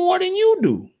a little more than you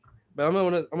do. But I'm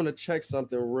gonna check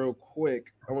something real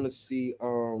quick. I want to see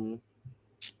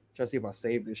try to see if I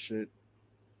save this shit.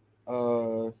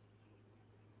 The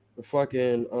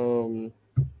fucking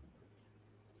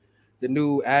the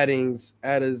new added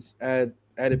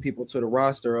people to the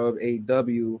roster of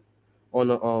AEW on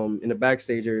the in the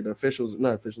backstage area, the officials,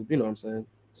 not officials, you know what I'm saying,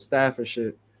 staff and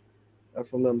shit.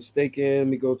 If I'm not mistaken, let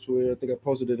me go to it. I think I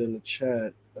posted it in the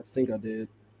chat. I think I did.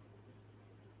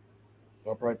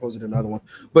 I'll probably posted another one.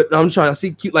 But I'm trying to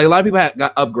see, like, a lot of people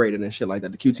got upgraded and shit like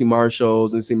that. The QT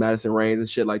Marshalls and see Madison Reigns and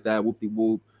shit like that.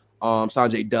 Whoop-de-whoop.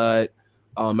 Sanjay Dutt.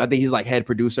 I think he's like head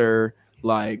producer.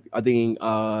 Like, I think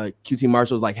QT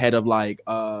Marshall's like head of like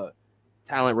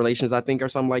talent relations, I think, or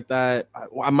something like that.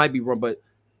 I might be wrong, but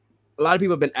a lot of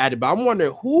people have been added. But I'm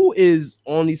wondering who is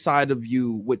on the side of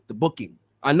you with the booking.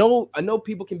 I know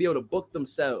people can be able to book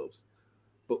themselves,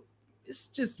 but it's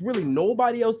just really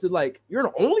nobody else to, like, you're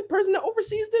the only person that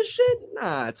oversees this shit?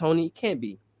 Nah, Tony, it can't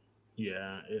be.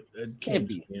 Yeah, it can't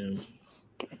be. Yeah.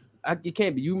 It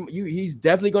can't be. He's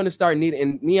definitely going to start needing.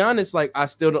 And me honest, like, I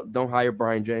still don't hire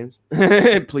Brian James.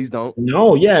 Please don't.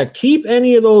 No, yeah, keep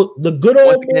any of those. The good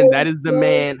old. And that is the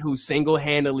man who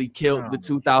single-handedly killed the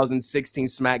 2016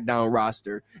 SmackDown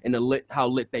roster and how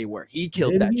lit they were. He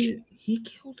killed that shit. He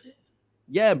killed it.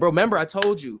 Yeah, bro. Remember, I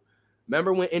told you.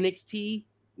 Remember when NXT,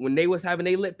 when they was having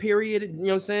a lit period, you know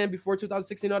what I'm saying, before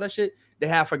 2016, all that shit?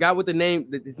 I forgot what the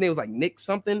name, his name was like Nick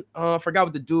something. I forgot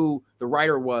what the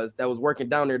writer was that was working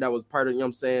down there that was part of, you know what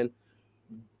I'm saying,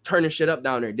 turning shit up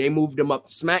down there. They moved him up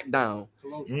to SmackDown.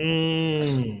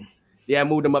 Yeah,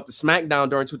 moved him up to SmackDown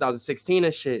during 2016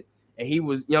 and shit. And he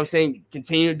was, you know what I'm saying,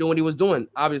 continuing to do what he was doing,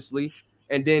 obviously.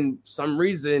 And then some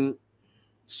reason,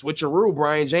 switcheroo,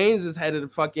 Brian James is head of the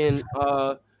fucking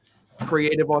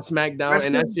creative on SmackDown,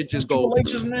 and that shit just goes.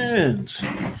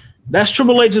 That's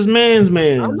Triple H's man's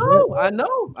man. I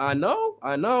know.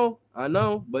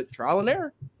 But trial and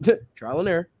error.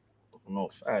 No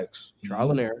facts.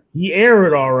 Trial and error. He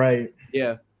erred all right.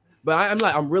 Yeah. But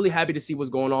I'm really happy to see what's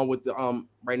going on with the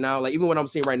right now. Like, even what I'm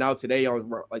seeing right now today on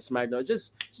like SmackDown,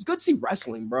 just it's good to see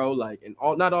wrestling, bro. Like, and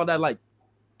not all that, like,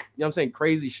 you know what I'm saying,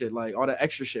 crazy shit, like all that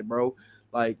extra shit, bro.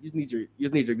 Like you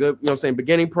just need your good, you know what I'm saying,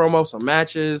 beginning promo, some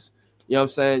matches, you know what I'm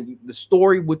saying, the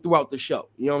story with throughout the show,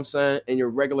 you know what I'm saying, and your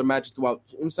regular matches throughout,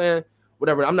 you know what I'm saying,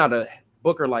 whatever. I'm not a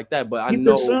booker like that, but I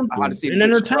know how to see and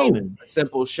entertaining. A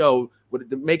simple show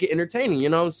to make it entertaining, you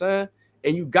know what I'm saying?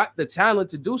 And you got the talent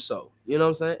to do so, you know what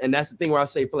I'm saying? And that's the thing where I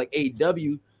say for like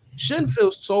AEW shouldn't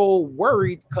feel so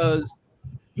worried because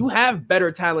you have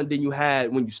better talent than you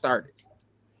had when you started.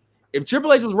 If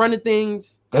Triple H was running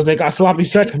things because they got sloppy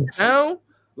seconds now,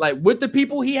 like with the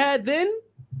people he had then,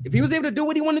 if he was able to do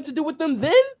what he wanted to do with them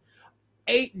then,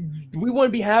 we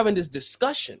wouldn't be having this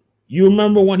discussion. You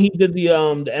remember when he did the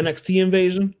NXT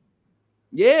invasion?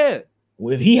 Yeah.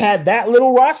 If he had that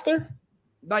little roster,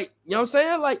 like, you know what I'm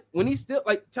saying? Like when he's still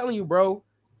like telling you, bro,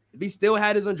 if he still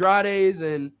had his Andrades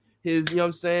and his, you know what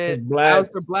I'm saying,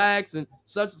 Aleister Blacks and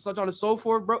such on and so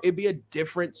forth, bro, it'd be a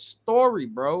different story,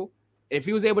 bro. If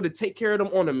he was able to take care of them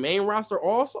on the main roster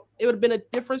also, it would have been a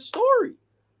different story.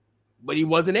 But he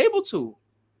wasn't able to.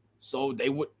 So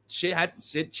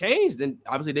shit changed. And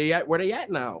obviously they at where they at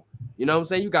now. You know what I'm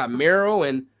saying? You got Miro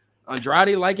and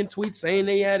Andrade liking tweets saying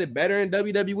they had it better in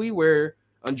WWE, where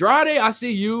Andrade, I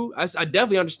see you. I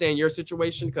definitely understand your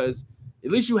situation because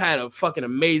at least you had a fucking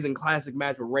amazing classic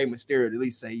match with Rey Mysterio to at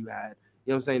least say you had.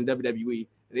 You know what I'm saying? WWE.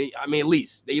 They at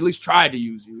least tried to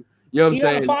use you. You know what I'm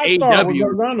saying?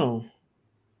 AEW.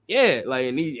 Yeah, like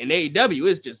in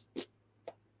AEW, it's just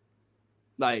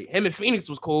like him and Phoenix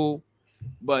was cool,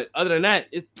 but other than that,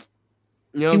 it's,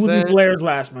 you know what I'm saying? He was Flair's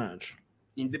last match.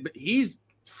 But he's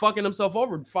fucking himself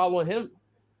over following him.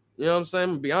 You know what I'm saying? I'm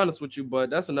gonna be honest with you, but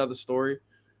that's another story.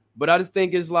 But I just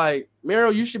think it's like, Miro,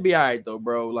 you should be all right though,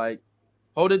 bro. Like,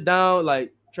 hold it down.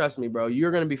 Like, trust me, bro,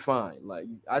 you're gonna be fine. Like,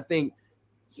 I think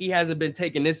he hasn't been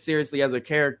taking this seriously as a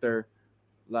character,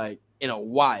 like, in a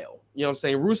while. You know what I'm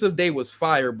saying? Rusev Day was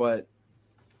fire, but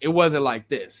it wasn't like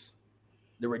this.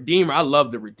 The Redeemer, I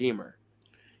love the Redeemer.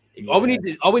 Yeah. All we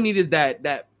need is that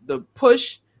the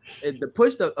push of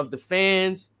the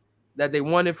fans that they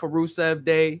wanted for Rusev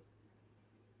Day,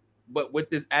 but with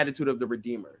this attitude of the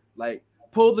Redeemer. Like,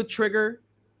 pull the trigger.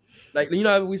 Like, you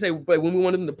know, we say, but when we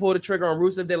want them to pull the trigger on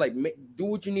Rusev Day, like, do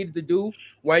what you needed to do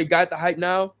while you got the hype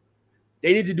now.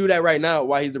 They need to do that right now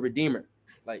while he's the Redeemer.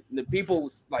 Like, the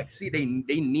people, like, see, they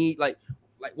need, like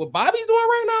what Bobby's doing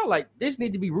right now, like, this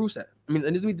need to be Rusev. I mean,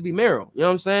 this need to be Miro. You know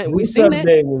what I'm saying? We seen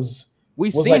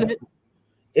it.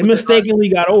 It mistakenly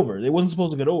got over. They wasn't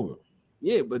supposed to get over.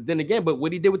 Yeah, but then again, but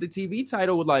what he did with the TV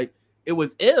title was like, it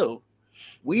was ill.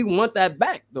 We want that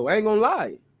back, though. I ain't gonna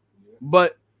lie.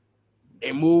 But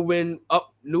they're moving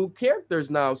up new characters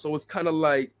now, so it's kind of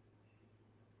like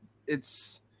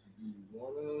it's.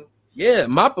 Yeah,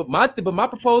 my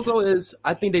proposal is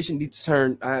I think they should need to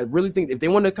turn. I really think if they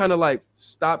want to kind of like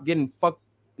stop getting fucked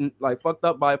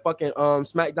up by fucking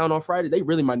SmackDown on Friday, they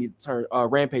really might need to turn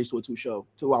Rampage to a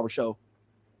 2-hour show.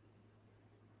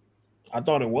 I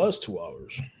thought it was 2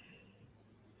 hours.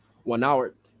 1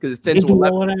 hour because it's 10 to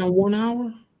 11. 1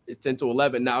 hour. It's 10 to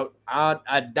 11. Now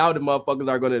I doubt the motherfuckers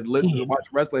are going to listen to watch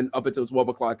wrestling up until 12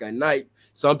 o'clock at night.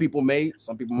 Some people may,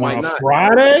 some people might not.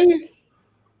 Friday.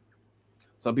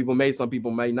 Some people may, some people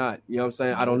may not. You know what I'm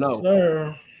saying? I don't know.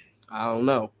 Sir. I don't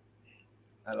know.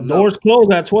 Doors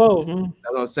closed at 12. Man.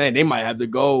 That's what I'm saying. They might have to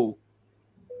go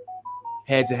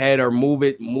head to head or move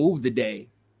the day.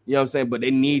 You know what I'm saying? But they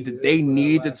need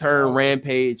to turn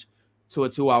Rampage to a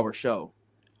 2-hour show.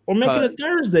 Or make it a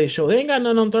Thursday show. They ain't got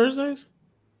nothing on Thursdays.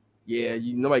 Yeah,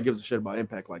 nobody gives a shit about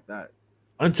Impact like that.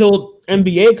 Until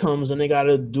NBA comes and they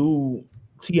gotta do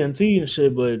TNT and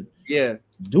shit, but yeah,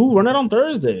 run it on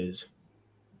Thursdays.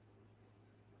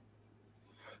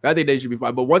 I think they should be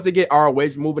fine. But once they get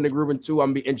ROH moving the groove too, I'm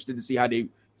gonna be interested to see how they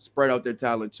spread out their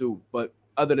talent too. But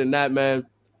other than that, man,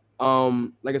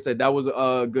 like I said, that was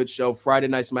a good show. Friday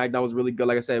Night SmackDown was really good.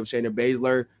 Like I said, with Shayna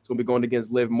Baszler, it's gonna be going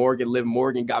against Liv Morgan. Liv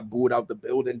Morgan got booed out the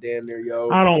building, damn near, yo.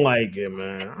 I don't like it,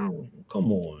 man.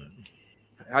 Come on.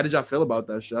 How did y'all feel about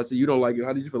that shit? I see you don't like it.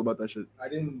 How did you feel about that shit? I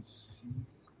didn't see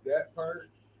that part,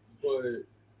 but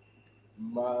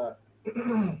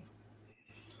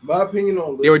my opinion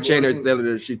on Liv they were chanting her, telling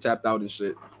her she tapped out and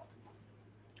shit.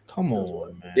 Come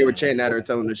on, man. They were chanting at her,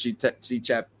 telling her she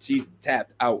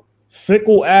tapped out.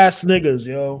 Fickle ass niggas,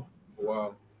 yo.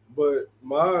 Wow. But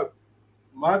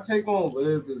my take on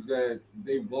Liv is that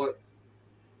they want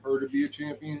her to be a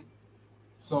champion.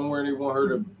 Somewhere they want her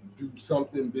to do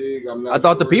something big. I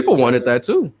thought the people wanted that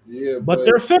too. Yeah, but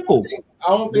they're fickle. I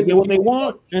don't think they get what they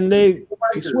want and they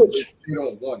switch. They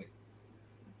don't want it.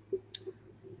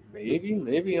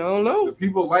 Maybe I don't know. The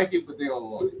people like it, but they don't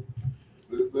want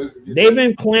it. They've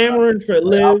been clamoring for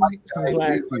Liv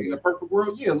in a perfect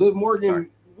world. Yeah, Liv Morgan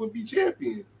would be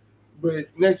champion, But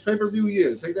next pay-per-view,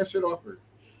 yeah, take that shit off her.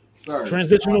 Sorry.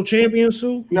 Transitional champion,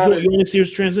 Sue? You only see her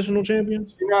as transitional champion?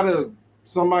 She not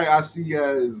somebody I see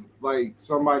as like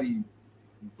somebody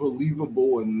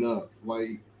believable enough.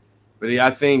 Like, but yeah,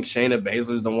 I think Shayna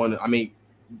Baszler's the one. I mean,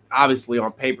 obviously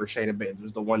on paper, Shayna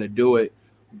Baszler's the one to do it.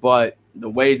 But the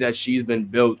way that she's been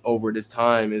built over this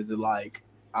time is like,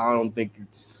 I don't think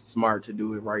it's smart to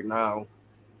do it right now.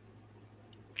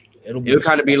 It'll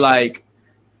kind of be like,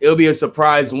 it'll be a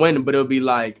surprise win, but it'll be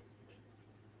like,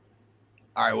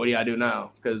 all right, what do y'all do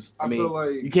now? Because I mean,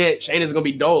 like, you can't. Shayna's gonna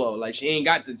be dolo. Like, she ain't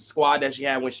got the squad that she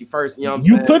had when she first. You know what I'm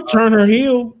saying? You could turn her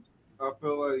heel. I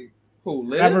feel like who?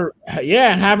 Liv?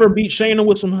 Have her beat Shayna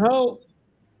with some help.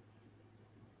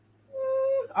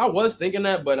 I was thinking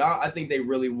that, but I think they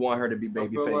really want her to be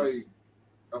babyface.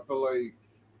 I feel like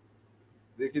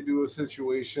they could do a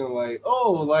situation like,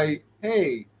 oh, like,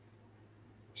 hey,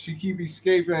 she keep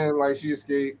escaping, like she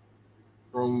escaped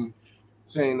from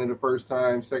Shayna the first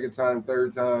time, second time,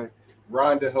 third time.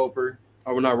 Ronda help her.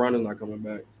 Oh, Ronda's not coming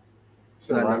back.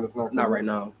 Not right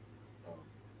now.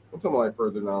 I'm talking like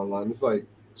further down the line. It's like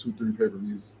 2-3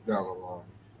 pay-per-views down the line.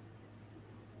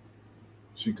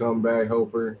 She come back,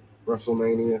 help her.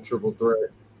 WrestleMania, triple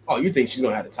threat. Oh, you think she's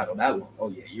gonna have the title that long? Oh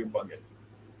yeah, you're bugging.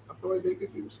 I feel like they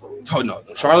could do something. Oh no,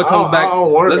 when Charlotte comes back.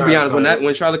 Let's be honest.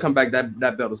 When Charlotte come back,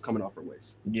 that belt is coming off her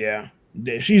waist. Yeah,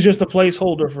 she's just a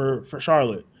placeholder for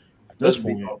Charlotte. Let's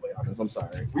be totally honest. I'm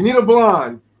sorry. We need a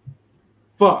blonde.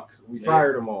 Fuck, we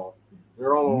fired them all.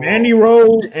 They're all Mandy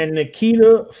Rose and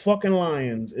Nikita fucking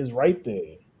Lyons is right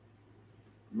there.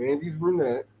 Mandy's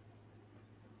brunette.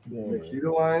 Yeah.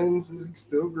 Nikita Lyons is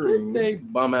still green. They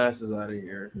bum asses out of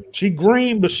here. She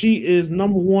green, but she is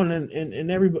number one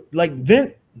in everybody. Like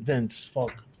Vince.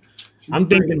 Fuck. I'm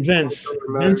thinking Vince.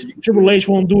 Triple H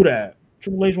won't do that.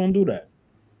 Triple H won't do that.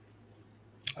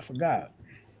 I forgot.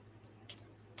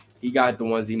 He got the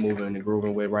ones he moving and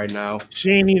grooving with right now. She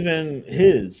ain't even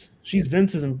his. She's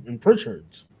Vince's and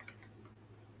Pritchard's.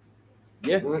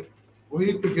 Yeah. Well,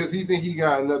 because he think he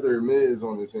got another Miz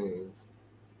on his hands.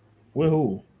 With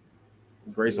who?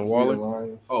 Grayson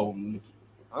Waller. Oh,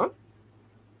 huh?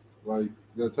 Like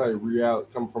that type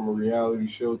come from a reality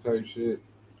show type shit.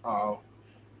 Oh,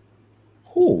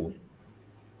 who?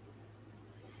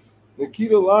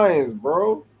 Nikita Lyons,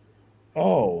 bro.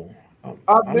 Oh,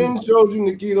 I've been showed you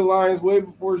Nikita Lyons way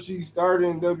before she started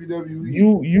in WWE.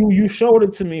 You showed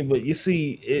it to me, but you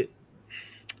see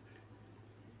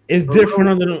it's different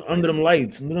under them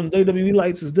lights. Under them WWE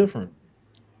lights is different.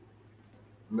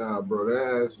 Nah, bro,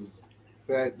 that ass was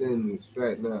fat then and it's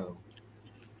fat now.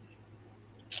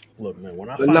 Look, man, when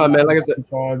I man, like I said,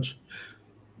 charge.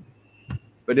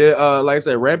 But it, like I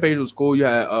said, Rampage was cool. You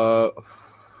had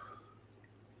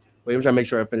wait, I'm trying to make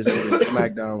sure I finish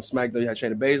SmackDown. SmackDown, you had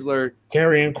Shayna Baszler,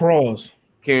 Karrion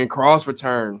Kross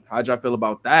return. How'd y'all feel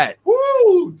about that?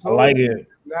 Woo! I like it.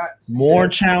 More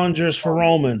challengers for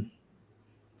Roman.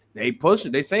 They push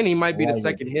it. They saying he might be the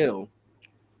second heel.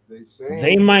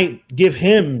 They might give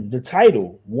him the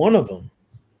title. One of them.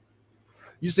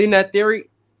 You seen that theory?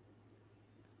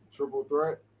 Triple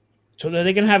threat. So that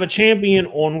they can have a champion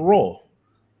on Raw.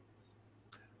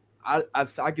 I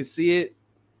can see it,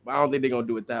 but I don't think they're gonna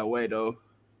do it that way though.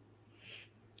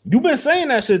 You've been saying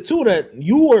that shit too. That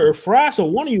you or Frass or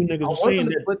one of you niggas was saying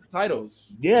that split the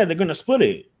titles. Yeah, they're gonna split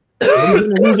it. They're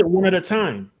gonna use it one at a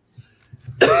time.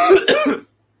 The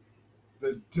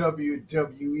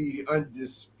WWE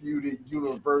Undisputed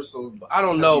Universal. I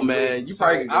don't know, man. You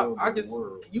probably, I guess,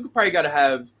 you could probably got to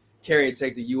have Karrion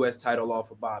take the U.S. title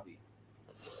off of Bobby.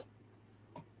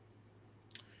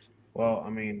 Well,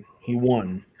 I mean, he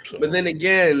won. So. But then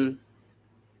again,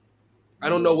 I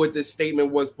don't know what this statement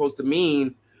was supposed to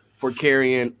mean for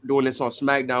Karrion doing this on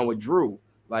SmackDown with Drew.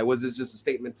 Like, was it just a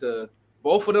statement to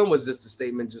both of them? Was this a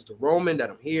statement just to Roman that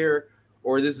I'm here?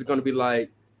 Or this is going to be like,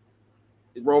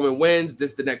 Roman wins,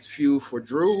 this the next feud for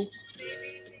Drew?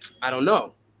 I don't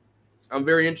know. I'm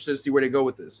very interested to see where they go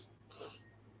with this.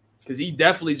 Because he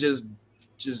definitely just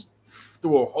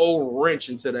threw a whole wrench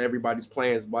into everybody's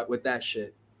plans with that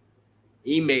shit.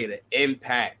 He made an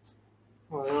impact.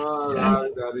 This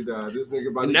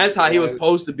nigga and that's how he was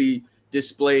supposed to be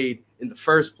displayed in the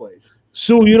first place.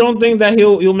 So you don't think that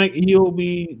he'll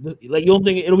be like, you don't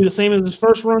think it'll be the same as his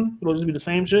first run? It'll just be the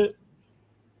same shit?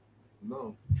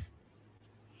 No.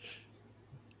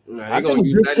 Nah, they're gonna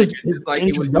use that just like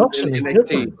he was using in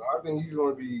NXT. I think he's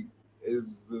gonna be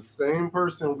the same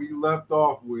person we left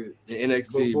off with in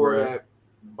NXT before that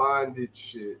bondage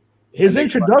shit. His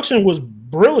introduction was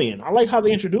brilliant. I like how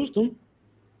they introduced him.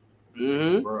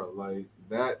 Mm-hmm. Bro, like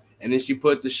That And then she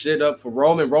put the shit up for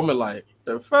Roman. Roman like,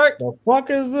 the fuck? The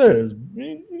fuck is this?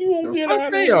 You won't The get fuck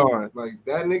out they of on? like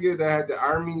that nigga that had the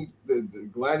army, the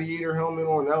gladiator helmet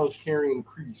on. That was carrying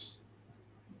Crease.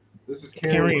 This is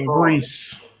carrying Cross.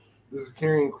 Greece. This is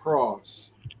carrying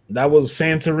Cross That was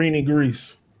Santorini,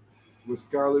 Greece. with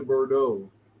Scarlett Bordeaux.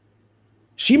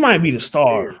 She might be the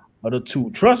star of the two.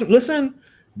 Trust me. Listen,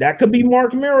 that could be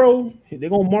Mark Miro. They're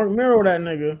gonna Mark Miro that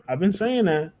nigga. I've been saying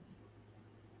that.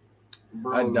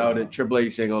 Bro, I doubt it. Triple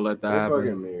H ain't gonna let that They're happen.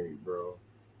 fucking married, bro.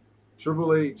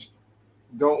 Triple H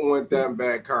don't want that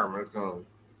bad karma to come.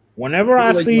 Whenever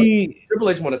I see Triple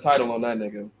H won a title on that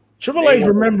nigga. Triple H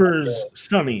remembers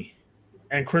Sonny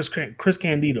and Chris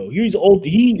Candido. He's old.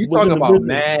 You talking about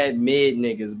mad mid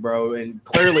niggas, bro, and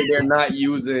clearly they're not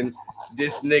using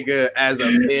this nigga as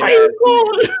a mid.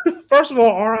 First of all,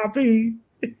 R.I.P.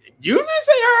 You didn't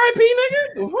say R.I.P.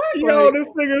 nigga. The fuck? Yo, Like, this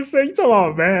nigga say you talking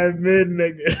about mad mid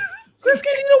nigga. Chris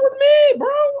Candido was mid, bro.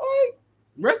 Like,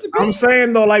 rest in peace. I'm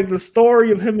saying though, like the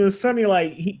story of him and Sonny,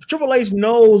 like Triple H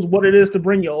knows what it is to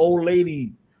bring your old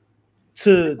lady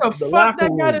to the the fuck locker that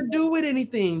room. got to do with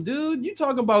anything, dude? You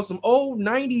talking about some old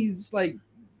 90s, like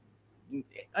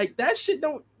that shit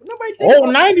don't nobody think Old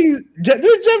about. 90s.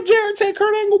 Did Jeff Jarrett take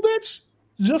Kurt Angle, bitch?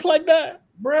 Just like that?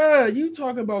 Bruh, you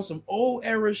talking about some old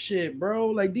era shit, bro.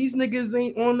 Like these niggas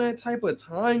ain't on that type of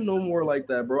time no more like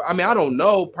that, bro. I mean, I don't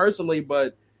know personally,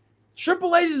 but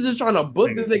Triple H is just trying to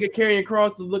book this nigga carrying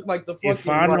cross to look like the fucking If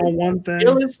I know one thing,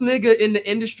 illest nigga in the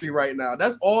industry right now.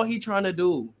 That's all he trying to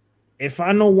do. if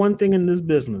I know one thing in this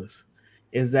business,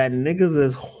 is that niggas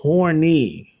is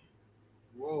horny.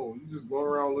 Whoa, you just going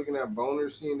around looking at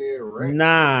boners, seeing their right?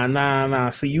 Nah.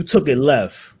 See, you took it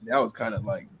left. That was kind of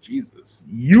like Jesus.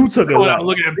 You took it left.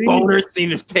 Looking at boners,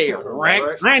 seeing if they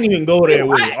wrecked. I didn't even go there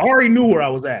with it. I already knew where I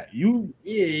was at. Yeah,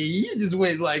 you just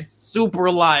went like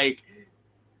super like,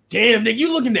 damn, nigga,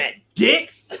 you looking at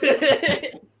dicks?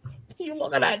 You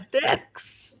looking at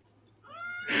dicks?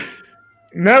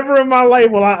 Never in my life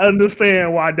will I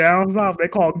understand why down south they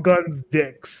call guns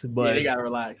dicks. But yeah, they gotta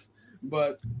relax.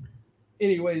 But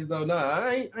anyways, though, nah,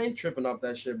 I ain't tripping off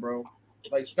that shit, bro.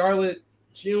 Like Scarlett,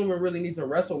 she don't even really need to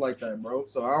wrestle like that, bro.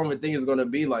 So I don't even think it's gonna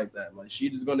be like that. Like she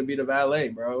just gonna be the valet,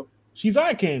 bro. she's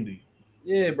eye candy.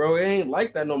 Yeah, bro, it ain't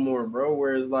like that no more, bro.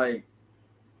 Whereas like,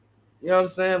 you know what I'm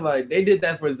saying? Like they did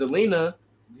that for Zelina.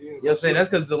 Yeah, You know what I'm saying? That's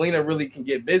because Zelina really can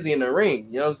get busy in the ring.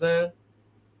 You know what I'm saying?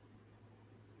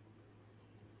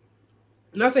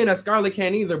 I'm not saying that Scarlett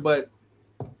can't either, but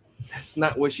that's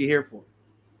not what she's here for.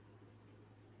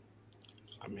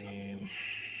 I mean,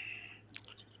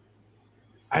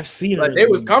 I've seen her. Like they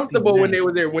was comfortable when they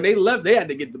were there. When they left, they had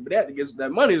to get that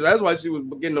money. That's why she was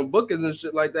getting them bookings and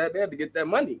shit like that. They had to get that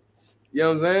money. You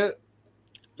know what I'm saying?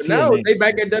 But now they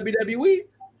back at WWE.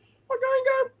 Fuck, I ain't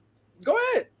got. Go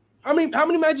ahead. I mean, how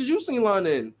many matches you seen Lana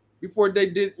in before they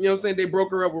did? You know what I'm saying? They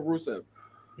broke her up with Rusev.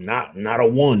 Not a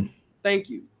one. Thank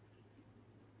you.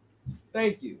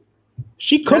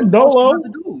 She cooked Dolo.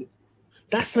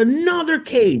 That's another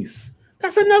case.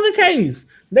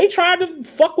 They tried to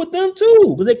fuck with them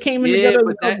too because they came in together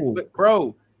as a couple. But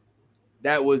bro,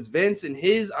 that was Vince and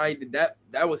his idea.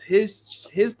 That was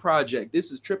his project.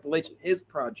 This is Triple H and his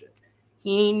project.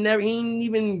 He ain't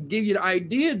even give you the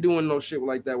idea of doing no shit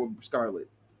like that with Scarlett.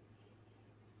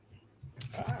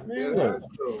 Yeah, that's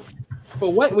true.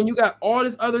 For what? When you got all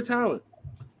this other talent,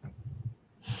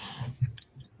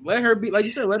 let her be, like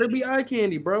you said, let her be eye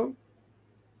candy, bro.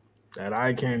 That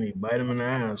eye candy, bite him in the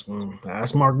ass, man.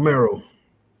 That's Mark Mero.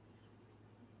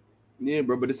 Yeah,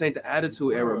 bro, but this ain't the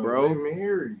attitude era, bro.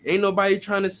 Married. Ain't nobody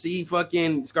trying to see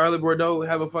fucking Scarlett Bordeaux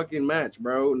have a fucking match,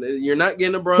 bro. You're not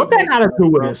getting a bra. What that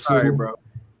attitude with it, sorry, Sue? bro.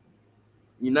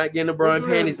 You're not getting a bra and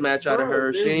panties match out of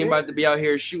her. She ain't about to be out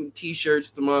here shooting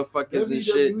t-shirts to motherfuckers and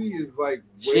shit. Is like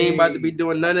she ain't about to be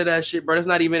doing none of that shit, bro. That's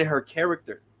not even her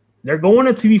character. They're going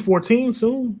to TV 14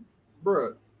 soon,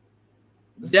 bro.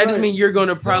 That just means you're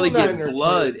gonna probably get in her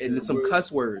blood character, and some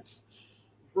cuss words.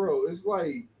 Bro, it's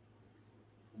like,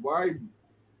 why?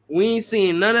 We ain't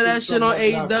seeing none of that shit on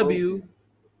AEW.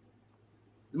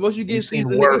 The most you get sees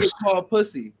the nigga get called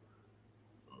pussy.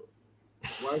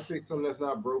 Why fix something that's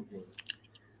not broken?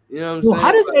 You know what I'm saying?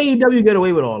 How does AEW get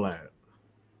away with all that?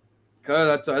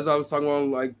 Because as I was talking about,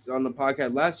 like on the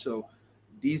podcast last show,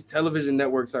 these television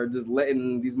networks are just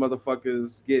letting these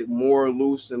motherfuckers get more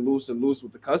loose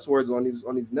with the cuss words on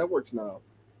these networks now.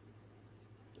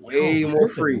 Way more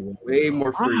free.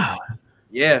 Wow.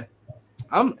 Yeah.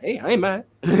 I ain't mad.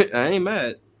 I ain't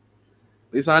mad. At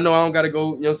least I know I don't gotta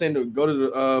go, you know what I'm saying, to go to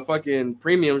the fucking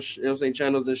premium, you know what I'm saying,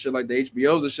 channels and shit like the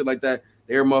HBOs and shit like that.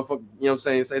 They're motherfucking, you know what I'm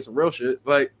saying, say some real shit.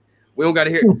 Like, We don't gotta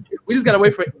hear. We just gotta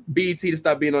wait for BET to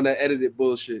stop being on that edited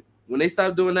bullshit. When they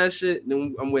stop doing that shit,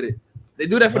 then I'm with it. They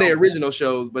do that for their original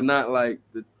shows, but not like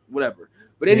the whatever.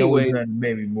 But anyway,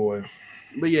 Baby Boy.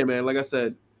 But yeah, man, like I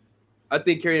said, I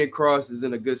think Karrion Kross is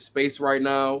in a good space right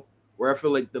now, where I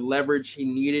feel like the leverage he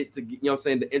needed to,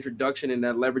 the introduction and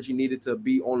that leverage he needed to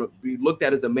be looked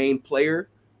at as a main player.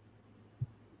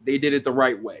 They did it the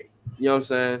right way. You know what I'm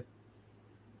saying?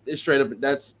 It's straight up.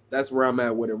 That's where I'm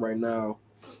at with it right now.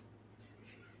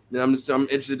 And I'm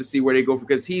interested to see where they go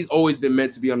because he's always been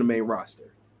meant to be on the main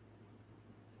roster.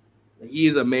 He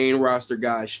is a main roster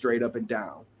guy, straight up and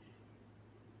down.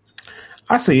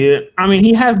 I see it. I mean,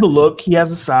 he has the look, he has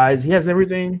the size, he has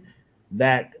everything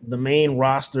that the main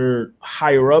roster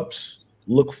higher ups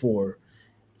look for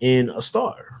in a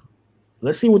star.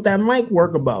 Let's see what that mic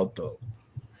work about though.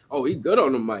 Oh, he good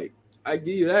on the mic. I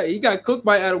give you that. He got cooked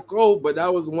by Adam Cole, but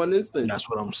that was one instance. That's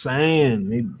what I'm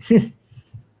saying.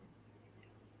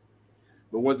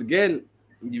 But once again,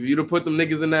 if you'd have put them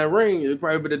niggas in that ring, it'd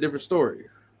probably been a different story.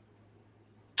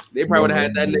 They probably would have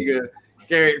had that nigga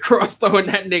Karrion Kross throwing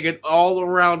that nigga all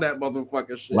around that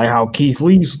motherfucker shit. Like how Keith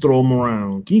Lee used to throw him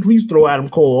around. Keith Lee used to throw Adam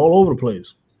Cole all over the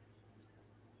place.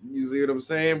 You see what I'm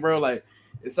saying, bro? Like,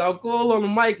 it's all cool on the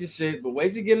mic and shit, but wait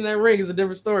till you get in that ring, it's a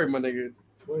different story, my nigga.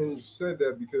 When you said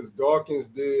that because Dawkins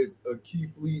did a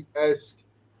Keith Lee-esque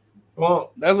bump.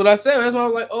 That's what I said. That's why I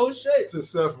was like, oh shit. To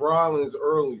Seth Rollins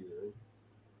earlier.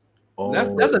 Oh,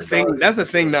 that's a thing. That's a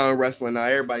thing now in wrestling. Now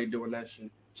everybody doing that shit.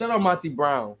 Shout out Monty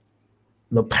Brown.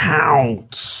 The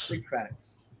Pounds. Big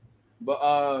facts.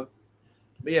 But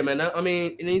yeah, man. I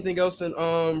mean, anything else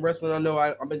in wrestling? I know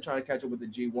I've been trying to catch up with the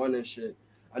G1 and shit.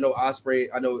 I know Ospreay.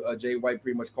 I know Jay White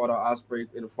pretty much called out Ospreay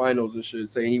in the finals and shit,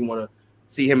 saying he want to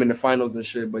see him in the finals and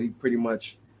shit. But he pretty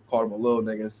much called him a little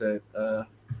nigga and said,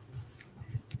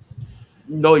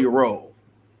 "Know your role."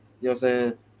 You know what I'm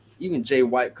saying? Even Jay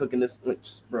White cooking this,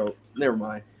 bro. Never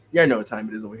mind. You already know what time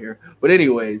it is over here. But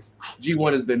anyways,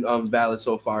 G1 has been valid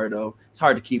so far, though. It's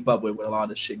hard to keep up with a lot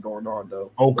of shit going on,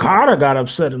 though. Okada got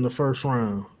upset in the first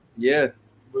round. Yeah.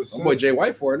 My boy Jay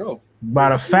White for it, no. By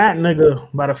the fat nigga.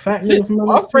 From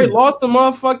Ospreay lost the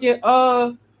motherfucking,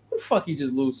 who the fuck he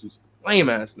just lose to? Lame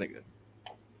ass nigga.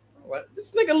 What?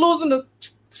 This nigga losing the,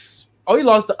 he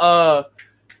lost the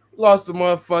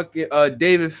motherfucking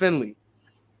David Finlay.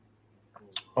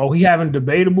 Oh, he having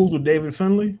debatables with David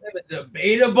Finlay?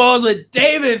 Debatables with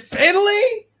David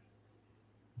Finlay?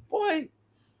 Boy.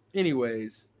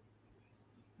 Anyways.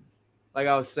 Like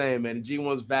I was saying, man, the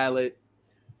G1's valid.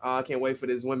 I can't wait for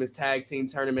this women's tag team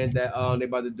tournament that they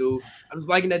about to do. I'm just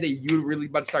liking that you really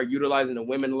about to start utilizing the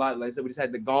women a lot. Like I said, we just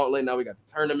had the gauntlet. Now we got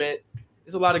the tournament.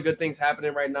 There's a lot of good things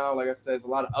happening right now. Like I said, there's a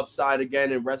lot of upside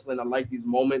again in wrestling. I like these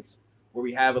moments where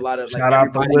we have a lot of like shout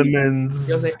out to women's.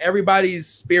 You know what I'm saying? Everybody's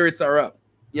spirits are up.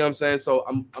 You know what I'm saying? So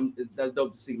that's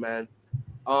dope to see, man.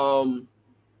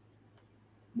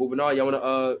 Moving on, y'all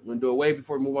wanna do a wave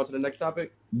before we move on to the next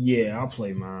topic? Yeah, I'll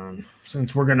play mine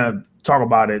since we're gonna talk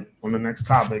about it on the next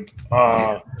topic.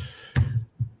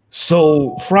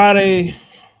 So Thursday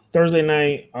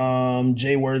night,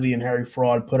 Jay Worthy and Harry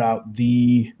Fraud put out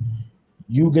the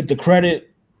 "You Get the Credit"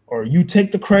 or "You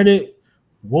Take the Credit,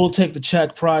 We'll Take the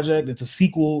Check" project. It's a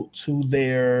sequel to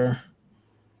their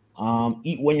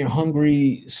 "Eat When You're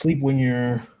Hungry, Sleep When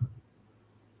You're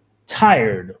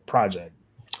Tired" project.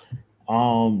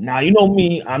 Now you know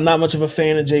me, I'm not much of a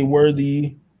fan of Jay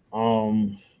Worthy.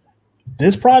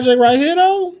 This project right here,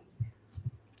 though,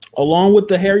 along with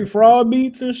the Harry Fraud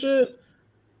beats and shit,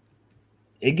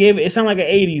 it sounded like an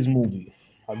 80s movie.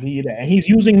 I'll give you that. And he's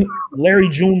using Larry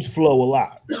June's flow a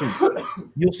lot, too.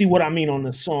 You'll see what I mean on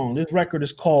this song. This record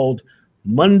is called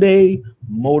Monday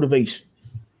Motivation.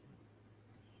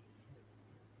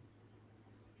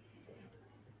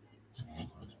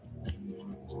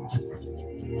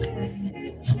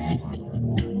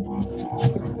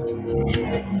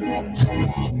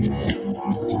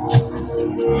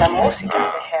 La música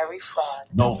de Harry Fraud.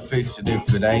 No fix it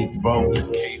if it ain't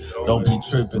broken. Don't be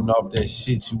tripping off that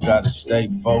shit, you gotta stay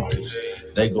focused.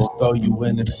 They gon' throw you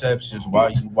interceptions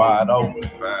while you wide open.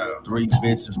 3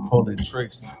 bitches pulling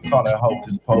tricks, call it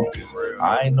hocus pocus.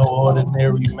 I ain't no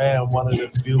ordinary man, one of the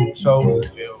few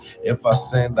chosen. If I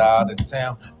send her out of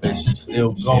town, bet she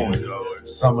still going.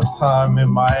 Summertime in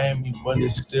Miami, but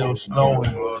it's still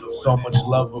snowing. So much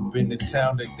love up in the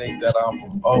town, they think that I'm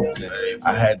from Oakland.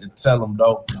 I had to tell them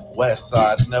though, West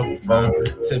Side never fold.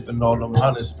 Tipping on them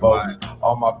 100 spokes.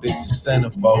 All my bitches bitches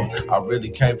centerfolds. I really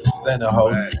came from center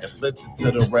hoes and flipped it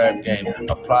to the rap game.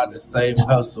 Applied the same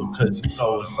hustle, cause you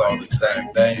know it's all the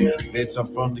same thing. Bitch,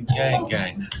 I'm from the gang,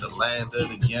 the land of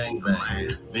the gang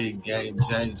bang. Big game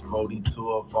James 42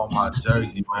 up on my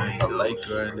jersey, man. A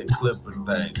Laker and the Clipper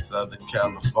thing. Southern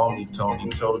California, Tony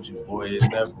told you, boy, it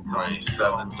never rains.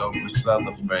 Selling dope with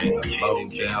cellophane, a low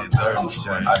down dirty shit.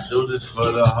 I do this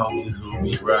for the homies who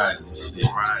be riding shit,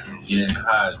 getting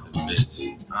high as a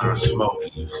bitch,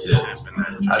 smoking you shit.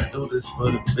 I do this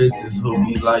for the bitches who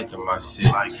be liking my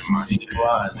shit. See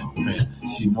why in the pen,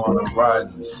 she wanna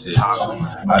ride this shit.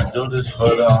 I do this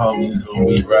for the homies who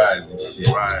be riding shit,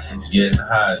 getting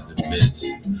high as a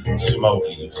bitch,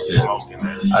 smoking you shit.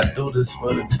 I do this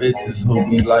for the bitches who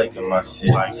be liking my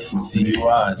shit. See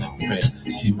why in the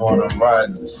pen, she wanna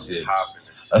ride this shit.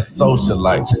 A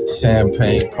socialite,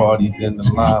 champagne parties in the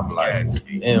limelight,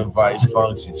 invite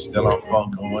functions, still I'm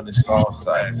funkin' when it's on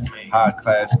site. High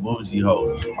class bougie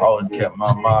hoes, always kept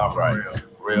my mind right.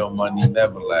 Real money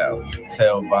never loud,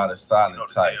 tell by the silent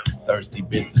type. Thirsty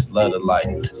bitches love the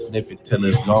light, sniff it till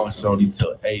it's gone, shorty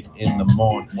till 8 in the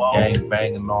morning. Gang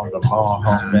banging on the lawn,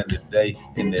 home spend the day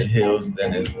in the hills,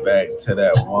 then it's back to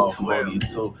that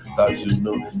 142. Thought you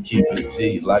knew, keep it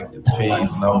G like the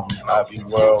P's, no. I be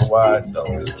worldwide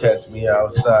though, catch me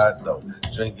outside though.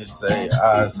 Drinking say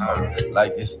eyes no,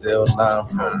 like it's still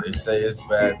 9-4. They say it's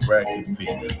bad bracket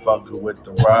B, fucking with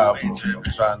the rivals. I'm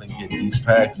trying to get these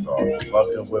packs off,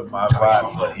 fucking with my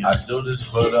vibe, but I do this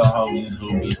for the homies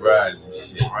who be riding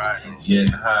shit,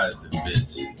 getting high as a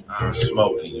bitch,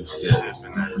 smoking you shit.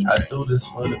 I do this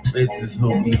for the bitches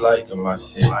who be liking my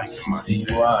shit. See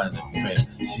why in the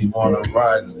pen, she wanna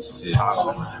ride the shit.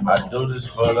 I do this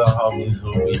for the homies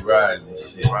who be riding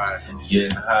shit,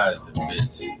 getting high as a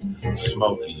bitch,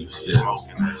 smoking you shit.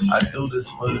 I do this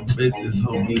for the bitches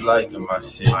who be liking my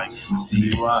shit.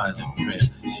 See why in the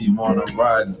pen, she wanna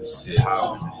ride the shit.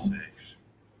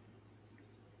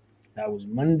 That was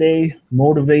Monday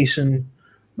Motivation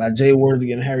by Jay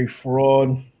Worthy and Harry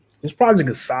Fraud. This project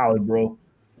is solid, bro.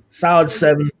 Solid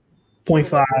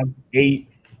 7.5, 8.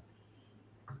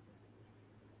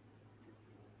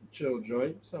 Chill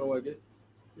joint. Sound like it.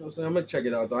 You know what I'm saying? I'm gonna check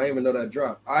it out though. I didn't even know that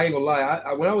dropped. I ain't gonna lie.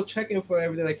 I when I was checking for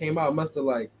everything that came out, I must have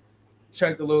like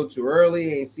checked a little too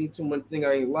early, ain't see too much thing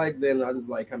I ain't like. Then I just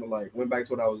like kind of like went back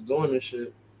to what I was doing and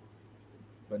shit.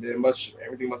 But then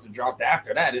everything must have dropped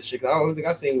after that and shit. Cause I don't think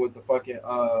I seen with the fucking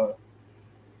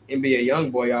NBA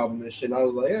YoungBoy album and shit. And I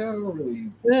was like, yeah, I don't really.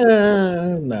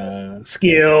 Nah.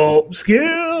 Skill.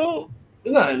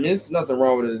 It's nothing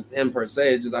wrong with him per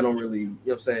se. It's just I don't really, you know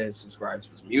what I'm saying, subscribe to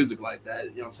his music like that. You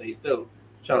know what I'm saying? Still,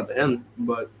 shout out to him.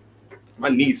 But my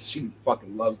niece, she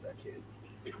fucking loves that kid.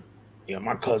 Yeah,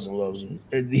 my cousin loves him.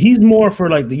 He's more for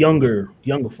like the younger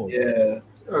folks. Yeah.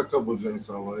 Got a couple of drinks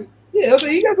I like. Yeah, I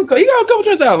mean, he got a couple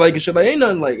joints out like and shit. Like ain't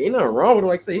nothing wrong with him.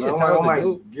 Like say he's a talented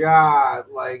dude. God,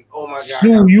 like oh my god.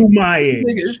 Sue, you my age.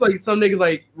 It's like some niggas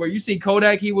like where you see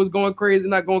Kodak, he was going crazy,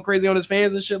 not going crazy on his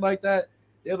fans and shit like that.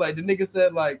 They're like the nigga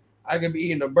said like I could be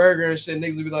eating a burger and shit.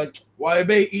 Niggas would be like, why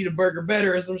they eat a burger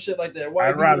better or some shit like that. Why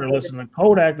I'd rather listen to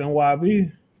Kodak than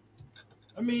YB.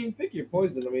 I mean, pick your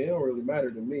poison. I mean, it don't really matter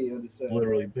to me. I'm just saying.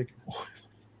 Literally pick your poison.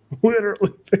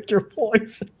 Literally pick your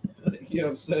poison. You know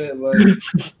what I'm saying? Like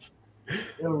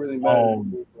it don't really matter to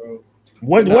me, bro.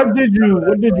 What did you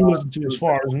listen to as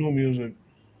far as new music?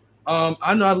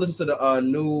 I know I listened to the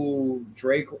new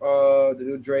Drake,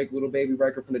 Little Baby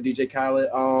record from the DJ Khaled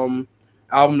album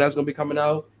that's gonna be coming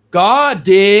out. God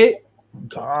did.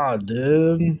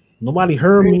 Nobody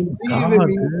heard me. God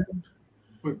did.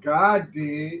 But God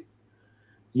did.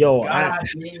 Yo, God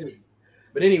did.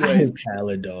 But anyways,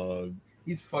 Khaled, dog.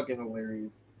 He's fucking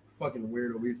hilarious. Fucking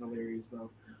weirdo. He's hilarious though.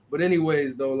 But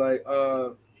anyways, though, like,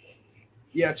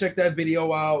 yeah, check that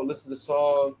video out. Listen to the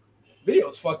song.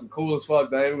 Video's fucking cool as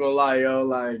fuck. I ain't even gonna lie, yo.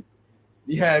 Like,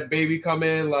 you had Baby come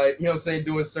in, like, you know what I'm saying,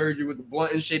 doing surgery with the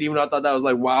blunt and shit. Even though I thought that was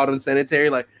like wild and sanitary.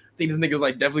 Like, I think this nigga's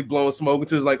like definitely blowing smoke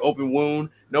into his like open wound.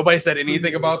 Nobody said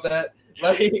anything about that.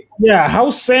 Like, yeah, how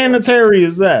sanitary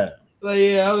is that? Like,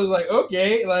 yeah, I was like,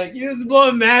 okay, like you just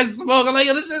blowing mad smoke. I'm like,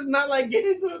 let's just not like get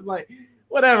into it. Like,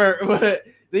 whatever. But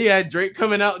then you had Drake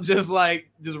coming out just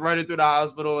running through the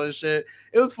hospital and shit.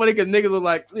 It was funny because niggas were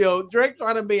like, yo, Drake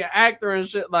trying to be an actor and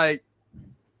shit. Like,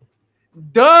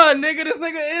 duh, nigga, this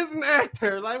nigga is an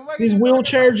actor. Like, he's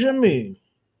wheelchair Jimmy.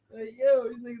 Like, yo,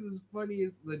 these niggas is funny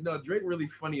as like, no, Drake really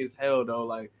funny as hell though.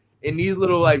 Like in these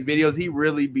little like videos, he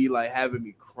really be like having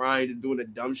me crying, just doing the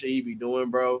dumb shit he be doing,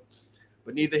 bro.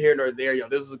 But neither here nor there, yo.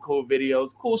 This was a cool video.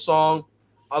 It's a cool song.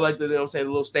 I like the, you know what I'm saying,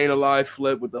 the little Staying Alive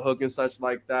flip with the hook and such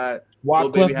like that. Lil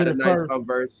Baby had a nice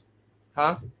verse.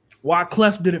 Huh?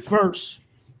 Wyclef did it first.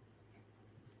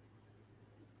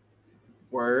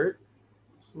 Word.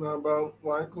 It's not about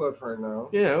Wyclef right now.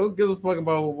 Yeah, who gives a fuck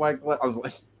about Wyclef? I was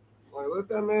like, Like, let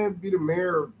that man be the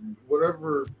mayor of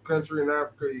whatever country in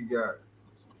Africa you got.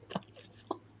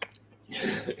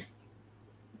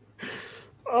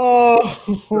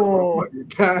 Oh,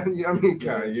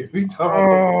 Kanye. We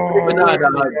talking but nah,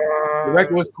 about. the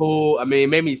record was cool. I mean, it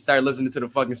made me start listening to the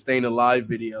fucking Staying Alive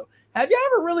video. Have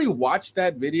you ever really watched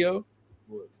that video?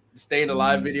 What? The Staying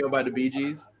Alive video by the Bee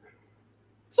Gees?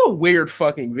 It's a weird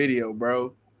fucking video,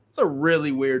 bro. It's a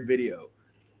really weird video.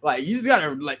 Like, you just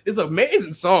gotta, like, it's an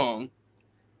amazing song.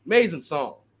 Amazing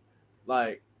song.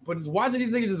 Like, but just watching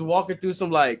these niggas just walking through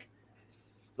some, like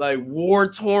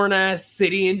war-torn ass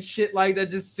city and shit like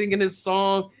that, just singing this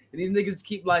song, and these niggas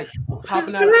keep like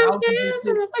popping out of houses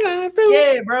and shit.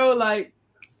 Yeah, bro, like,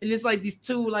 and it's like these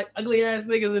two like ugly ass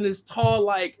niggas and this tall,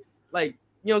 like, you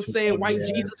know what I'm saying, white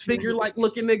Jesus figure like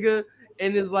looking nigga,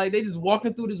 and it's like they just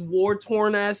walking through this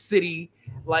war-torn ass city,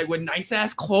 like with nice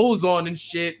ass clothes on and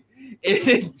shit, and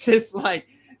it's just like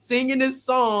singing this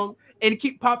song and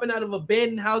keep popping out of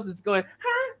abandoned houses going,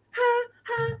 ha, ha,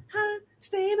 ha, ha.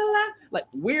 Staying alive, like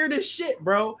weird as shit,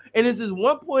 bro. And it's this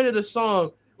one point of the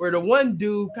song where the one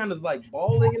dude kind of like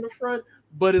balding in the front,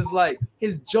 but it's like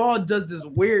his jaw does this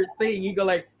weird thing. You go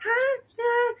like,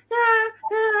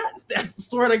 that's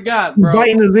swear to God, bro.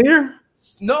 biting his ear?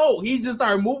 No, he just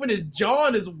started moving his jaw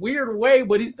in this weird way,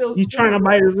 but he's still trying to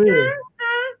bite his ear.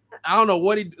 I don't know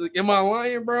what he. Am I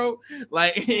lying, bro?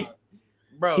 Like,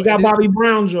 bro, he got Bobby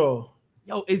Brown jaw.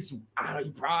 Yo, it's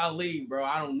probably, bro.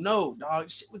 I don't know, dog.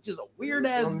 Shit was just a weird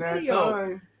ass video.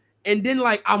 Time. And then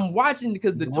like I'm watching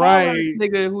because the tall ass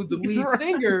nigga who's the lead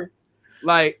singer,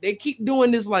 like they keep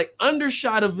doing this like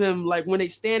undershot of him, like when they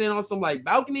standing on some like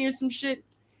balcony or some shit,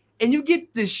 and you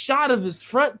get this shot of his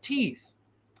front teeth.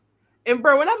 And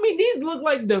bro, when I mean these look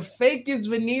like the fakest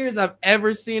veneers I've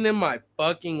ever seen in my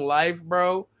fucking life,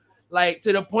 bro. Like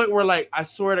to the point where like I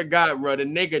swear to God, bro, the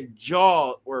nigga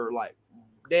jaw were like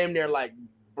damn near like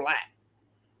black.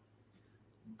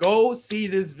 Go see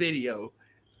this video.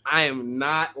 I am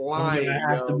not lying.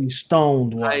 I have to be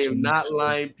stoned. I am not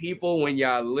lying. People, when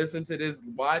y'all listen to this,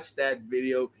 watch that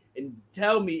video and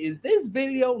tell me, is this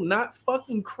video not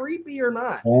fucking creepy or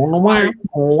not? Like,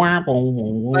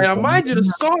 mind you, the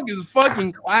song is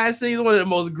fucking classic. It's one of the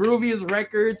most grooviest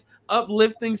records,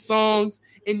 uplifting songs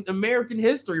in American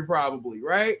history, probably,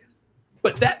 right?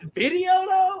 But that video,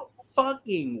 though,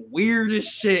 fucking weird as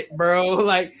shit, bro.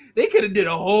 Like they could have did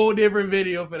a whole different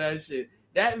video for that shit.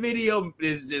 That video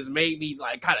is just made me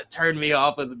like kind of turn me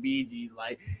off of the Bee Gees.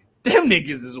 Like them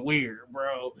niggas is weird,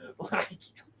 bro. Like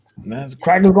man,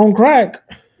 crackers gonna crack.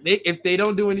 If they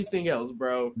don't do anything else,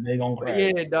 bro, they gonna crack.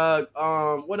 Yeah, dog.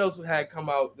 What else had come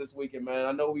out this weekend, man?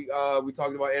 I know we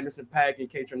talked about Anderson .Paak and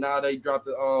Kaytranada. He dropped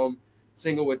the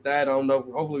single with that. I don't know.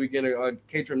 Hopefully we get a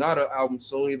Kaytranada album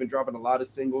soon. He's been dropping a lot of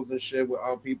singles and shit with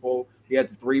people. He had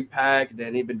the 3-pack.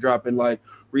 Then he been dropping like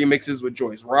remixes with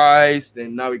Joyce Rice.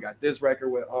 Then now we got this record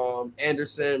with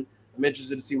Anderson. I'm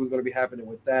interested to see what's going to be happening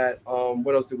with that.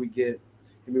 What else did we get?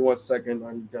 Give me 1 second.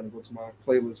 I'm gonna go to my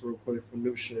playlist real quick for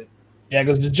new shit. Yeah,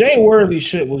 because the Jay Worthy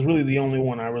shit was really the only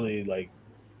one I really like.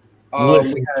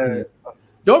 We had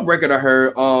dope record I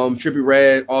heard. Trippie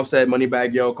Redd, Offset,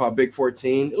 Moneybagg Yo called Big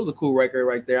 14. It was a cool record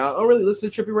right there. I don't really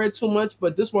listen to Trippie Redd too much,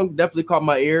 but this one definitely caught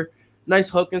my ear. Nice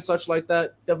hook and such like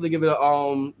that. Definitely give it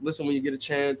a listen when you get a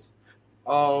chance.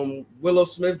 Willow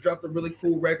Smith dropped a really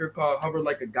cool record called Hover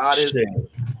Like a Goddess. Shit.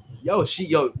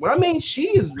 What I mean, she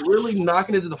is really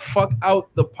knocking it the fuck out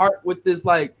the park with this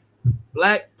like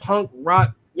black punk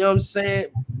rock, you know what I'm saying,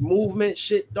 movement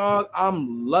shit, dog.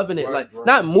 I'm loving it. Right.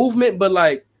 Not movement, but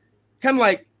like kind of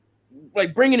like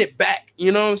bringing it back,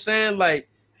 you know what I'm saying? Like,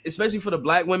 especially for the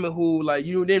black women who like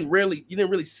you didn't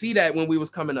really see that when we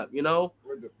was coming up, you know?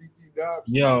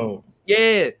 Yo.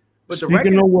 Yeah. But speaking the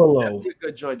record of Willow, is a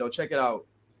good joint though. Check it out.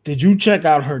 Did you check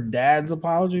out her dad's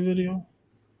apology video?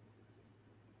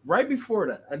 Right before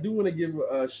that, I do want to give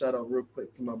a shout out real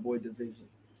quick to my boy Division.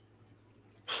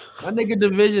 My nigga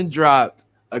Division dropped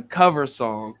a cover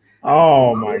song.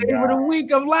 Oh my god! For the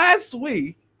week of last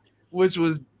week, which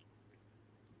was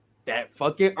that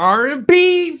fucking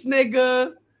R&B's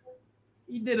nigga.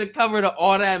 He did a cover to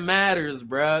All That Matters,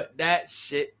 bro. That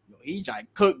shit. He tried to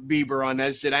cook Bieber on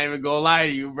that shit. I ain't even gonna lie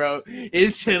to you, bro.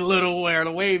 It's shit a little weird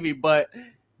and wavy, but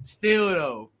still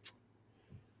though,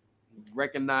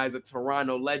 recognize a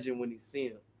Toronto legend when he see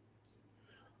him.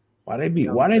 Why they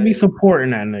be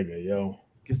supporting that nigga, yo?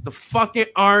 Because the fucking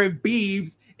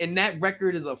R&B's and that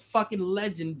record is a fucking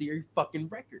legendary fucking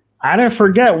record. I didn't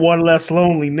forget One Less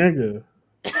Lonely Nigga.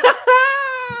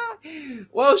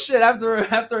 Well, shit. After a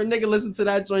nigga listened to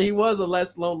that joint, he was a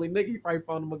less lonely nigga. He probably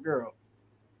found him a girl.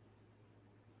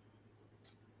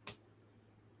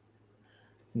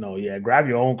 No, yeah, grab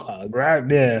your own car.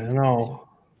 No.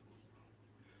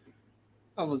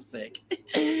 I was sick.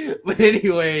 But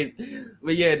anyways,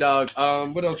 but yeah, dog.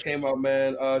 What else came out,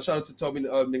 man? Shout out to Toby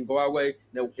Nwagwe.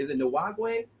 No, is it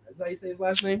Nwagwe? That's how you say his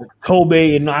last name?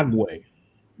 Kobe Inagwe.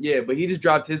 Yeah, but he just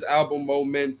dropped his album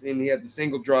Moments, and he had the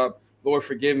single drop, Lord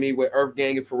Forgive Me, with Earth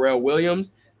Gang and Pharrell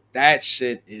Williams. That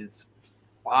shit is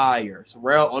fire.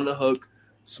 Pharrell on the hook,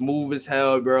 smooth as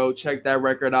hell, bro. Check that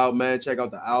record out, man. Check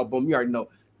out the album. You already know,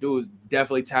 dude is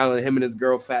definitely talented. Him and his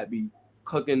girl Fat B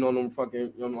cooking on them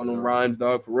fucking on them rhymes,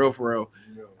 dog. For real.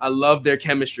 Yeah. I love their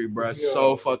chemistry, bro. Yeah.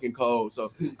 So fucking cold.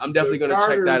 So I'm definitely The gonna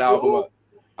check that Carters, album oh. out.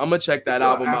 I'm gonna check that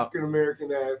album out. African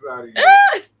American ass out of here.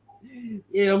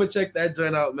 Yeah, I'm gonna check that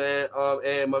joint out, man.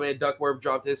 And my man Duckworth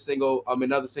dropped his single.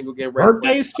 Another single getting ready.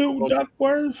 Birthday suit,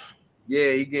 Duckworth.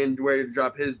 Yeah, he getting ready to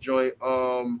drop his joint.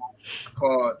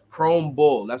 Called Chrome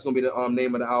Bull. That's gonna be the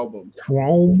name of the album.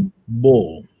 Chrome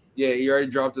Bull. Yeah, he already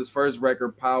dropped his first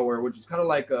record, Power, which is kind of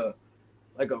like a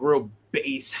real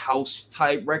bass house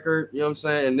type record. You know what I'm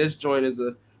saying? And this joint is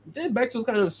then back to it's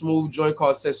kind of a smooth joint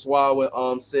called Sessoir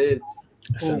with Sid.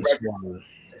 Cool record.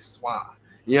 Sessoir.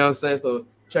 You know what I'm saying? So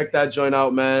check that joint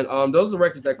out, man. Those are the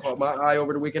records that caught my eye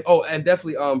over the weekend. Oh, and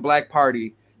definitely Black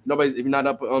Party. If you're not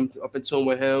up in tune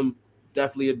with him,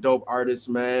 definitely a dope artist,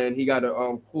 man. He got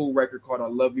a cool record called I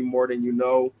Love You More Than You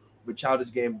Know with Childish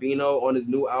Gambino on his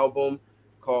new album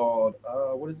called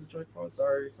what is the joint called?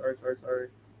 Sorry.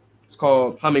 It's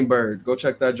called Hummingbird. Go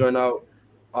check that joint out.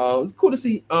 It's cool to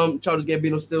see Childish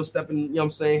Gambino still stepping, you know what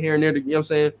I'm saying, here and there. You know what I'm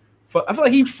saying? I feel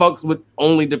like he fucks with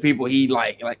only the people he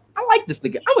like. Like, I like this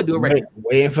nigga. I'm gonna do it right now.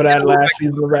 Waiting for that last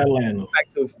season of Atlanta.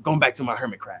 Going back to my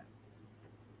hermit crab.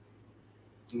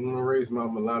 I'm gonna raise my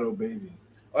mulatto baby.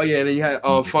 Oh yeah, and then you had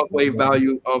Funk Wave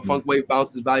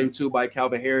Bounces Volume 2 by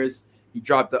Calvin Harris. He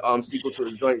dropped the sequel to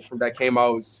the joint from that came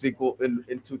out sequel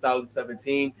in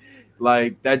 2017.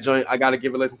 Like that joint, I gotta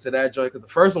give a listen to that joint because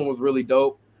the first one was really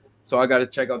dope. So I gotta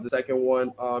check out the second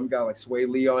one. You got like Sway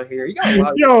Lee on here. You got a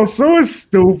lot of Yo, so it's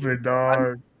stupid,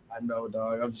 dog. I know,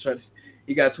 dog. I'm just trying to.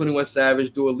 You got 21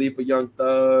 Savage, Dua Lipa, Young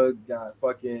Thug. Got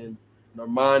fucking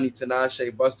Normani,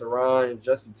 Tinashe, Busta Rhymes,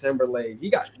 Justin Timberlake. He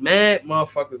got mad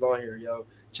motherfuckers on here, yo.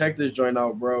 Check this joint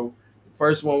out, bro. The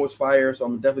first one was fire, so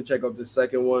I'm gonna definitely check out the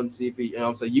second one. See if he, you know what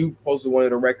I'm saying, you posted one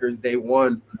of the records day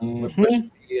one with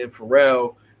Pusha T and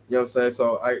Pharrell. You know what I'm saying?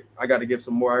 So I got to give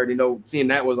some more. I already know seeing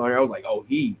that was on here. I was like, oh,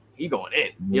 he going in.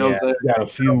 You know what I'm saying? Got a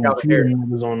few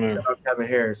numbers on there. Shout out Calvin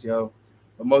Harris, yo.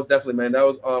 But most definitely, man, that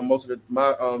was most of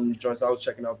my joints I was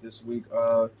checking out this week.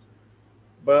 But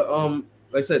like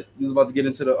I said, he was about to get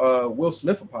into the Will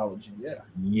Smith apology.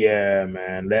 Yeah,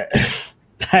 man.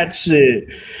 That shit.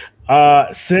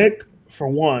 Sick for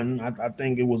one. I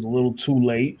think it was a little too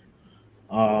late.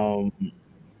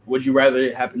 Would you rather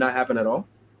it not happen at all?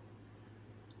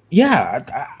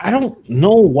 Yeah, I don't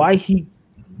know why he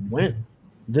went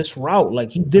this route. Like,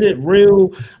 he did it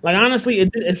real. Like, honestly,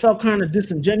 it felt kind of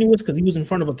disingenuous because he was in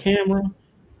front of a camera.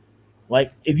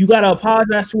 Like, if you gotta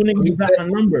apologize to a nigga, you got a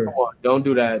number. Come on, don't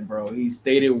do that, bro. He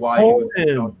stated why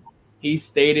he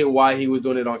stated why he was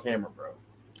doing it on camera, bro.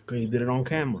 Because he did it on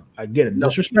camera. I get it.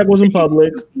 Disrespect was in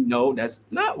public. No, that's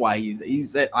not why he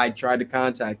said I tried to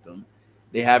contact them.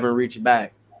 They haven't reached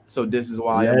back. So this is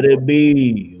why. Let it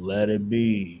be.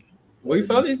 Well, you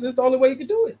felt it's the only way you could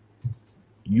do it.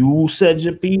 You said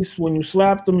your piece when you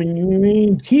slapped him, and you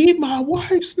mean keep my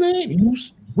wife's name.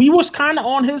 We was kind of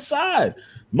on his side,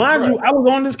 mind you. I was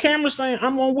on this camera saying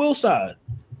I'm on Will's side.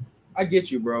 I get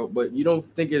you, bro, but you don't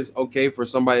think it's okay for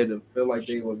somebody to feel like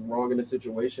they was wrong in a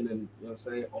situation and, you know what I'm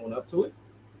saying, own up to it?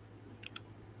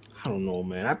 I don't know,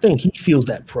 man. I think he feels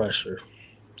that pressure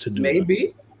to do it.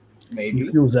 Maybe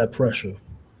he feels that pressure.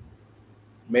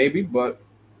 Maybe, but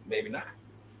maybe not.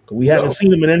 We haven't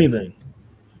seen him in anything.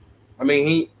 I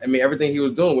mean, everything he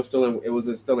was doing was still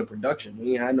in production.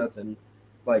 He ain't had nothing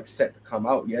like set to come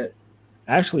out yet.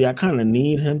 Actually, I kind of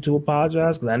need him to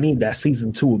apologize because I need that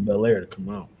season 2 of Bel Air to come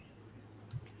out.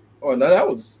 Oh no, that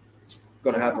was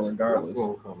gonna happen regardless.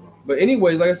 But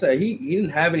anyways, like I said, he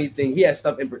didn't have anything. He had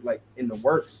stuff in the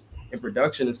works, in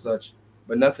production and such,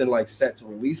 but nothing like set to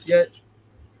release yet.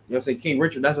 You know what I'm saying? King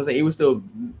Richard. That's what I'm saying. He was still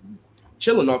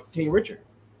chilling off King Richard.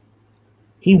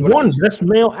 He won Best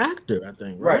Male Actor, I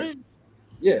think. Right?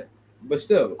 Yeah, but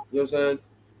still, you know what I'm saying?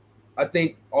 I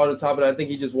think on the top of that, I think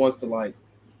he just wants to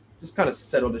just kind of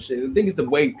settle the shit. I think it's the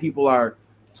way people are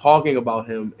talking about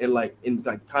him and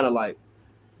kind of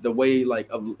the way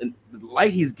the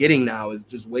light he's getting now is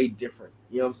just way different.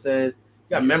 You know what I'm saying? You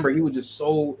gotta remember, he was just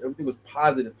everything was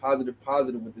positive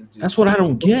with this dude. That's what I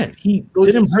don't get. He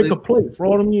didn't break a plate for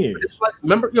all them years. It's like,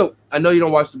 remember, I know you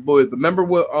don't watch The Boys, but remember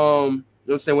what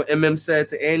what I'm saying, what MM said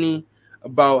to Annie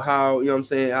about how, you know what I'm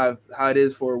saying, how it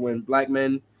is for when black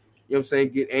men, you know what I'm saying,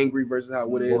 get angry versus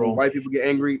how it is when white people get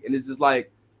angry. And it's just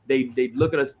like they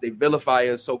look at us, they vilify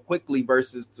us so quickly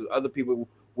versus to other people,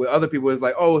 where other people is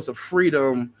like, oh, it's a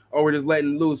freedom, or we're just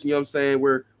letting loose, you know what I'm saying?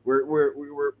 We're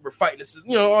fighting this,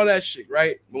 you know, all that shit,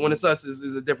 right? But when it's us,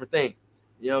 is a different thing.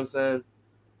 You know what I'm saying?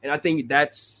 And I think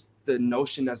that's the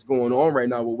notion that's going on right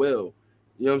now with Will.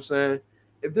 You know what I'm saying?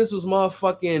 If this was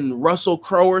motherfucking Russell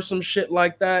Crowe or some shit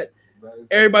like that,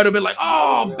 everybody would be like,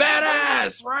 oh,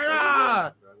 badass,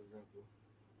 right?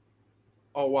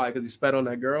 Oh, why? Because he spat on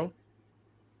that girl?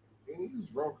 He's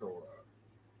drunk a lot.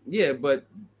 Yeah, but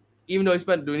even though he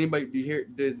spat, did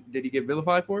he get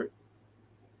vilified for it?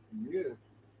 Yeah.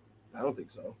 I don't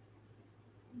think so.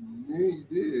 Yeah, he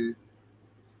did.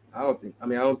 I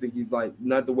don't think he's like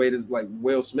not the way that like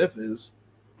Will Smith is.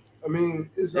 I mean,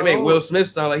 they make Will Smith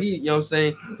sound like he, you know what I'm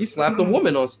saying, he slapped a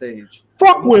woman on stage.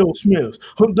 Fuck Will Smith.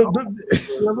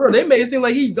 Bro, they made it seem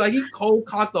like he cold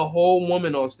cocked a whole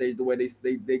woman on stage the way they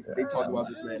talk about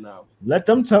this man now. Let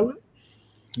them tell it.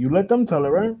 You let them tell it,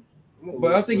 right?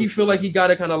 But I think he feel like he got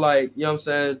to kind of like, you know what I'm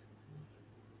saying,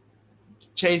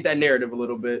 change that narrative a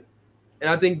little bit. And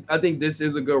I think this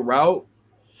is a good route,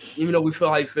 even though we feel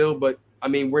how he feel, but I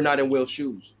mean, we're not in Will's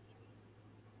shoes.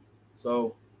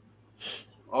 So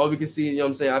all we can see, you know what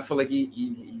I'm saying, I feel like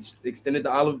he extended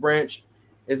the olive branch.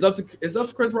 It's up to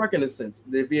Chris Rock in a sense,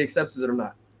 if he accepts it or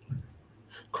not.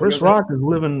 Chris Rock is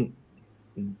living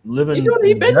he been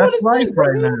doing his life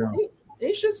right now.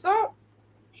 He should stop.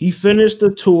 He finished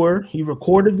the tour. He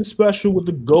recorded the special with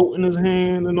the goat in his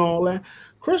hand and all that.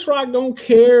 Chris Rock don't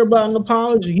care about an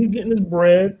apology. He's getting his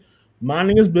bread,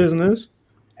 minding his business,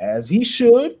 as he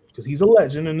should, because he's a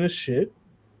legend in this shit.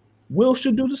 Will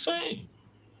should do the same.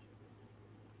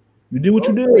 You did what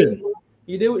you did.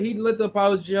 He did. He let the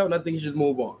apology out, and I think he should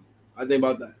move on. I think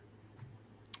about that.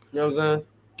 You know what I'm saying?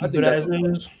 I think that's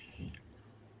is.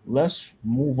 Let's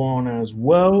move on as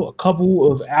well. A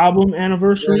couple of album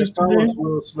anniversaries today. If I was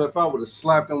Will Smith, I would have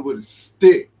slapped him with a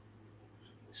stick.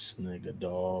 This nigga,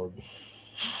 dog.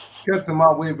 Cuts in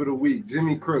my wave of the week.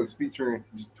 Jimmy Crooks featuring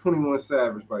 21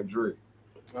 Savage by Drake.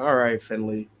 All right,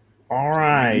 Finley. All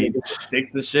right.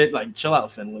 Sticks the shit. Like, chill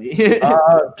out, Finley.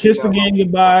 Kiss the Game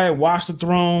Goodbye. Watch the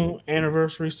Throne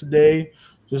anniversaries today.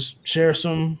 Just share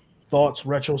some thoughts,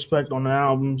 retrospect on the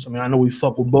albums. I mean, I know we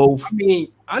fuck with both. I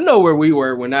mean, I know where we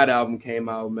were when that album came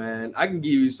out, man. I can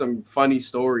give you some funny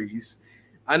stories.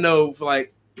 I know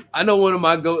one of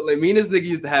my like me and this nigga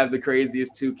used to have the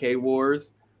craziest 2K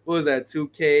wars. What was that?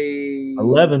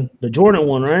 2K11, the Jordan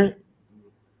one, right?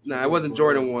 Nah, it wasn't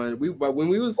Jordan one. When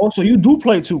we was so you do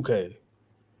play 2K.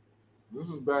 This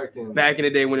was back in the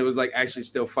day when it was like actually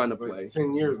still fun to play.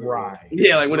 10 years ago. Right.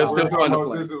 Yeah, like when it was still fun to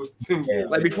play. It was 10 years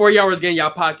like before y'all was getting y'all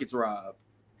pockets robbed.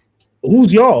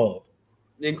 Who's y'all?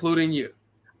 Including you.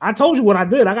 I told you what I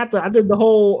did. I did the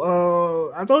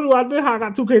whole I told you what I did how I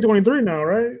got 2K23 now,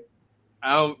 right?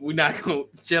 We're not gonna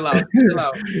chill out. Chill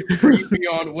out. You be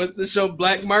on what's the show?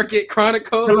 Black Market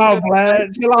Chronicles. Chill out,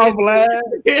 Vlad. Chill out, Vlad.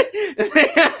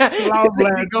 Chill out,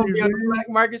 Vlad. Go be on the Black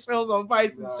Market shows on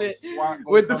Vice and shit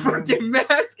with the fucking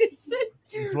mask and shit.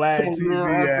 Vlad TV,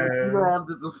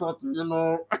 you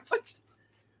know.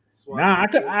 Nah,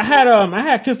 I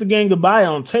had Kiss the Game Goodbye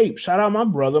on tape. Shout out my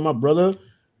brother. My brother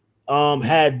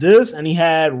had this and he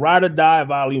had Ride or Die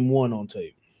Volume 1 on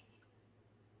tape.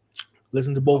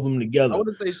 Listen to both of them together. I want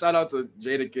to say shout out to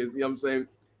Jadakiss, you know what I'm saying?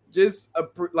 Just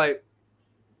like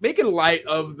making light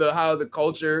of how the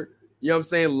culture, you know what I'm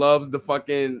saying, loves the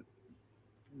fucking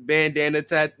bandana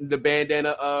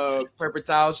paper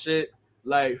towel shit.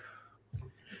 Like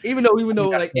even though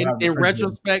like in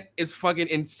retrospect, it's fucking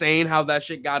insane how that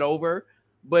shit got over.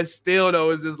 But still though,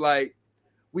 it's just like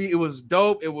it was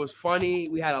dope, it was funny,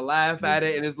 we had a laugh at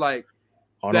it, and it's like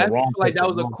that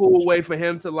was a cool way for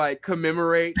him to like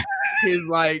commemorate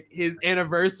his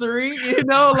anniversary, you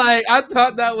know, like I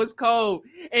thought that was cold.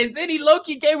 And then he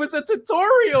low-key gave us a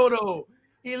tutorial though.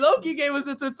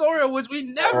 Which we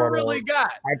never really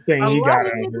got. I think he got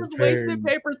it. Wasted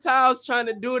paper towels trying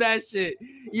to do that shit.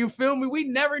 You feel me? We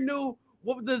never knew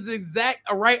what was the exact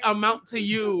right amount to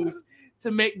use to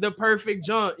make the perfect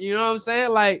jump. You know what I'm saying?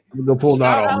 Like you can pull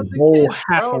out a whole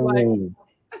half a roll.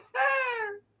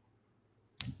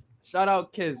 Shout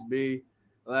out Kiss, B.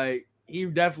 Like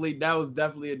that was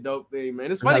definitely a dope thing,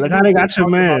 man. It's funny. Look how they got your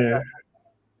man.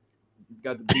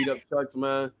 Got the beat up trucks,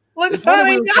 man. It's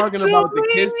funny we were talking about the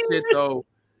Kiss shit though,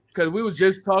 because we was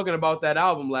just talking about that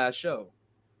album last show.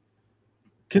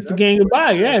 Kiss the Game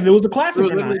Goodbye, yeah. If it was a classic,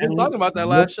 we were talking about that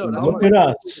last show. Look at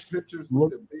us. Pictures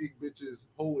with the big bitches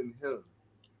holding him.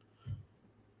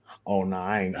 Oh no,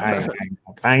 I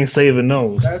ain't saving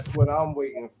those. That's what I'm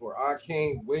waiting for. I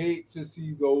can't wait to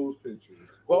see those pictures.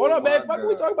 Well, hold Oh on, man. my Fuck,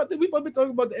 we God. talking about this. We supposed to be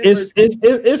talking about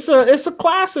the It's a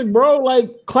classic, bro.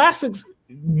 Like classics,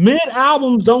 mid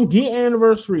albums don't get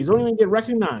anniversaries, don't even get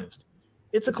recognized.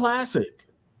 It's a classic.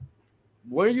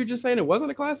 Weren't you just saying it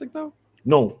wasn't a classic though?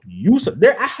 No, you said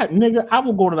there. I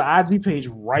will go to the IG page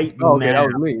right now. Okay, that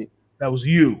was me. That was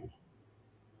you,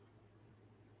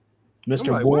 Mr.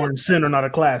 I'm like, Born what? Sinner, not a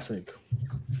classic.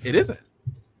 It isn't.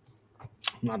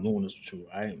 I'm not doing this with you.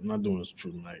 I'm not doing this with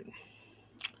you tonight.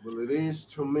 Well, it is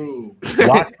to me.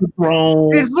 Watch the Throne.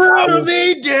 It's for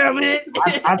me, damn it.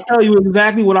 I tell you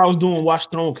exactly what I was doing. Watch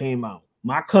the Throne came out.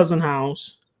 My cousin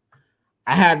house.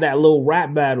 I had that little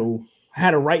rap battle. I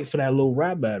had a right for that little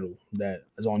rap battle that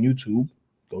is on YouTube.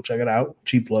 Go check it out.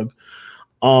 Cheap plug.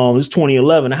 It's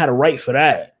 2011. I had a right for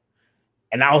that.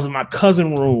 And I was in my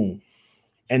cousin room.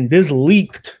 And this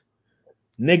leaked.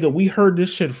 Nigga, we heard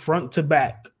this shit front to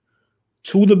back.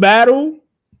 To the battle.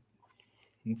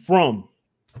 And from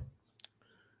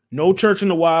No Church in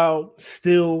the Wild.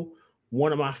 Still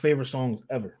one of my favorite songs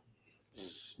ever.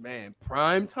 Man,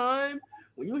 prime time.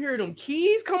 When you hear them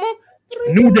keys come on.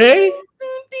 New Day?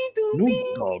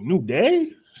 New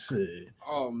Day? Shit.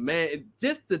 Oh man,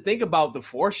 just to think about the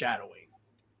foreshadowing.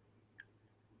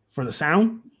 For the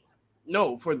sound?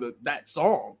 No, for that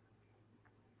song.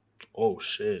 Oh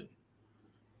shit.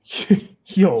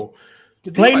 Yo,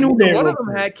 Play play New Day. One real of them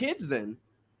quick. had kids then.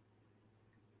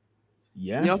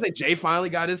 Yeah. You know what I'm saying? Jay finally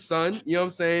got his son. You know what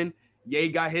I'm saying? Ye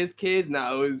got his kids.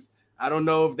 Now I don't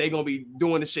know if they're gonna be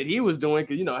doing the shit he was doing,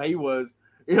 because you know he was,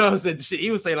 you know what I'm saying, the shit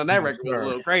he was saying on that No, record was sir. a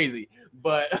little crazy.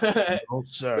 But Oh,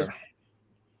 sir.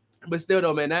 but still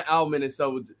though, man, that album in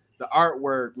itself, the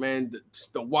artwork, man,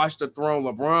 the Watch the Throne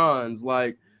LeBron's,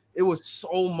 like it was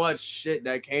so much shit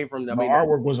that came from them. The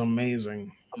artwork was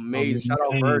amazing. Amazing. Shout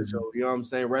out Virgil. You know what I'm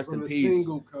saying? Rest From in the peace.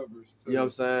 single covers. You know what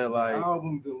I'm saying? Like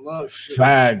album deluxe.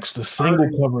 Facts. The single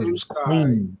Art covers was inside.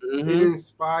 clean. It mhm.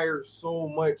 inspired so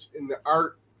much in the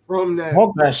art from that.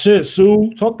 Talk that shit,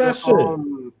 Sue. Talk that shit.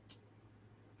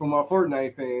 For my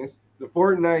Fortnite fans, the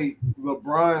Fortnite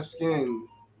LeBron skin,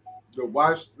 the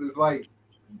watch is like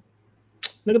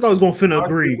Nigga thought I was gonna finna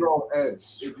agree.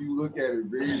 S, if you look at it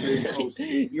very, very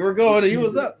closely. You were going, you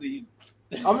was up.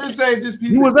 I'm just saying, just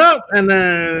people. He was up, and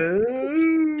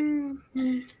then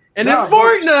And Nah, then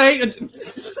Fortnite.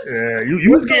 yeah,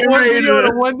 you was getting one ready video of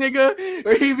the to. one nigga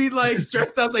where he be like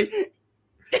stressed out, like,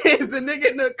 is the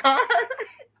nigga in the car?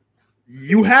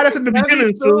 You had us at the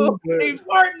beginning, Sue. but Hey,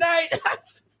 Fortnite.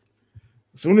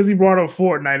 As soon as he brought up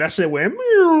Fortnite, that shit went.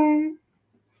 Meow.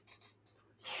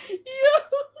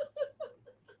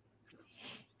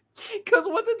 Because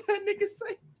what did that nigga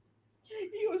say?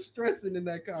 He was stressing in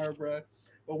that car, bro.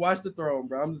 But watch the Throne,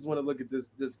 bro. I'm just want to look at this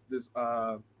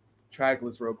track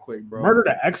list real quick, bro. Murder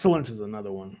to Excellence is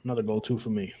another one, another go-to for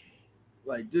me.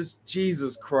 Like, just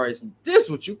Jesus Christ. This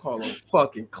what you call a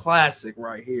fucking classic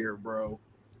right here, bro.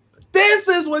 This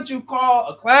is what you call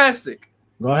a classic.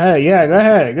 Go ahead, yeah, go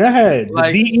ahead. The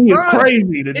Like, DE is son,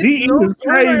 crazy. The DE no is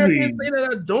song I crazy. can say that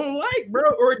I don't like, bro,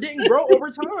 or it didn't grow over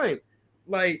time.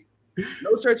 Like,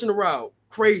 No Church in the Wild,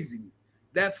 crazy.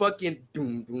 That fucking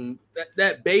doom doom,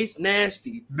 that bass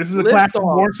nasty. This is a Lift classic.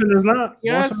 Off. Morrison is not.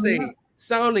 Morrison is Beyonce not.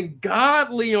 sounding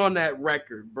godly on that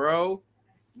record, bro.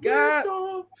 God,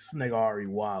 This nigga Ari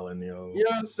wildin', yo. you know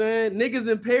what I'm saying? Niggas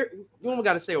in Paris, you don't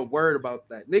gotta say a word about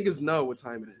that. Niggas know what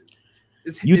time it is.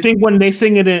 You think when they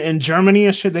sing it in Germany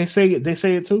and shit, they say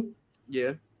it too?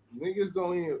 Yeah. Niggas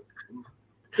don't even.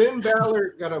 Finn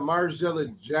Balor got a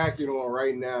Margiela jacket on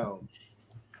right now.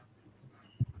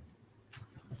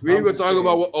 We ain't I'm gonna just talk saying.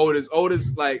 about what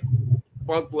Otis like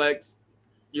Funk Flex.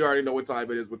 You already know what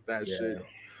time it is with that Yeah. shit.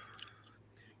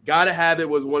 Gotta Have It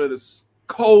was one of the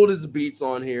coldest beats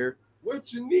on here.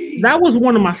 What you need? That was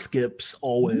one of my skips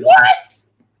always. What?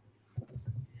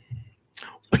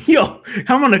 Yo,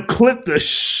 I'm gonna clip the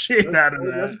shit out of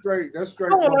That's that. straight. That's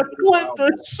straight. I'm gonna clip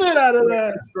the shit out of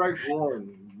that. That's strike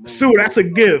one. Sue, that's a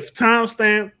gift.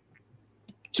 Timestamp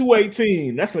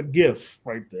 218. That's a gift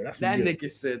right there. That's That a gift.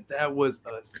 nigga said that was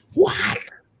a What?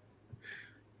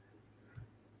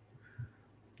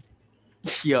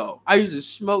 Yo, I used to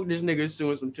smoke this nigga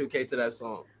doing some 2K to that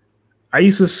song. I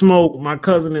used to smoke my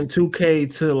cousin in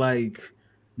 2K to like,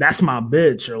 that's my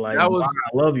bitch, or like, That was-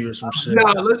 I love you, or some shit.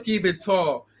 Nah, let's keep it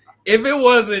tall. If it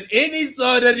wasn't any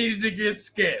song that needed to get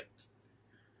skipped,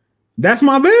 That's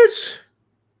my bitch.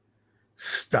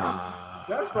 Stop.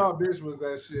 That's my bitch was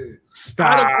that shit.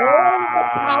 out of all the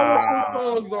Stop. powerful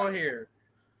songs on here,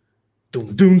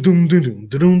 Doom, doom, doom, doom, doom,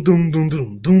 doom, doom, doom,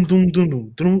 doom, doom, doom, doom, doom,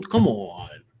 doom. Come on.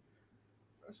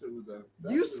 That shit was that.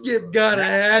 You skip gotta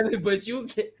have it, but you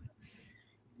can't.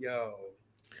 Yo,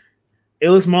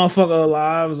 Illest Motherfucker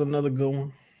Alive is another good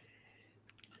one.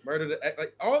 Murder the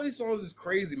like all these songs is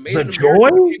crazy. Made The in Joy?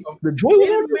 America became a- The Joy Made was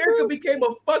in on America there? became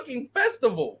a fucking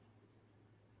festival.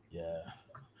 Yeah.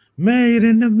 Made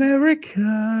in America.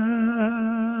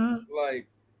 Like,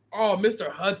 oh, Mr.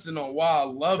 Hudson on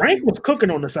Wild I Love Frank You. was cooking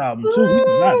on this album too. We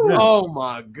forgot that. Oh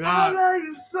my god. love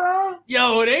you, son.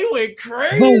 Yo, they went But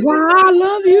crazy. why I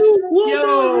love you.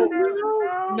 Yo.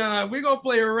 Yo. Nah, we gonna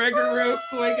play a record real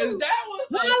quick because that was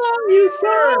I love you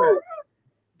so.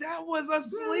 that was a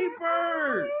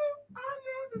sleeper.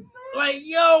 Like,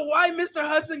 yo, why Mr.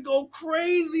 Hudson go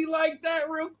crazy like that?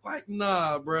 Real like,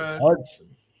 nah, bruh.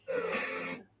 Hudson.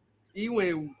 He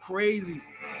went crazy.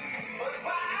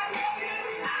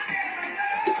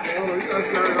 Oh, you gotta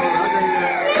start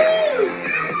over.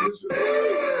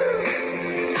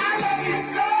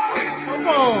 Come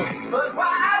on.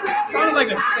 Sounds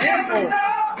like a sample.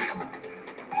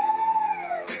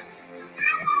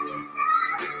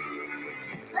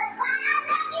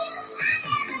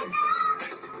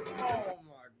 Oh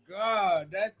my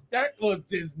god, that was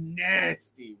just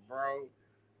nasty, bro.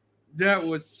 That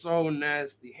was so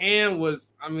nasty. Hand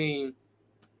was, I mean,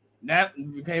 that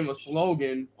became a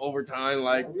slogan over time.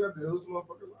 Like, We got the illest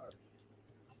motherfucker live.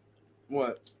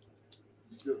 what?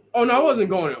 Oh no, I wasn't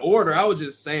going in order. I was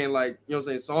just saying, like, you know what I'm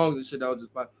saying, songs and shit that was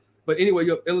just pop. But anyway,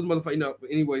 yo, Illest Motherfucker, you know, but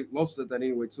anyway, most of that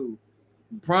anyway too.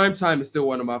 Prime Time is still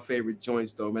one of my favorite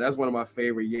joints though, man. That's one of my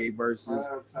favorite Ye verses.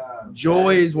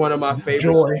 Joy is one of my favorite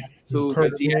Joy. songs too,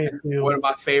 because he had Mayfield. one of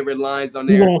my favorite lines on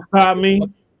You there. gonna stop me?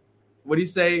 What he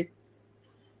say?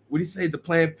 What he say? The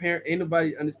Planned Parent. Ain't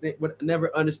nobody understand. What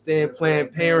never understand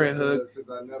Planned Parenthood.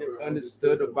 Never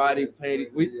understood the body pain.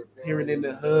 We hearing in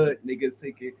the hood, niggas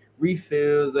taking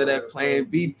refills of that Plan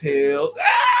B pill.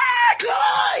 Ah,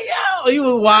 God, yo, he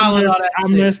was wild all that I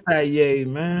shit. missed that, yay,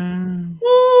 man.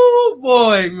 Oh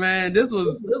boy, man, this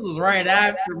was right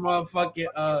after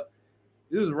motherfucking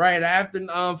this was right after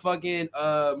fucking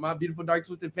My Beautiful Dark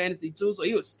Twisted Fantasy too. So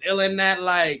he was still in that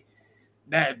like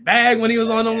that bag when he was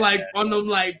on them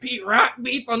like Pete Rock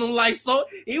beats on them like so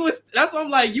he was. That's what I'm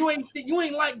like. You ain't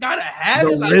like gotta have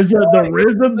The it. Like,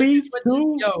 RZA beats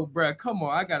too. Yo, bro, come on,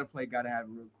 I gotta play gotta have it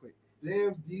real quick.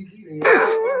 Damn, DZ.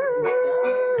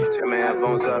 Turn my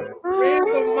headphones up. Friends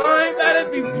of mine better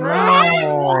be proud.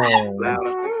 No.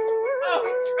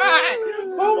 Oh God,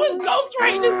 who was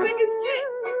ghostwriting this nigga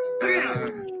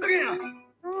shit?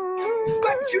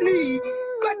 What you need?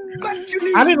 What you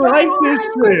need? I didn't like this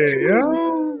shit,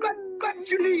 yo. What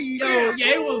you need? Yo,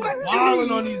 yeah, it was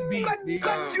wilding on these beats, nigga.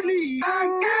 What you need? I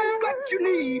got what you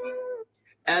need.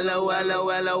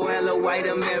 LOL, white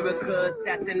America,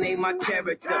 assassinate my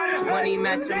character. Money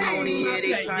matrimony, yeah,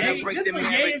 they tryna break the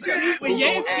marriage. When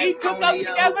Ye and Pete cook up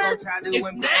together,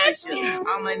 it's nasty.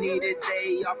 I'ma need a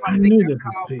day off. I I knew think this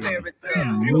I call was Paris.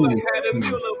 I knew You it. had a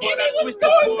Mueller, but And I he was switched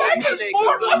going to back and Millie,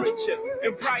 forth. 'cause I'm richer.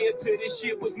 And prior to this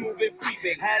shit was moving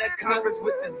freebase. Had a conference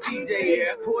with the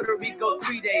DJs, Puerto Rico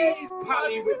 3 days.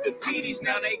 Poly with the TDs,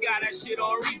 now they got that shit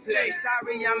on replay.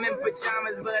 Sorry, I'm in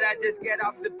pajamas, but I just get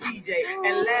off the PJ.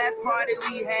 And last party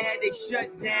we had, they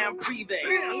shut down Privé.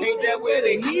 Ain't that where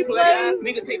the Heat play?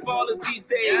 Niggas hate ballers these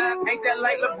days. Ain't that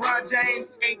like LeBron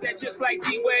James? Ain't that just like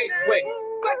D-Wade? Wait,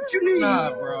 what you need?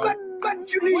 Nah, bro.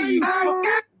 What you need?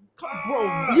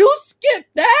 Bro, you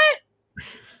skipped that?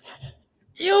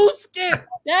 You skipped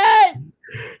that?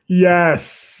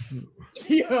 Yes.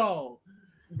 Yo,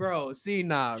 bro. See,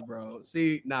 nah. I'm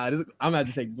gonna have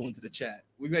to take this one to the chat.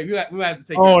 We have to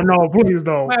take. Oh no, please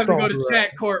don't. We have to Don't go do to that.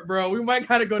 chat court, bro. We might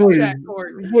gotta go Please. to chat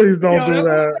court. Please don't Yo, do that's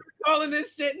what that. we're calling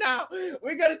this shit now.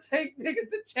 We're gonna take niggas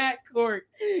to chat court.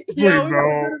 Please Yo, don't.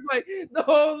 we're like the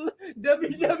whole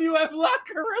WWF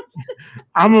locker room.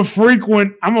 I'm a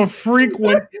frequent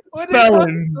What is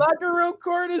felon. locker room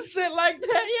court and shit like that?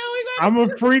 Yo, we got I'm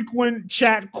a frequent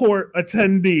chat court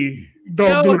attendee.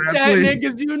 Don't do that, chat please.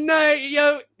 niggas unite.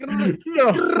 Yo,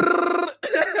 No.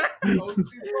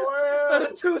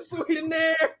 put a too sweet in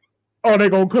there. Oh, they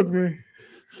gonna cook me.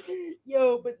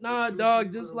 Yo, but nah,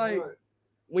 dog. Just like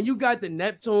when you got the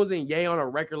Neptunes and Ye on a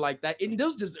record like that, and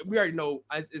those just we already know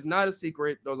it's not a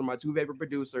secret. Those are my two favorite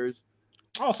producers.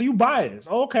 Oh, so you biased?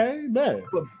 Okay, bet.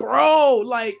 But bro,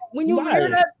 like when you hear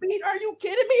Right. that beat, are you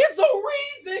kidding me? It's a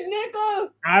reason, nigga.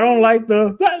 I don't like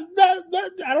the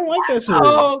I don't like that shit.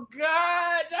 Oh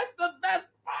God, that's the best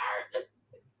part.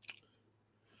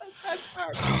 That's the best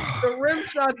part. The rim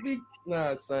shots be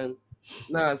nah, son.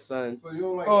 So you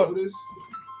don't like Oh. Otis?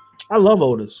 I love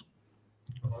Otis.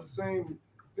 Same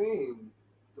thing.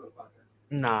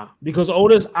 Nah, because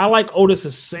I like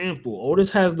Otis's sample. Otis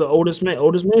has the Otis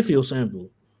Mayfield sample.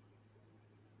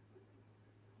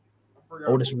 forgot.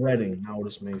 Otis Redding, not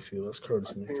Otis Mayfield. That's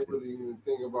Curtis I can't Mayfield. really even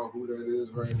think about who that is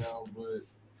right now, but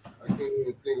I can't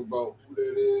even think about who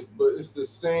that is. But it's the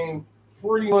same,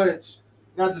 pretty much,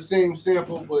 not the same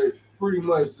sample, but pretty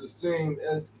much the same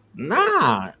as.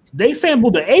 Nah, they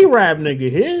sampled the Arab nigga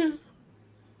here.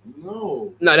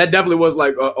 No, that definitely was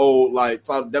like old, like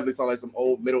definitely sound like some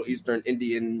old Middle Eastern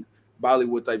Indian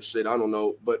Bollywood type shit. I don't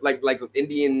know, but like some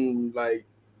Indian like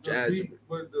jazz,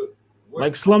 but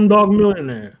like Slumdog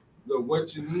Millionaire. The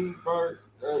what you need part.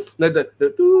 like the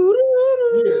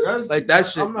Yeah, that's like that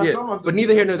shit. I'm not Yeah, talking about but the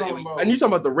neither here beat, nor I'm there. talking And you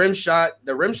talking about the rim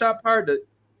shot part?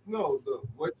 No, the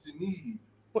what you need.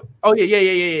 Oh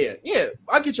yeah.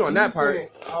 I'll get you on that part. Saying,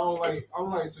 I don't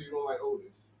like. So you don't like Otis?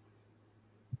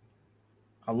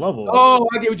 I love Otis. Oh,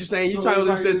 I get what you're saying. You So trying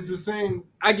like, to? it's the same.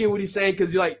 I get what he's saying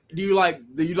because do you like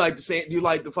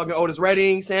the fucking Otis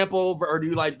Redding sample, or do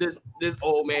you like this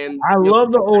old man? I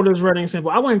love the Otis Redding sample.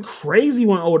 I went crazy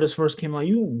when Otis first came out.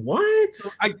 You what?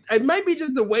 It might be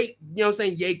just the way, you know what I'm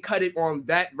saying, Ye cut it on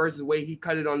that versus the way he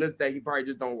cut it on this that he probably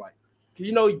just don't like. Cause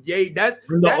you know Ye, that's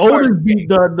The that Otis part, beat you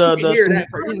can hear that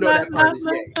part. You know that part is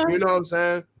Ye. You know what I'm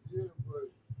saying? Yeah, but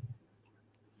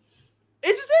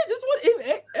It's just this what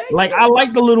like I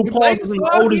like the little you play pauses the in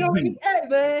the song, Otis you know, beat.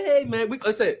 hey man, like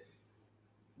I said,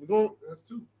 we're going. that's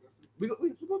two.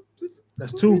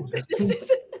 That's two.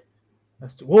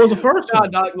 That's two. What was the first No,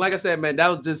 one? dog, like I said, man,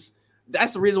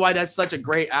 that's the reason why that's such a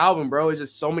great album, bro. It's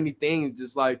just so many things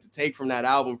just like to take from that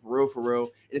album for real. And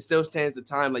it still stands the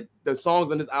time. Like the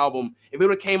songs on this album, if it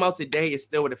would have came out today, it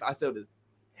still would have the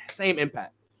same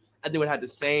impact. I think it would have the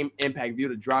same impact if you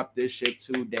would have dropped this shit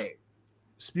today.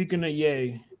 Speaking of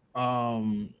Ye,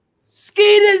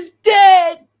 Skeet is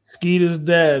dead. Skeet is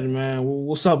dead, man.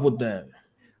 What's up with that?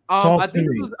 I think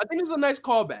this was a nice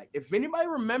callback. If anybody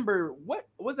remember, what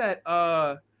was that?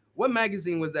 What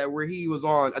magazine was that where he was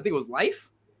on? I think it was Life,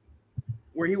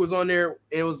 where he was on there.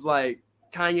 It was like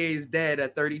Kanye is dead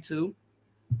at 32.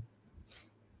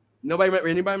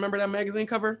 Anybody remember that magazine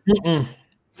cover? Mm-mm.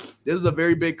 This was a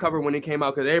very big cover when it came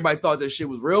out because everybody thought this shit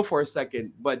was real for a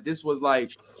second. But this was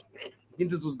like, I think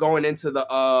this was going into the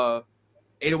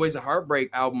 808s of Heartbreak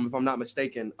album, if I'm not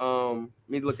mistaken. Let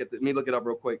me look it up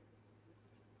real quick.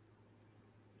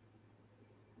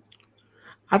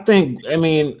 I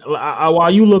mean, while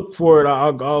you look for it,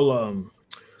 I'll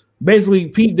basically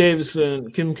Pete Davidson,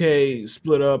 Kim K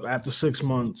split up after 6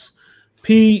 months.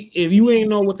 Pete, if you ain't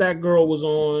know what that girl was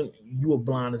on, you were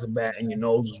blind as a bat and your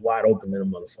nose was wide open in a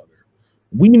motherfucker.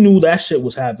 We knew that shit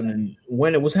was happening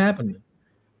when it was happening.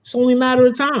 It's only a matter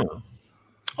of time.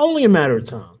 Only a matter of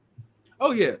time.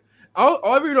 Oh yeah.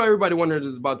 Everybody wonders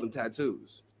is about them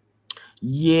tattoos.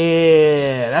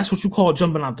 Yeah, that's what you call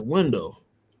jumping out the window.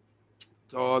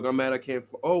 Dog, I'm mad I can't.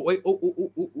 Oh wait.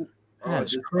 Oh.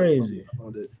 That's crazy. I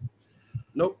found it.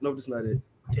 Nope, that's not it.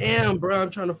 Damn, bro, I'm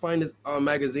trying to find this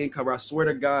magazine cover. I swear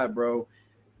to God, bro,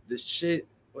 this shit.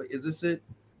 Wait, is this it?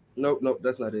 Nope,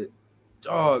 that's not it.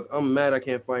 Dog, I'm mad I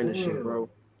can't find this shit, bro.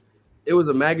 It was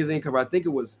a magazine cover. I think it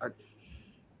was.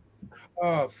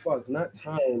 Oh fuck, not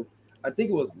Time. I think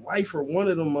it was Life or one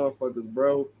of them motherfuckers,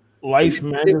 bro. Life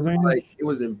magazine. It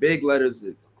was in big letters.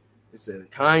 It said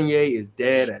Kanye is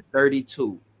dead at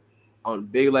 32 on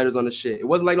big letters on the shit. It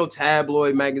wasn't like no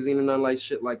tabloid magazine or nothing like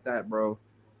shit like that, bro.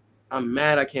 I'm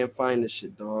mad I can't find this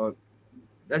shit, dog.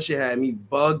 That shit had me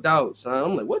bugged out, son.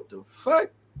 I'm like, what the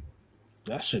fuck?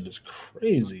 That shit is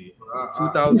crazy.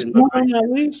 2009 at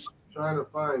least. Trying to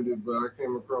find it, but I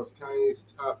came across Kanye's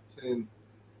top 10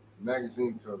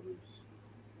 magazine covers.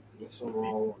 There's some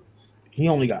wrong ones. He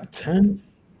only got 10.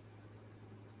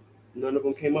 None of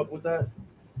them came up with that.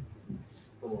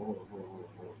 Hold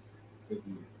on.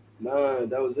 Nah,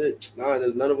 that was it. Nah,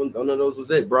 there's none of those was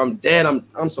it, bro. I'm dead.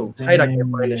 I'm so tight. I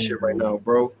can't find this shit right now,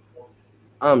 bro.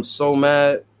 I'm so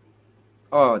mad.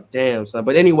 Oh damn, son.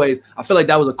 But anyways, I feel like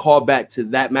that was a callback to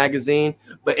that magazine,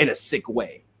 but in a sick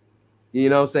way. You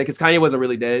know what I'm saying? Because Kanye wasn't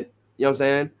really dead. You know what I'm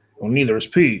saying? Well, neither is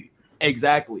Pete.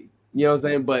 Exactly. You know what I'm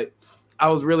saying? But I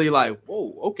was really like,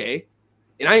 whoa, okay.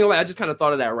 And I ain't gonna lie, I just kind of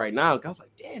thought of that right now. I was like,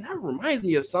 damn, that reminds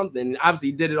me of something. And obviously,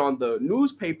 he did it on the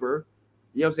newspaper.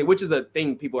 You know what I'm saying? Which is a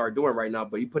thing people are doing right now,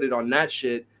 but he put it on that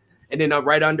shit. And then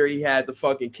right under, he had the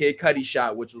fucking Kid Cudi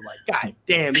shot, which was like, God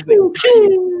damn, this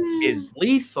nigga is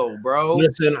lethal, bro.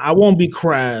 Listen, I won't be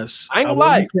crass. I ain't gonna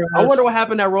lie. I wonder what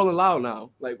happened at Rolling Loud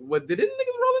now. Like, what did niggas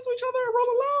roll into each other at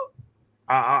Rolling Loud?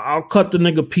 I'll cut the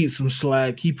nigga Pete some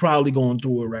slack. He probably going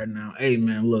through it right now. Hey,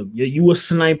 man, look, you a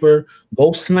sniper.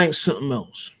 Go snipe something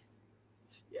else.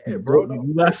 Yeah, bro.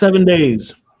 You got 7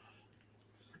 days.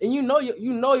 And you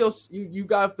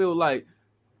gotta feel like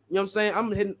You know what I'm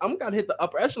saying? I'm gotta hit the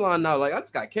upper echelon now. Like I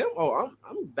just got Kim. Oh,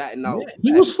 I'm batting out. Yeah,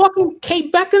 he was fucking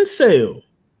Kate Beckinsale.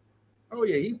 Oh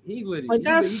yeah, he lit it. Like, He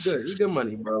that's- good. He good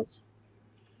money, bro.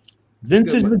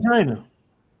 Vintage Good vagina.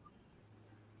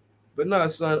 But nah,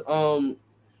 son.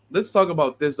 Let's talk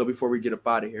about this though before we get up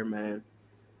out of here, man.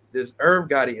 This Irv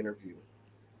Gotti interview.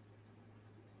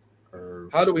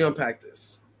 Irv. How do we unpack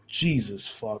this? Jesus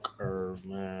fuck Irv,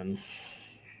 man.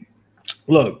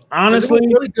 Look, 'Cause honestly, there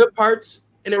were really good parts,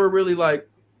 and there were really like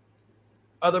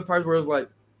other parts where it was like,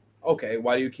 okay,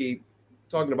 why do you keep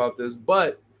talking about this?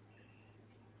 But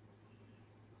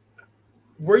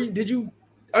did you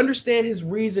understand his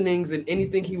reasonings and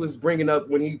anything he was bringing up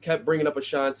when he kept bringing up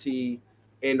Ashanti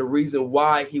and the reason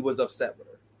why he was upset with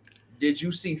her? Did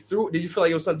you see through? Did you feel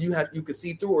like it was something you could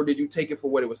see through, or did you take it for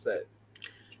what it was said?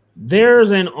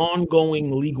 there's an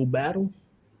ongoing legal battle,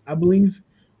 I believe,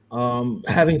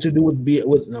 having to do with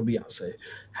Beyonce,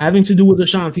 having to do with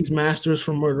Ashanti's masters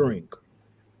from Murder Inc.,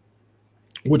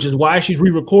 which is why she's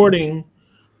re-recording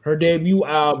her debut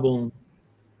album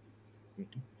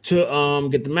to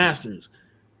get the masters.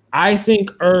 I think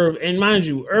Irv, and mind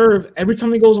you, Irv, every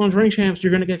time he goes on Drink Champs,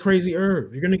 you're gonna get crazy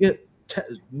Irv. You're gonna get you know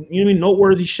what I mean,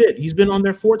 noteworthy shit. He's been on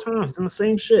there 4 times. He's done the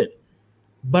same shit.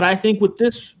 But I think with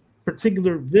this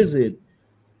particular visit,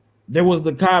 there was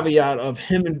the caveat of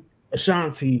him and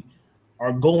Ashanti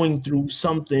are going through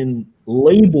something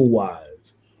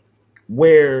label-wise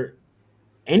where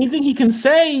anything he can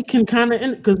say can kind of,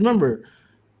 because remember,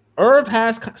 Irv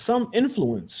has some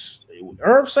influence.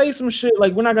 Irv say some shit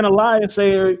like, we're not gonna lie and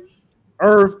say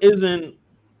Irv isn't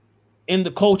in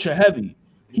the culture heavy.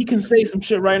 He can say some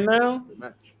shit right now.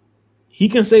 He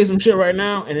can say some shit right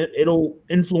now, and it'll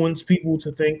influence people to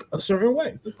think a certain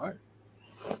way.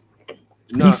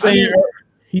 No,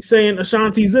 he's saying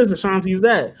Ashanti's this, Ashanti's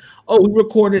that. Oh, we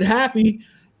recorded Happy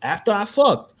after I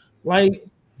fucked. Like,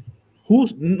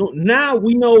 now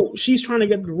we know she's trying to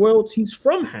get the royalties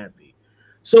from Happy.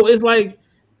 So it's like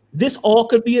this all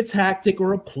could be a tactic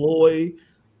or a ploy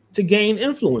to gain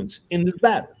influence in this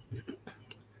battle.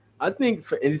 I think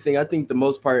for anything, I think the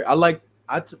most part I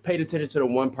paid attention to the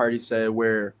one part he said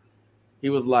where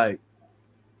he was like,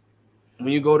 when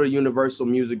you go to Universal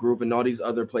Music Group and all these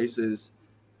other places,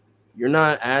 you're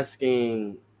not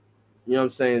asking, you know what I'm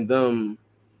saying, them,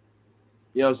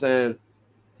 you know what I'm saying,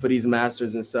 for these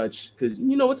masters and such, because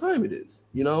you know what time it is,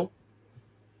 you know?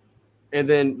 And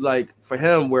then like for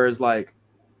him, where it's like,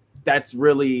 that's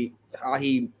really how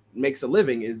he makes a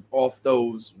living is off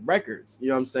those records, you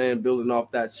know what I'm saying, building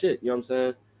off that shit, you know what I'm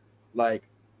saying? Like,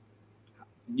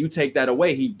 you take that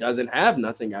away, he doesn't have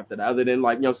nothing after that other than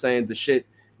like, you know what I'm saying, the shit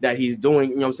that he's doing,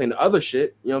 you know what I'm saying, the other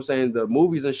shit, you know what I'm saying, the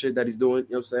movies and shit that he's doing,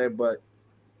 you know what I'm saying, but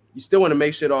you still want to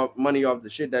make money off the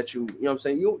shit that you know what I'm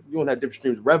saying, you don't have different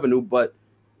streams of revenue, but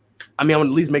I mean, I want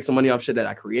to at least make some money off shit that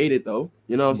I created though,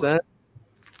 you know what I'm saying?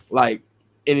 Like,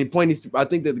 and the point is, I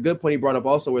think that the good point he brought up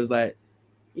also was that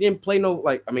he didn't play no,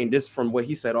 like, I mean, this from what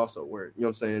he said also, where, you know what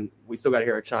I'm saying, we still got to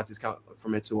hear Ashanti's count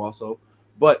from it too also,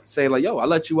 but saying like, yo, I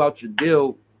let you out your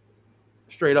deal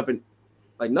straight up and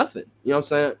like nothing, you know what I'm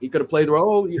saying? He could have played the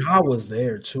role. Ja was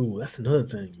there too. That's another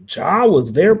thing. Ja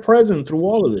was there present through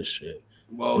all of this shit.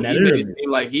 Well, he made it seem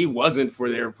like he wasn't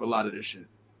there for a lot of this shit.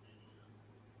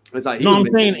 It's like I'm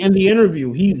saying in the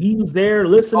interview, he was there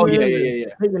listening,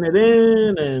 taking it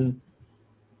in, and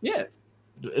yeah,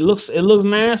 it looks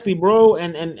nasty, bro.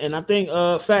 And I think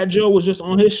Fat Joe was just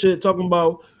on his shit talking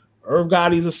about Irv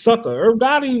Gotti's a sucker. Irv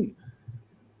Gotti,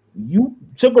 you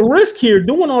took a risk here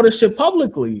doing all this shit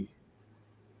publicly.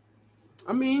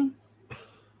 I mean,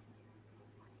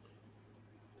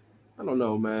 I don't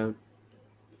know, man.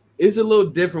 It's a little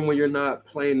different when you're not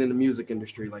playing in the music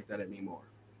industry like that anymore.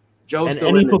 Joe's still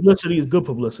any publicity is good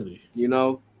publicity. You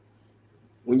know,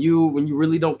 when you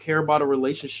really don't care about a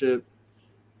relationship,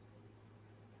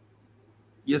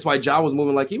 that's why Ja was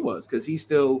moving like he was, because he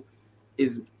still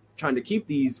is trying to keep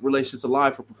these relationships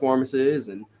alive for performances,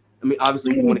 and I mean,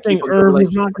 obviously, you want to keep Irv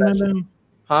was knocking that down?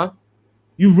 Huh?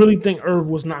 You really think Irv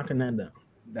was knocking that down?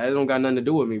 That don't got nothing to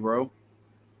do with me, bro.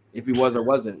 If he was or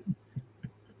wasn't.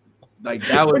 Like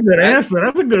that was a good answer.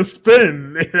 That's a good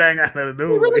spin. It ain't got nothing to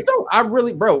do with really it.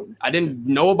 don't. Bro, I didn't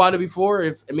know about it before.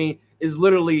 It's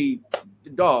literally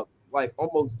dog, like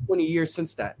almost 20 years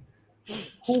since that.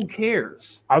 Who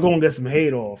cares? I was gonna get some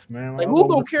hate off, man. Like who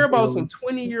gonna care about some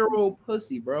 20-year-old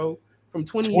pussy, bro? From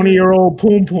 20-year-old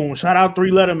Poom Poom. Shout out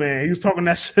 3-Letter Man. He was talking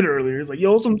that shit earlier. He's like,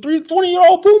 yo, some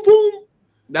 20-year-old Poom Poom.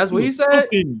 That's what he said.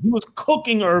 He was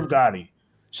cooking Irv Gotti.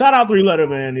 Shout out 3-Letter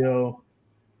Man, yo.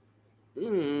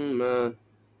 Man.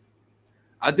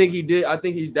 I think he did. I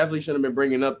think he definitely shouldn't have been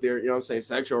bringing up their, you know what I'm saying,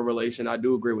 sexual relation. I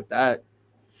do agree with that.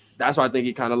 that's why I think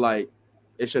he kind of like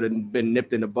it should have been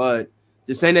nipped in the bud.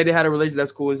 Just saying that they had a relationship,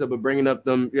 that's cool and stuff, but bringing up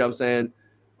them, you know what I'm saying?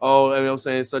 Oh, you know what I'm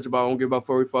saying, such about I don't give about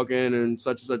before we fucking and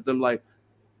such them like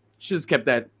should have kept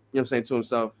that, you know what I'm saying, to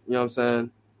himself. You know what I'm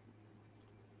saying?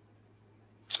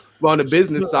 But on the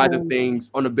business side of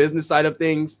things,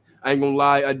 I ain't gonna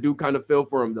lie, I do kind of feel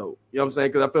for him though. You know what I'm saying?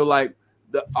 Because I feel like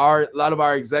a lot of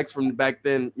our execs from back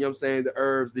then, you know what I'm saying, the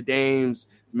Herbs, the Dames,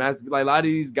 like a lot of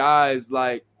these guys,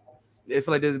 like they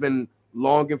feel like there's been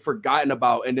long and forgotten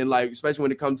about, and then like especially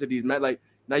when it comes to these like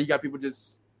now you got people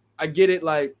just I get it,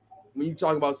 like when you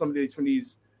talk about some of these from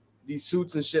these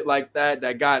suits and shit like that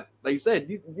got, like you said,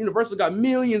 Universal got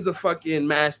millions of fucking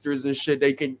masters and shit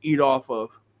they can eat off of.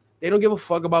 They don't give a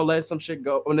fuck about letting some shit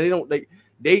go. When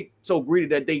they so greedy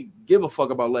that they give a fuck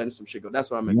about letting some shit go.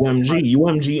 That's what I meant.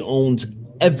 UMG owns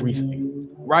everything.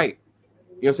 Right.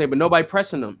 You know what I'm saying? But nobody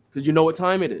pressing them because you know what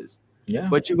time it is. Yeah.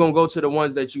 But you're gonna go to the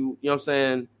ones that you know what I'm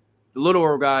saying, the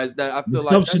littler guys that I feel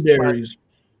like subsidiaries.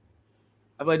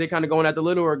 I feel like they're kind of going at the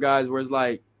littler guys where it's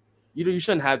like, you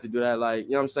shouldn't have to do that. Like,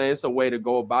 you know what I'm saying? It's a way to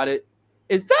go about it.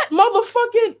 Is that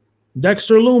motherfucking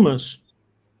Dexter Loomis?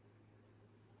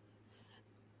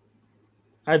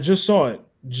 I just saw it.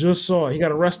 He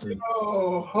got arrested.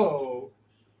 Oh,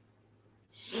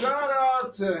 shout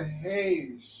out to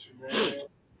Hayes, man.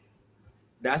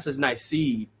 That's a nice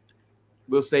seed.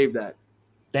 We'll save that.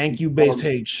 Thank you, Based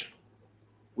H.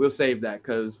 We'll save that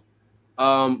because,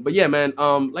 but yeah, man.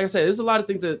 Like I said, there's a lot of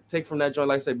things to take from that joint.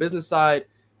 Like I said, business side,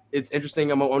 it's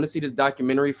interesting. I want to see this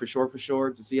documentary for sure,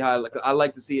 to see how I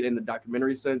like to see it in the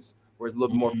documentary sense, where it's a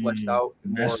little more fleshed out.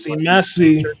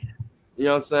 Messy. You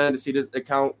know what I'm saying? To see this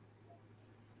account,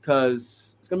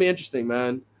 because it's gonna be interesting,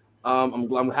 man.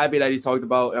 I'm happy that he talked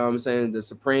about. I'm saying the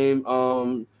Supreme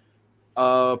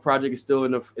project is still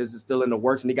in the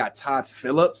works, and he got Todd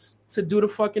Phillips to do the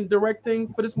fucking directing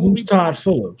for this movie. Who's Todd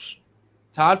Phillips?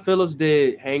 Todd Phillips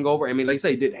did Hangover. I mean, like I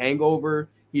say, he did Hangover.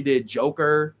 He did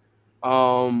Joker.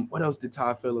 What else did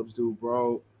Todd Phillips do,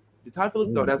 bro? Did Todd Phillips?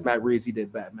 No, that's Matt Reeves. He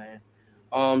did Batman.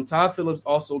 Todd Phillips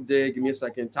also did. Give me a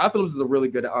second. Todd Phillips is a really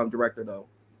good director, though.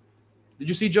 Did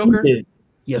you see Joker?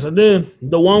 Yes, I did.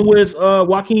 The one with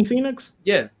Joaquin Phoenix?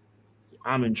 Yeah.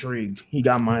 I'm intrigued. He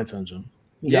got my attention.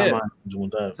 With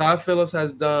that. Todd Phillips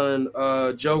has done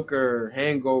Joker,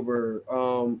 Hangover.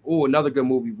 Another good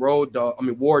movie, War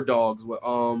Dogs with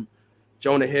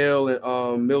Jonah Hill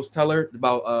and Mills Teller,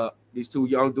 about these two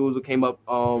young dudes who came up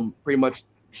pretty much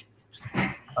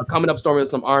coming up storming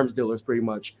some arms dealers, pretty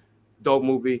much. Dope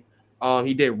movie.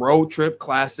 He did Road Trip,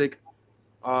 classic.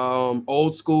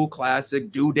 Old School,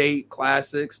 classic. Due Date,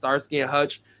 classic. Starsky and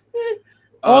Hutch.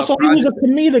 Also, he was a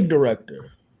comedic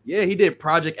director. Yeah, he did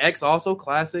Project X, also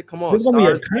classic. Come on,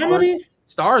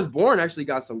 Stars Born actually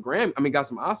got some got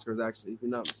some Oscars actually. You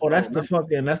know. Oh, that's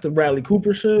the Bradley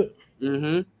Cooper shit.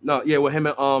 Mm-hmm. No, yeah, with him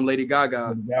and Lady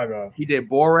Gaga. He did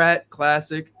Borat,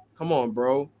 classic. Come on,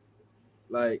 bro.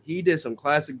 Like he did some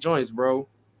classic joints, bro.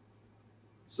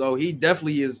 So he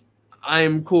definitely is. I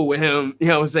am cool with him. You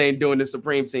know what I'm saying? Doing the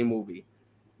Supreme Team movie.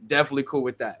 Definitely cool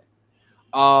with that.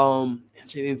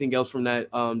 Anything else from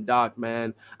that doc,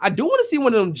 man? I do want to see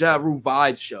one of them Ja Rule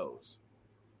Vibes shows.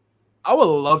 I would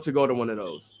love to go to one of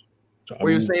those.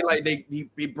 Where you're saying like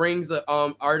he brings a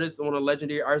artist, one of the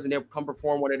legendary artists, and they'll come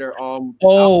perform one of their albums.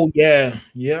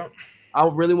 Yeah. I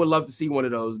really would love to see one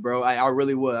of those, bro. I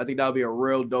really would. I think that would be a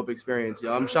real dope experience,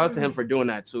 yo. I'm shout out to him for doing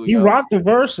that too. He rocked the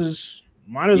verses.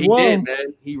 Might as well. He did,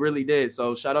 man. He really did.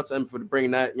 So shout out to him for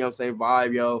bringing that, you know what I'm saying,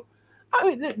 vibe, yo. I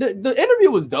mean, the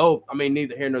interview was dope. I mean,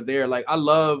 neither here nor there. Like, I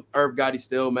love Irv Gotti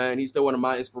still, man. He's still one of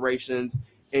my inspirations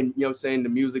in, you know what I'm saying, the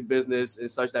music business and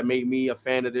such that made me a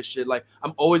fan of this shit. Like,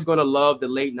 I'm always going to love the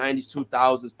late 90s,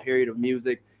 2000s period of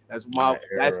music. That's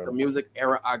the music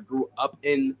era I grew up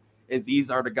in. And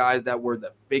these are the guys that were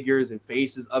the figures and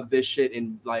faces of this shit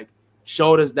and, like,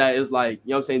 showed us that it's like,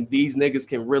 you know what I'm saying, these niggas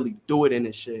can really do it in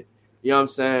this shit. You know what I'm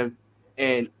saying?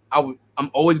 And I'm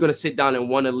always going to sit down and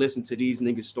want to listen to these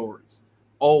niggas' stories.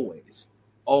 Always.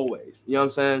 You know what I'm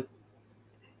saying?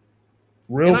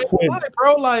 Real quick.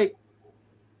 Bro, like,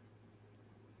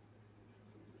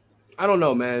 I don't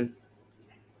know, man.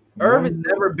 Irv has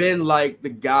never been, like, the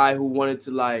guy who wanted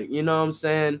to, like, you know what I'm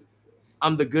saying?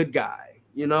 I'm the good guy,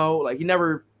 you know? Like, he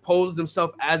never posed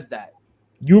himself as that.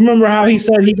 You remember how he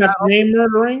said he got the name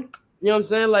Murder Inc.? You know what I'm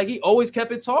saying? Like, he always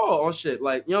kept it tall on shit.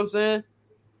 Like, you know what I'm saying?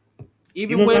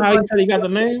 Even you remember how he said he got the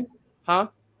name? Huh?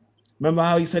 Remember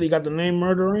how he said he got the name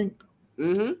Murder Inc.?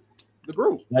 Mm-hmm. The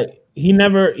group. Like, he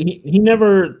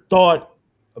never thought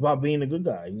about being a good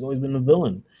guy. He's always been a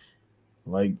villain.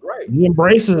 Like, right. He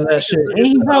embraces that shit. And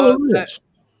he's hella rich.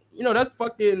 You know, that's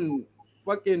fucking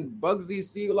fucking Bugsy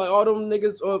C, like all them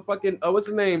niggas, or fucking what's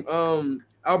his name?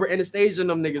 Albert Anastasia and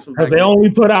them niggas from back They then.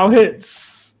 only put out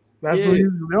hits. That's Yeah. what they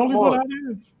only Come put on. out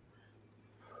hits.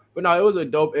 But no, it was a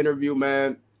dope interview,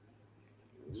 man.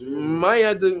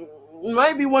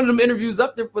 Might be one of them interviews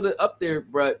up there,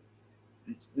 but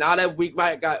now that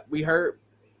we heard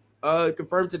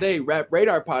confirmed today, Rap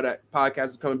Radar podcast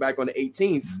is coming back on the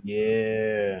 18th.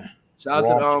 Yeah. Shout out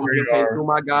to Ross you know what I'm saying, Radar. to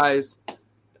my guys.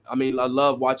 I mean, I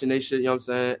love watching they shit, you know what I'm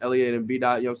saying? Elliot and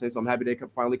B-Dot, you know what I'm saying? So I'm happy they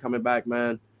finally coming back,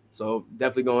 man. So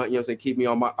definitely going, you know what I'm saying, keep me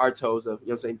on our toes of, you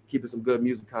know what I'm saying, keeping some good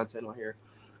music content on here.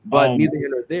 But neither here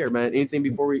nor there, man. Anything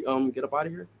before we get up out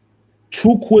of here?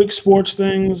 2 quick sports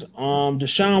things.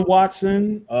 Deshaun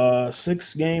Watson,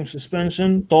 6-game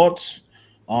suspension. Thoughts?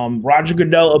 Roger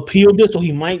Goodell appealed it, so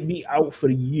he might be out for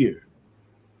the year.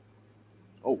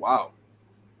 Oh wow.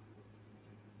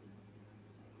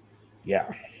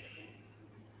 Yeah.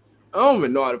 I don't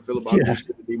even know how to feel about this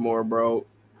shit anymore, bro.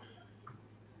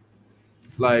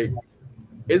 Like,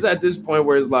 it's at this point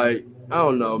where it's like, I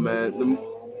don't know, man.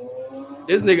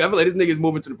 This nigga, I feel like this nigga's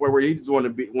moving to the point where he just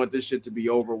want this shit to be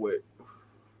over with.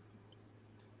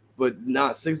 But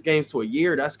not 6 games to a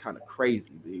year, that's kind of crazy,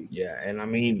 dude. Yeah, and I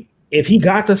mean, if he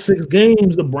got the 6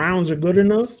 games, the Browns are good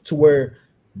enough to where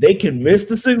they can miss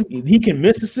the 6. He can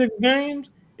miss the 6 games,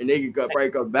 and they can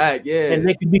break up back, yeah. And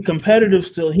they can be competitive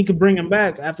still. He could bring him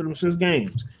back after them 6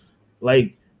 games,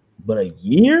 like. But a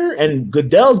year, and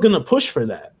Goodell's gonna push for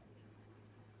that.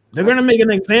 They're gonna make an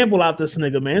example out this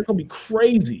nigga, man. It's gonna be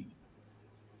crazy.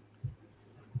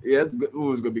 Yeah, it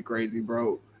was gonna be crazy,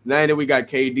 bro. Now that we got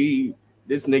KD,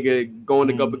 this nigga going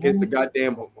to go up against the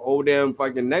goddamn whole damn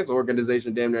fucking next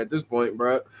organization, damn near at this point,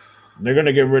 bro. They're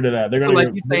gonna get rid of that. They're gonna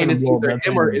like he's saying it's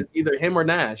either him or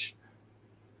Nash.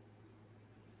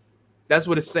 That's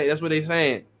what it's saying. That's what they're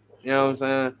saying. You know what I'm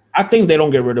saying? I think they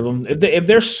don't get rid of him. If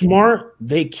they're smart,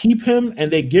 they keep him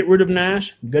and they get rid of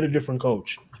Nash. Get a different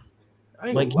coach. I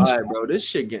ain't gonna lie, bro. This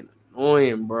shit getting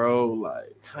annoying, bro.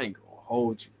 Like, I ain't gonna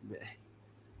hold you, man.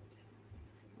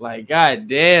 Like,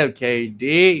 goddamn,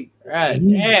 KD.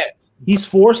 Goddamn. He's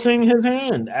forcing his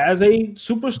hand as a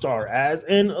superstar, as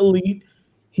an elite.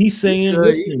 He's saying,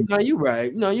 "Listen, no, you're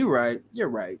right. No, you're right. You're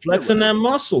right. Flexing that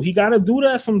muscle. He got to do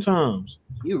that sometimes."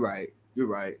 You're right. You're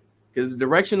right. Because the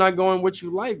direction not going what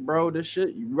you like, bro. This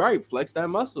shit, you're right. Flex that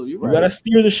muscle. You're right. You gotta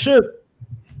steer the ship.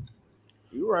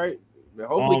 You're right. But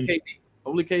hopefully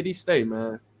KD stay,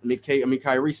 man. I mean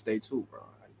Kyrie stay too, bro.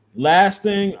 Last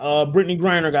thing, Brittany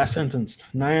Griner got sentenced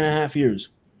 9.5 years.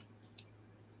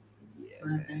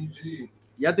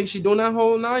 Yeah, I think she doing that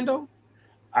whole 9 though.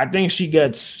 I think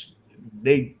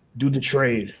they do the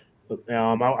trade.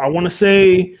 I want to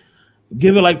say,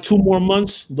 give it like 2 more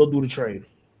months, they'll do the trade.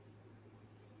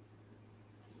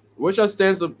 What's your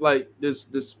stance of like this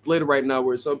split right now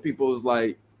where some people is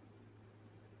like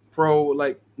pro,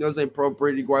 like, you know what I'm saying, pro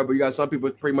Brittany Griner, but you got some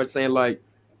people pretty much saying like,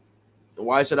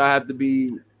 why should I have to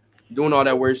be doing all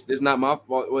that where it's not my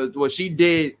fault? What she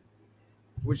did,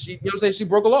 you know what I'm saying, she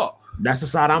broke a law. That's the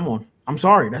side I'm on. I'm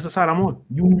sorry, that's the side I'm on.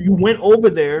 You went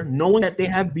over there knowing that they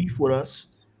have beef with us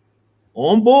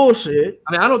on bullshit.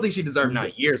 I mean, I don't think she deserved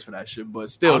 9 years for that shit,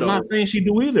 but still, I'm not saying she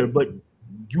do either, but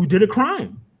you did a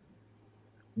crime.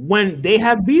 When they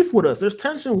have beef with us, there's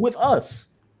tension with us.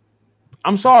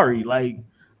 I'm sorry. Like,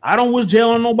 I don't wish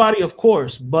jail on nobody, of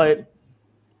course, but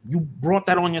you brought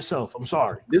that on yourself. I'm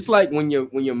sorry. It's like when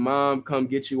your mom come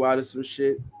get you out of some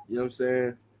shit, you know what I'm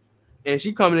saying? And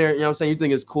she come in there, you know what I'm saying, you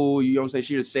think it's cool, you know what I'm saying,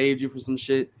 she'd have saved you from some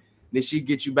shit. Then she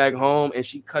get you back home and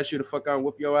she cuss you the fuck out and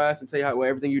whoop your ass and tell you how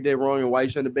everything you did wrong and why you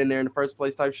shouldn't have been there in the first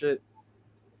place type shit.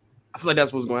 I feel like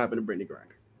that's what's gonna happen to Brittany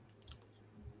Griner.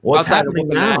 What's happening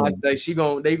now? Like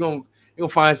they gonna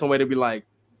find some way to be like,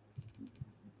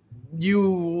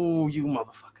 you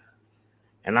motherfucker.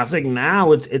 And I think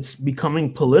now it's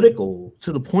becoming political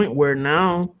to the point where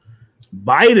now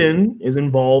Biden is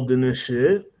involved in this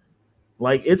shit.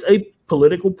 Like, it's a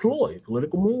political ploy,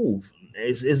 political move.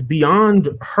 It's beyond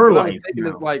her life.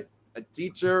 It's like a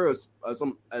teacher, a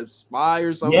spy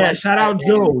or something. Yeah, like shout out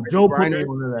Joe. Joe put me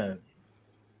onto that.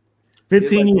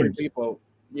 15 years. People.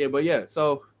 Yeah, but yeah,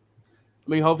 so I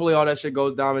mean, hopefully all that shit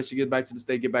goes down and she gets back to the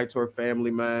state, get back to her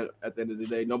family, man. At the end of the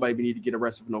day, nobody need to get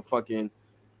arrested for no fucking,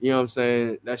 you know what I'm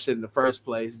saying, that shit in the first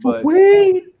place. But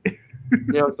you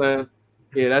know what I'm saying?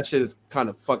 Yeah, that shit is kind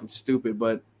of fucking stupid.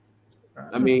 But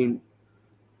I mean,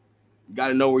 you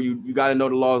gotta know where you gotta know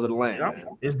the laws of the land. Yep. Man.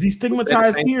 It's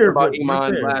destigmatized here. About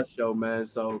Iman's last show, man.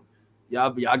 So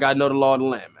y'all gotta know the law of the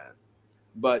land, man.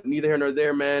 But neither here nor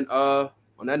there, man. On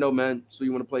that note, man. So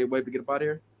you want to play a way to get up out of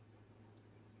here?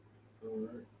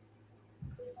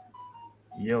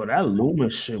 Yo, that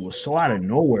Loomis shit was so out of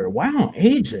nowhere. Why on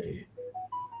AJ?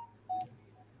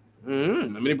 I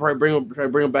mean, they probably try to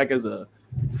bring him back as a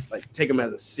take him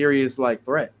as a serious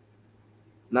threat,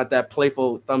 not that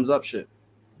playful thumbs up shit.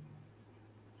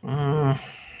 I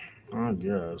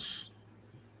guess.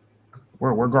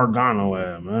 Where Gargano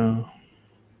at, man?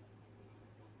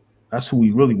 That's who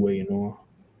we really waiting on.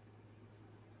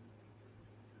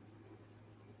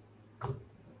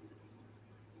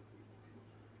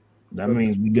 That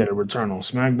means we get a return on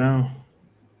SmackDown.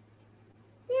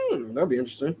 That'll be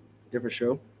interesting. Different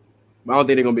show. But I don't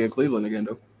think they're gonna be in Cleveland again,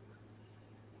 though.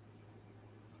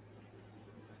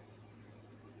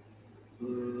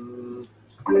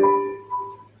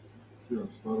 Yeah,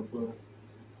 Spotify.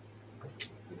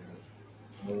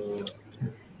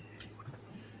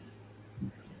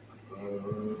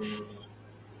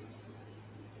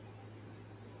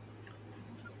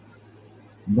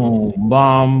 Boom,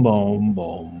 boom, boom,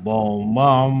 boom, boom,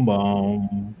 boom,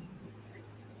 boom.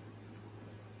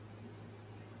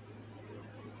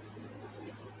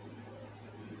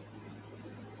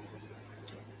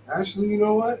 Actually, you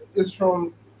know what? It's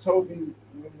from Toby.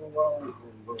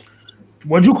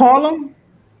 What'd you call him?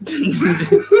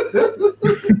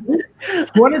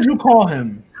 What did you call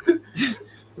him? I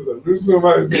knew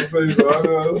somebody was gonna say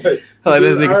so.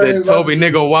 This nigga said Toby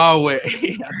nigga Wild Way. I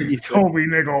think he's Toby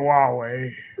nigga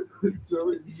Huawei.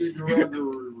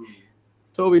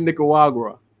 Toby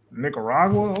Nicaragua.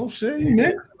 Nicaragua? Oh shit, you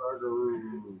Nick.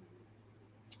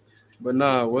 But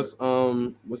nah, what's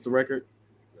the record?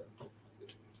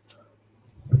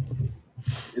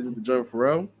 Is it the joint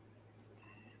Pharrell?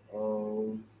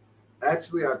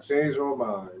 Actually, I changed my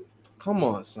mind. Come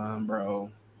on, son, bro.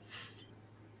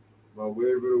 My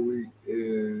wave of the week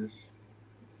is.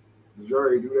 Did you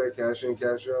already do that? Cash in,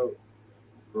 cash out.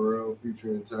 Pharrell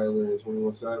featuring Tyler and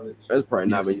 21 Savage. That's probably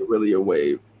not really a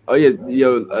wave. Oh yeah,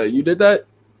 yo, you did that?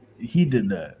 He did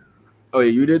that. Oh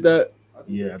yeah, you did that?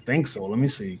 Yeah, I think so. Let me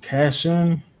see. Cash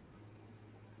in.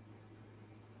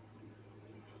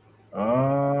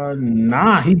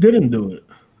 Nah, he didn't do it.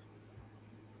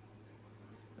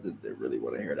 I just didn't really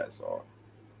want to hear that song.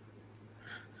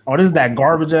 Oh, this is that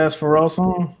garbage ass Pharrell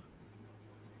song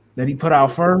that he put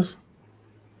out first.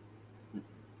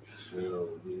 Chill,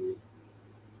 dude.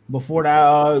 Before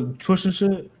that Twitch and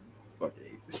shit. Fucking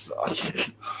hate this song.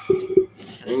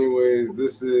 Anyways,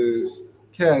 this is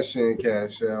Cash In,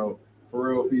 Cash Out.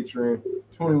 Pharrell featuring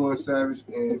 21 Savage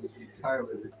and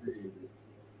Tyler, the Creator.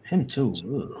 Him too.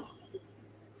 Ugh.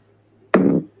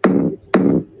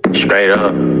 Straight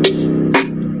up.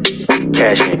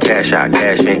 Cash in, cash out,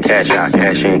 cash in, cash out,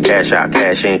 cash in, cash out,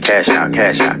 cash in, cash out,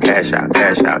 cash out, cash out,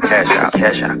 cash out, cash out,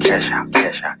 cash out, cash out,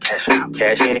 cash out, cash out,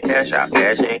 cash in, cash out,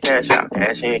 cash in, cash out,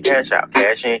 cash in, cash out,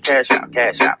 cash in, cash out,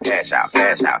 cash out, cash out,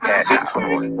 cash out, cash out.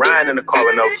 Riding in the car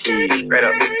with no keys, straight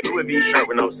up. Louis V shirt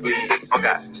with no sleeves. Oh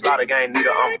God, Slaughter Gang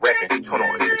nigga, I'm reppin'.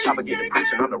 21. Chopper get the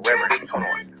preaching, I'm the reverend.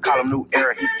 21. Call him new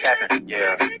era, he capping.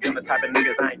 Yeah, them the type of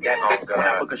niggas I ain't that on God. When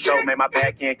I book a show, make my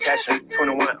back end cashin'.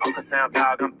 21, Uncle Sound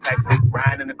Dog, I'm texting.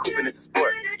 Riding in the coupe and it's a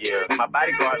sport. Yeah, my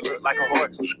bodyguard look like a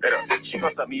horse. Straight up, she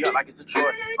gon' suck me up like it's a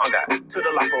chore. On God, to the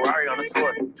La Ferrari on the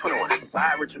tour. 21,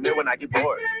 buy a Richard Mille when I get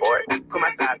bored. Put my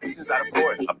side piece inside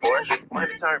a Porsche.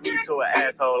 Money turned me to an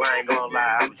asshole. I ain't gonna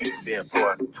lie, I was used to being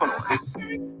poor.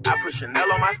 21. I put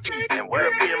Chanel on my feet and wear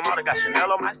a PM model, got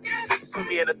Chanel on my seat. Put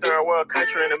me in a third world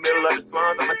country in the middle of the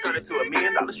slums. I'ma turn it to $1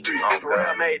 million street.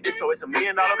 Pharrell made this, so it's $1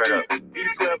 million beat.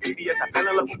 V12 BBS, I fell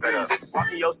in love with it.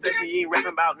 Walking your session, you ain't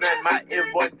rapping about nothing. My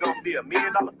invoice gonna be $1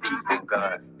 million fee. Oh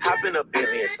God, hop in a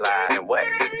Bentley and slide and what?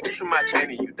 Push from my chain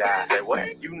and you die. Say what?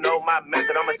 You know my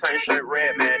method. I'ma turn your shirt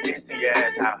red, man. Dancing your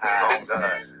ass how high. Oh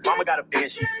God, mama got a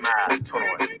bed, she smiled.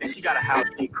 21. Then she got a house,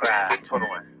 she cried.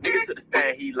 21. Nigga to the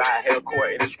stand, he lied. Held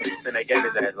court in the streets and they gave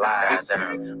his ass lies.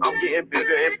 I'm getting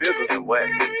bigger and bigger. And what?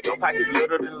 Your pockets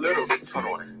little than little.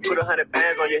 21. Put 100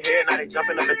 bands on your head, now they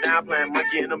jumping up and down, playing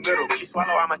monkey in the middle. She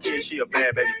swallow all my kids, she a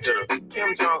bad babysitter.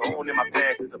 Kim Jong-un in my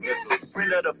pants is a missile.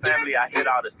 Friend of the family, I hit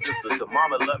all the sisters. The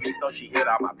mama love me, so she hit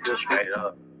all my pills straight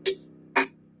up.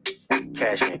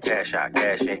 Cash in, cash out,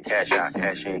 cash in, cash out,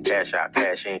 cash in, cash out,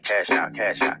 cash in, cash out,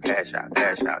 cash out, cash out,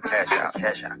 cash out, cash out,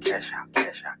 cash out, cash out,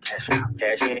 cash out, cash out,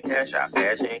 cash in, cash out,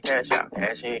 cash in, cash out,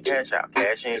 cash in, cash out,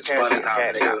 cash in, cash out,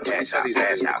 cash out, cash out,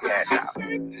 cash out, cash out.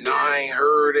 No, I ain't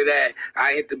heard of that.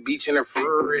 I hit the beach in a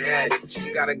furry hat.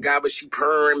 She got a guy, but she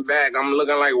purring back. I'm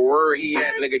looking like where he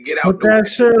at, nigga. Get out. Put that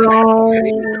shit on.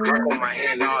 On my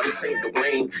hand, no, this ain't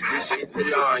Dwayne. This shit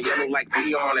Leon, yellow like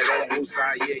Leon. It on both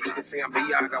sides, yeah. You can see I'm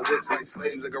B.I. got wits like like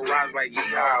slaves, a garage like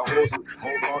yeehaw. Horses,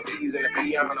 more Maltese and a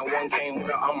peon. And one came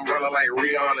with an umbrella like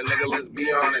Rihanna. Nigga, let's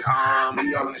be honest.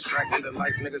 Be honest, distracted the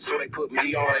life, nigga, so they put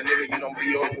me on it. Nigga, you don't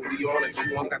be on it, we on it.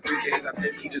 2-1 got 3 Ks, I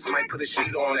think he just might put a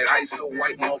sheet on it. Ice so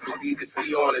white, motherfucker, you can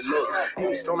ski on it. Look,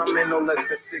 any stone I'm in, no less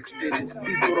than 6 digits.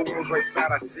 Beat go to Rolls right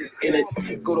side, I sit in it.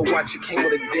 Tip go to watch, you came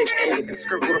with a dick in it. And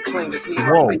skirt go to plane, just me and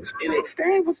my bitch in it.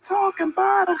 They was talking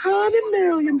about 100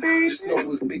 million, baby. Just know it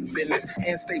was big business.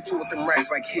 And stay full with them racks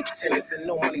like hit tennis. And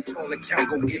no money phone account,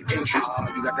 go get interest.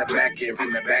 You got that back end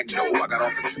from that back door. I got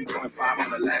off at 2.5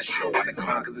 from the last show. I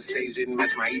declined because the stage didn't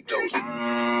match my ethos.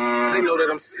 They know that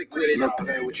I'm sick with it. Look,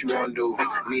 play what you wanna do.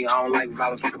 Me, I don't like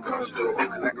violence, but the guns do.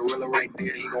 Cause that gorilla right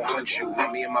there, he gon' hunt you.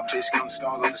 Me and my bitch count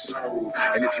stars on the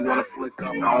sunroof. And if you wanna flick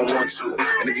up, I don't want to.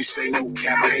 And if you say no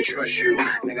cap, I can't trust you.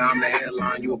 Nigga, I'm the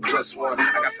headline, you a +1.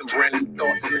 I got some brand new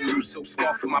thoughts in the new silk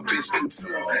scarf, and my bitch do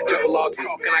too. Double all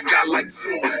talking, I got like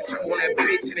 2. Turn on that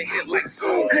bitch and it hit like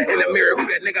zoom. In the mirror, who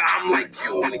that nigga, I'm like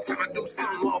you. Anytime I do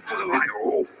something, motherfucker like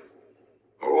oof.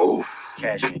 Oof.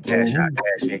 Cash in, cash out,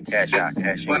 cash in, cash out,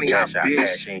 cash in, cash out,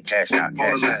 cash in, cash out,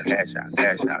 cash out, cash out,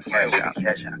 cash out, cash out,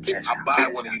 cash out, cash out. I buy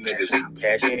one of you niggas.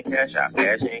 Cash in, cash out,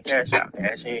 cash in, cash out,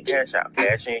 cash in, cash out,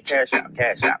 cash in, cash out,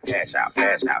 cash out, cash out,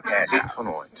 cash out, cash out.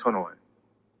 Turn on.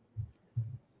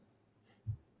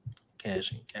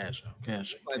 Cash in, cash out,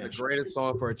 cash in. Like the greatest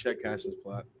song for a check cashing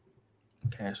plot.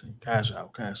 Cash in, cash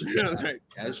out, cash in.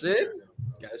 Cash in,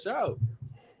 cash out.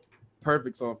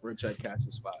 Perfect song for a check cashing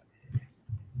spot.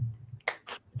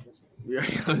 But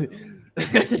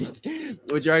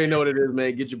you already know what it is,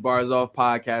 man. Get Your Bars Off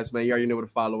podcast, man. You already know where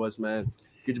to follow us, man.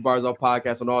 Get Your Bars Off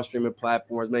podcast on all streaming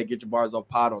platforms, man. Get Your Bars Off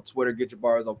pod on Twitter. Get Your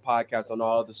Bars Off podcast on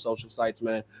all other social sites,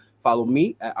 man. Follow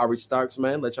me at Ari Starks,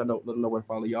 man. Let them know where to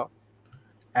follow y'all.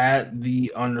 At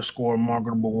the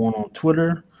 _marketable1 on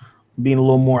Twitter, being a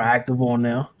little more active on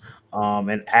there.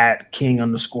 And at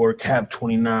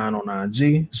King_Cap29 on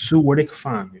IG. Sue, where they can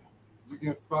find you. You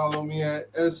can follow me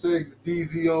at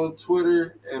SXDZ on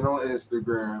Twitter and on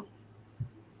Instagram.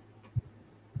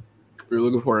 You're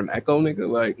looking for an echo, nigga?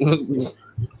 Like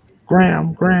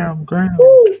Graham.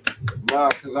 Nah,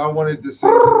 because I wanted to say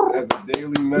this as a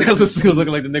daily message. That's what Sue was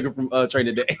looking like, the nigga from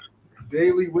Training Day.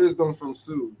 Daily wisdom from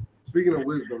Sue. Speaking of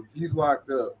wisdom, he's locked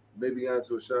up. Baby got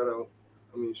into a shootout.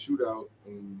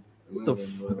 What the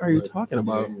fuck are you talking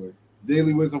about? Anyways,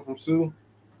 daily wisdom from Sue.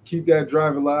 Keep that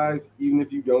drive alive, even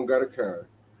if you don't got a car.